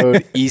using the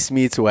code East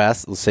Meets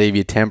West will save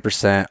you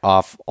 10%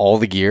 off all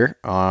the gear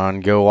on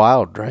Go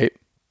Wild, right?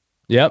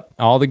 Yep,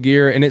 all the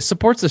gear, and it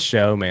supports the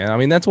show, man. I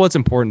mean, that's what's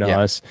important to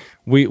us.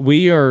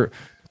 We are,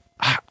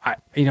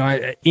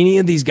 any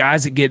of these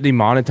guys that get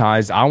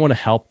demonetized, I want to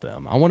help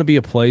them. I want to be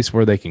a place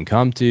where they can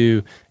come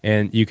to,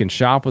 and you can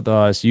shop with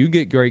us. You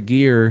get great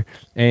gear,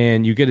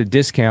 and you get a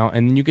discount,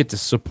 and then you get to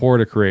support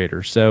a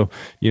creator. So,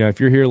 if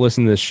you're here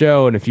listening to this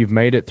show, and if you've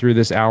made it through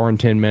this hour and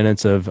 10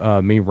 minutes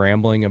of me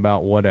rambling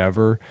about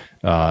whatever,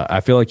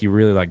 I feel like you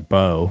really like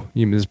Bo.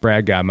 This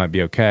Brad guy might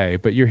be okay,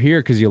 but you're here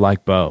because you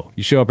like Bo.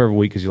 You show up every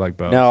week because you like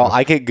Bo. No,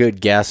 I get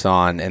good guests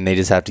on, and they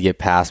just have to get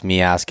past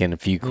me asking a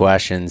few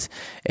questions,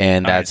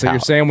 and that's right,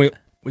 so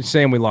you're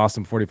saying we lost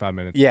them 45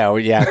 minutes. Yeah,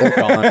 they're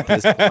gone at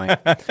this point.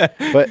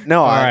 But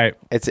no, right.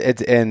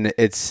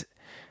 It's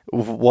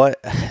what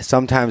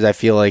sometimes I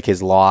feel like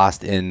is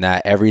lost in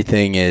that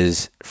everything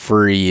is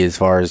free as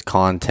far as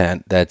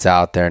content that's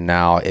out there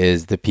now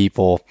is the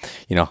people,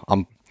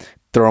 I'm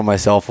throwing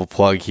myself a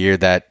plug here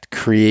that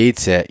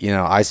creates it.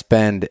 I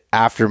spend,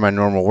 after my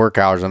normal work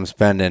hours, I'm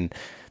spending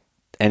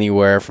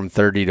anywhere from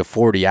 30 to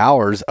 40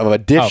 hours of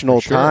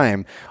additional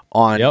time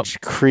on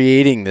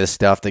creating this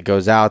stuff that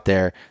goes out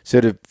there.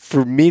 So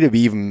for me to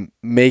even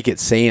make it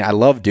sane, I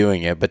love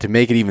doing it, but to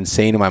make it even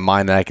sane in my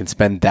mind that I can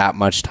spend that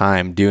much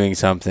time doing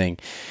something,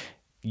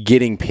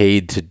 getting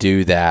paid to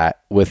do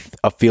that with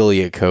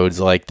affiliate codes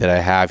like that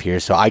I have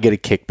here. So I get a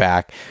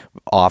kickback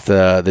off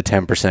the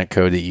 10%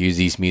 code that you use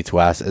East Meets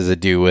West, as I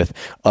do with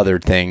other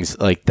things.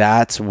 Like,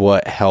 that's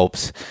what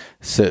helps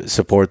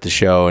support the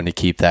show and to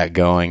keep that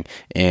going.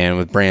 And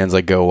with brands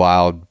like Go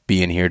Wild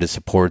being here to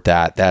support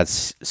that,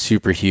 that's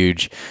super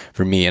huge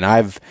for me. And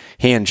I've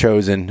hand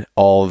chosen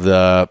all of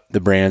the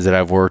brands that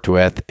I've worked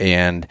with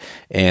and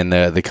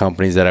the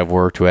companies that I've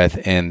worked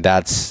with, and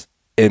that's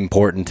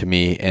important to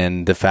me.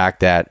 And the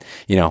fact that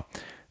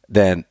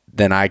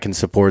then I can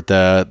support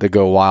the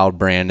Go Wild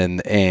brand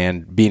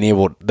and being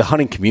able, the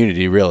hunting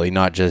community, really,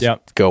 not just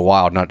Go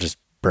Wild, not just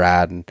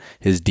Brad and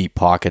his deep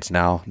pockets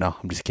now. No,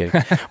 I'm just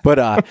kidding.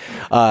 But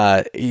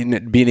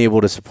being able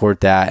to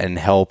support that and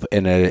help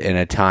in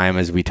a time,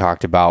 as we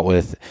talked about,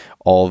 with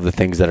all of the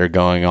things that are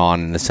going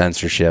on in the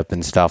censorship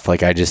and stuff,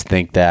 like, I just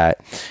think that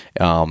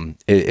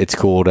it's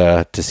cool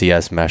to see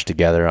us mesh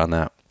together on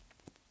that.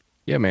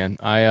 Yeah, man.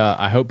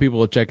 I hope people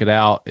will check it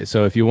out.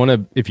 So if you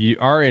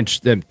are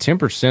interested,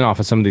 10% off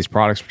of some of these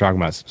products, we're talking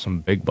about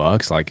some big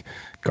bucks like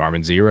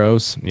Garmin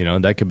Zeros.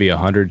 That could be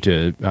 $100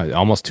 to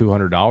almost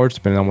 $200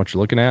 depending on what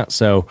you're looking at.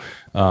 So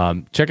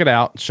check it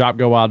out.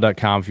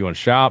 ShopGoWild.com if you want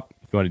to shop.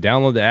 If you want to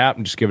download the app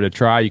and just give it a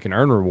try, you can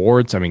earn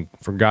rewards. I mean,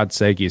 for God's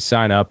sake, you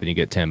sign up and you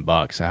get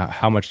 $10.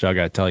 How much do I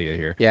got to tell you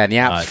here? Yeah, and the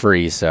app's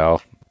free,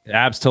 so. The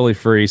app's totally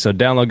free. So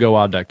download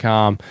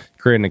GoWild.com,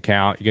 create an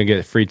account. You're going to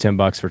get free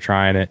 $10 for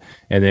trying it.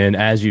 And then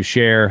as you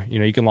share,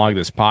 you can log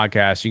this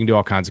podcast. You can do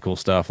all kinds of cool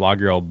stuff. Log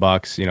your old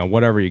bucks,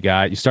 whatever you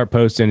got. You start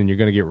posting and you're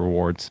going to get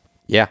rewards.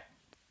 Yeah.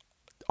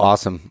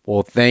 Awesome.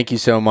 Well, thank you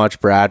so much,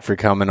 Brad, for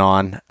coming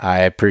on. I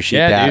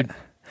appreciate that. Dude.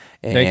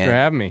 Thanks for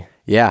having me.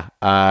 Yeah.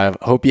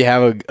 Hope you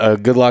have a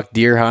good luck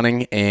deer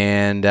hunting,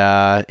 and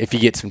if you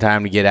get some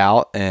time to get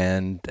out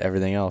and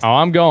everything else. Oh,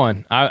 I'm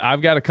going.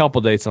 I've got a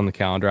couple dates on the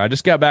calendar. I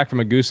just got back from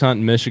a goose hunt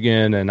in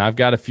Michigan, and I've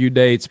got a few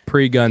dates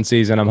pre-gun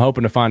season. I'm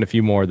hoping to find a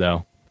few more,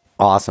 though.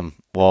 Awesome.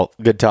 Well,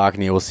 good talking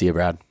to you. We'll see you,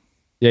 Brad.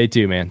 Yeah, you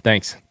too, man.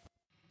 Thanks.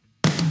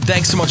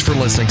 Thanks so much for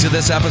listening to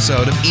this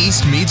episode of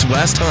East Meets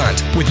West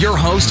Hunt with your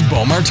host,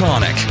 Bo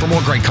Martonic. For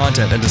more great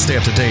content and to stay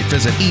up to date,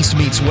 visit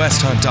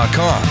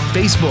eastmeetswesthunt.com,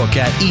 Facebook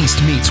at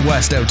East Meets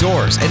West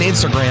Outdoors, and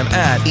Instagram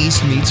at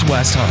East Meets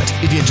West Hunt.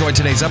 If you enjoyed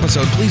today's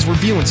episode, please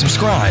review and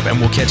subscribe, and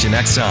we'll catch you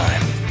next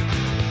time.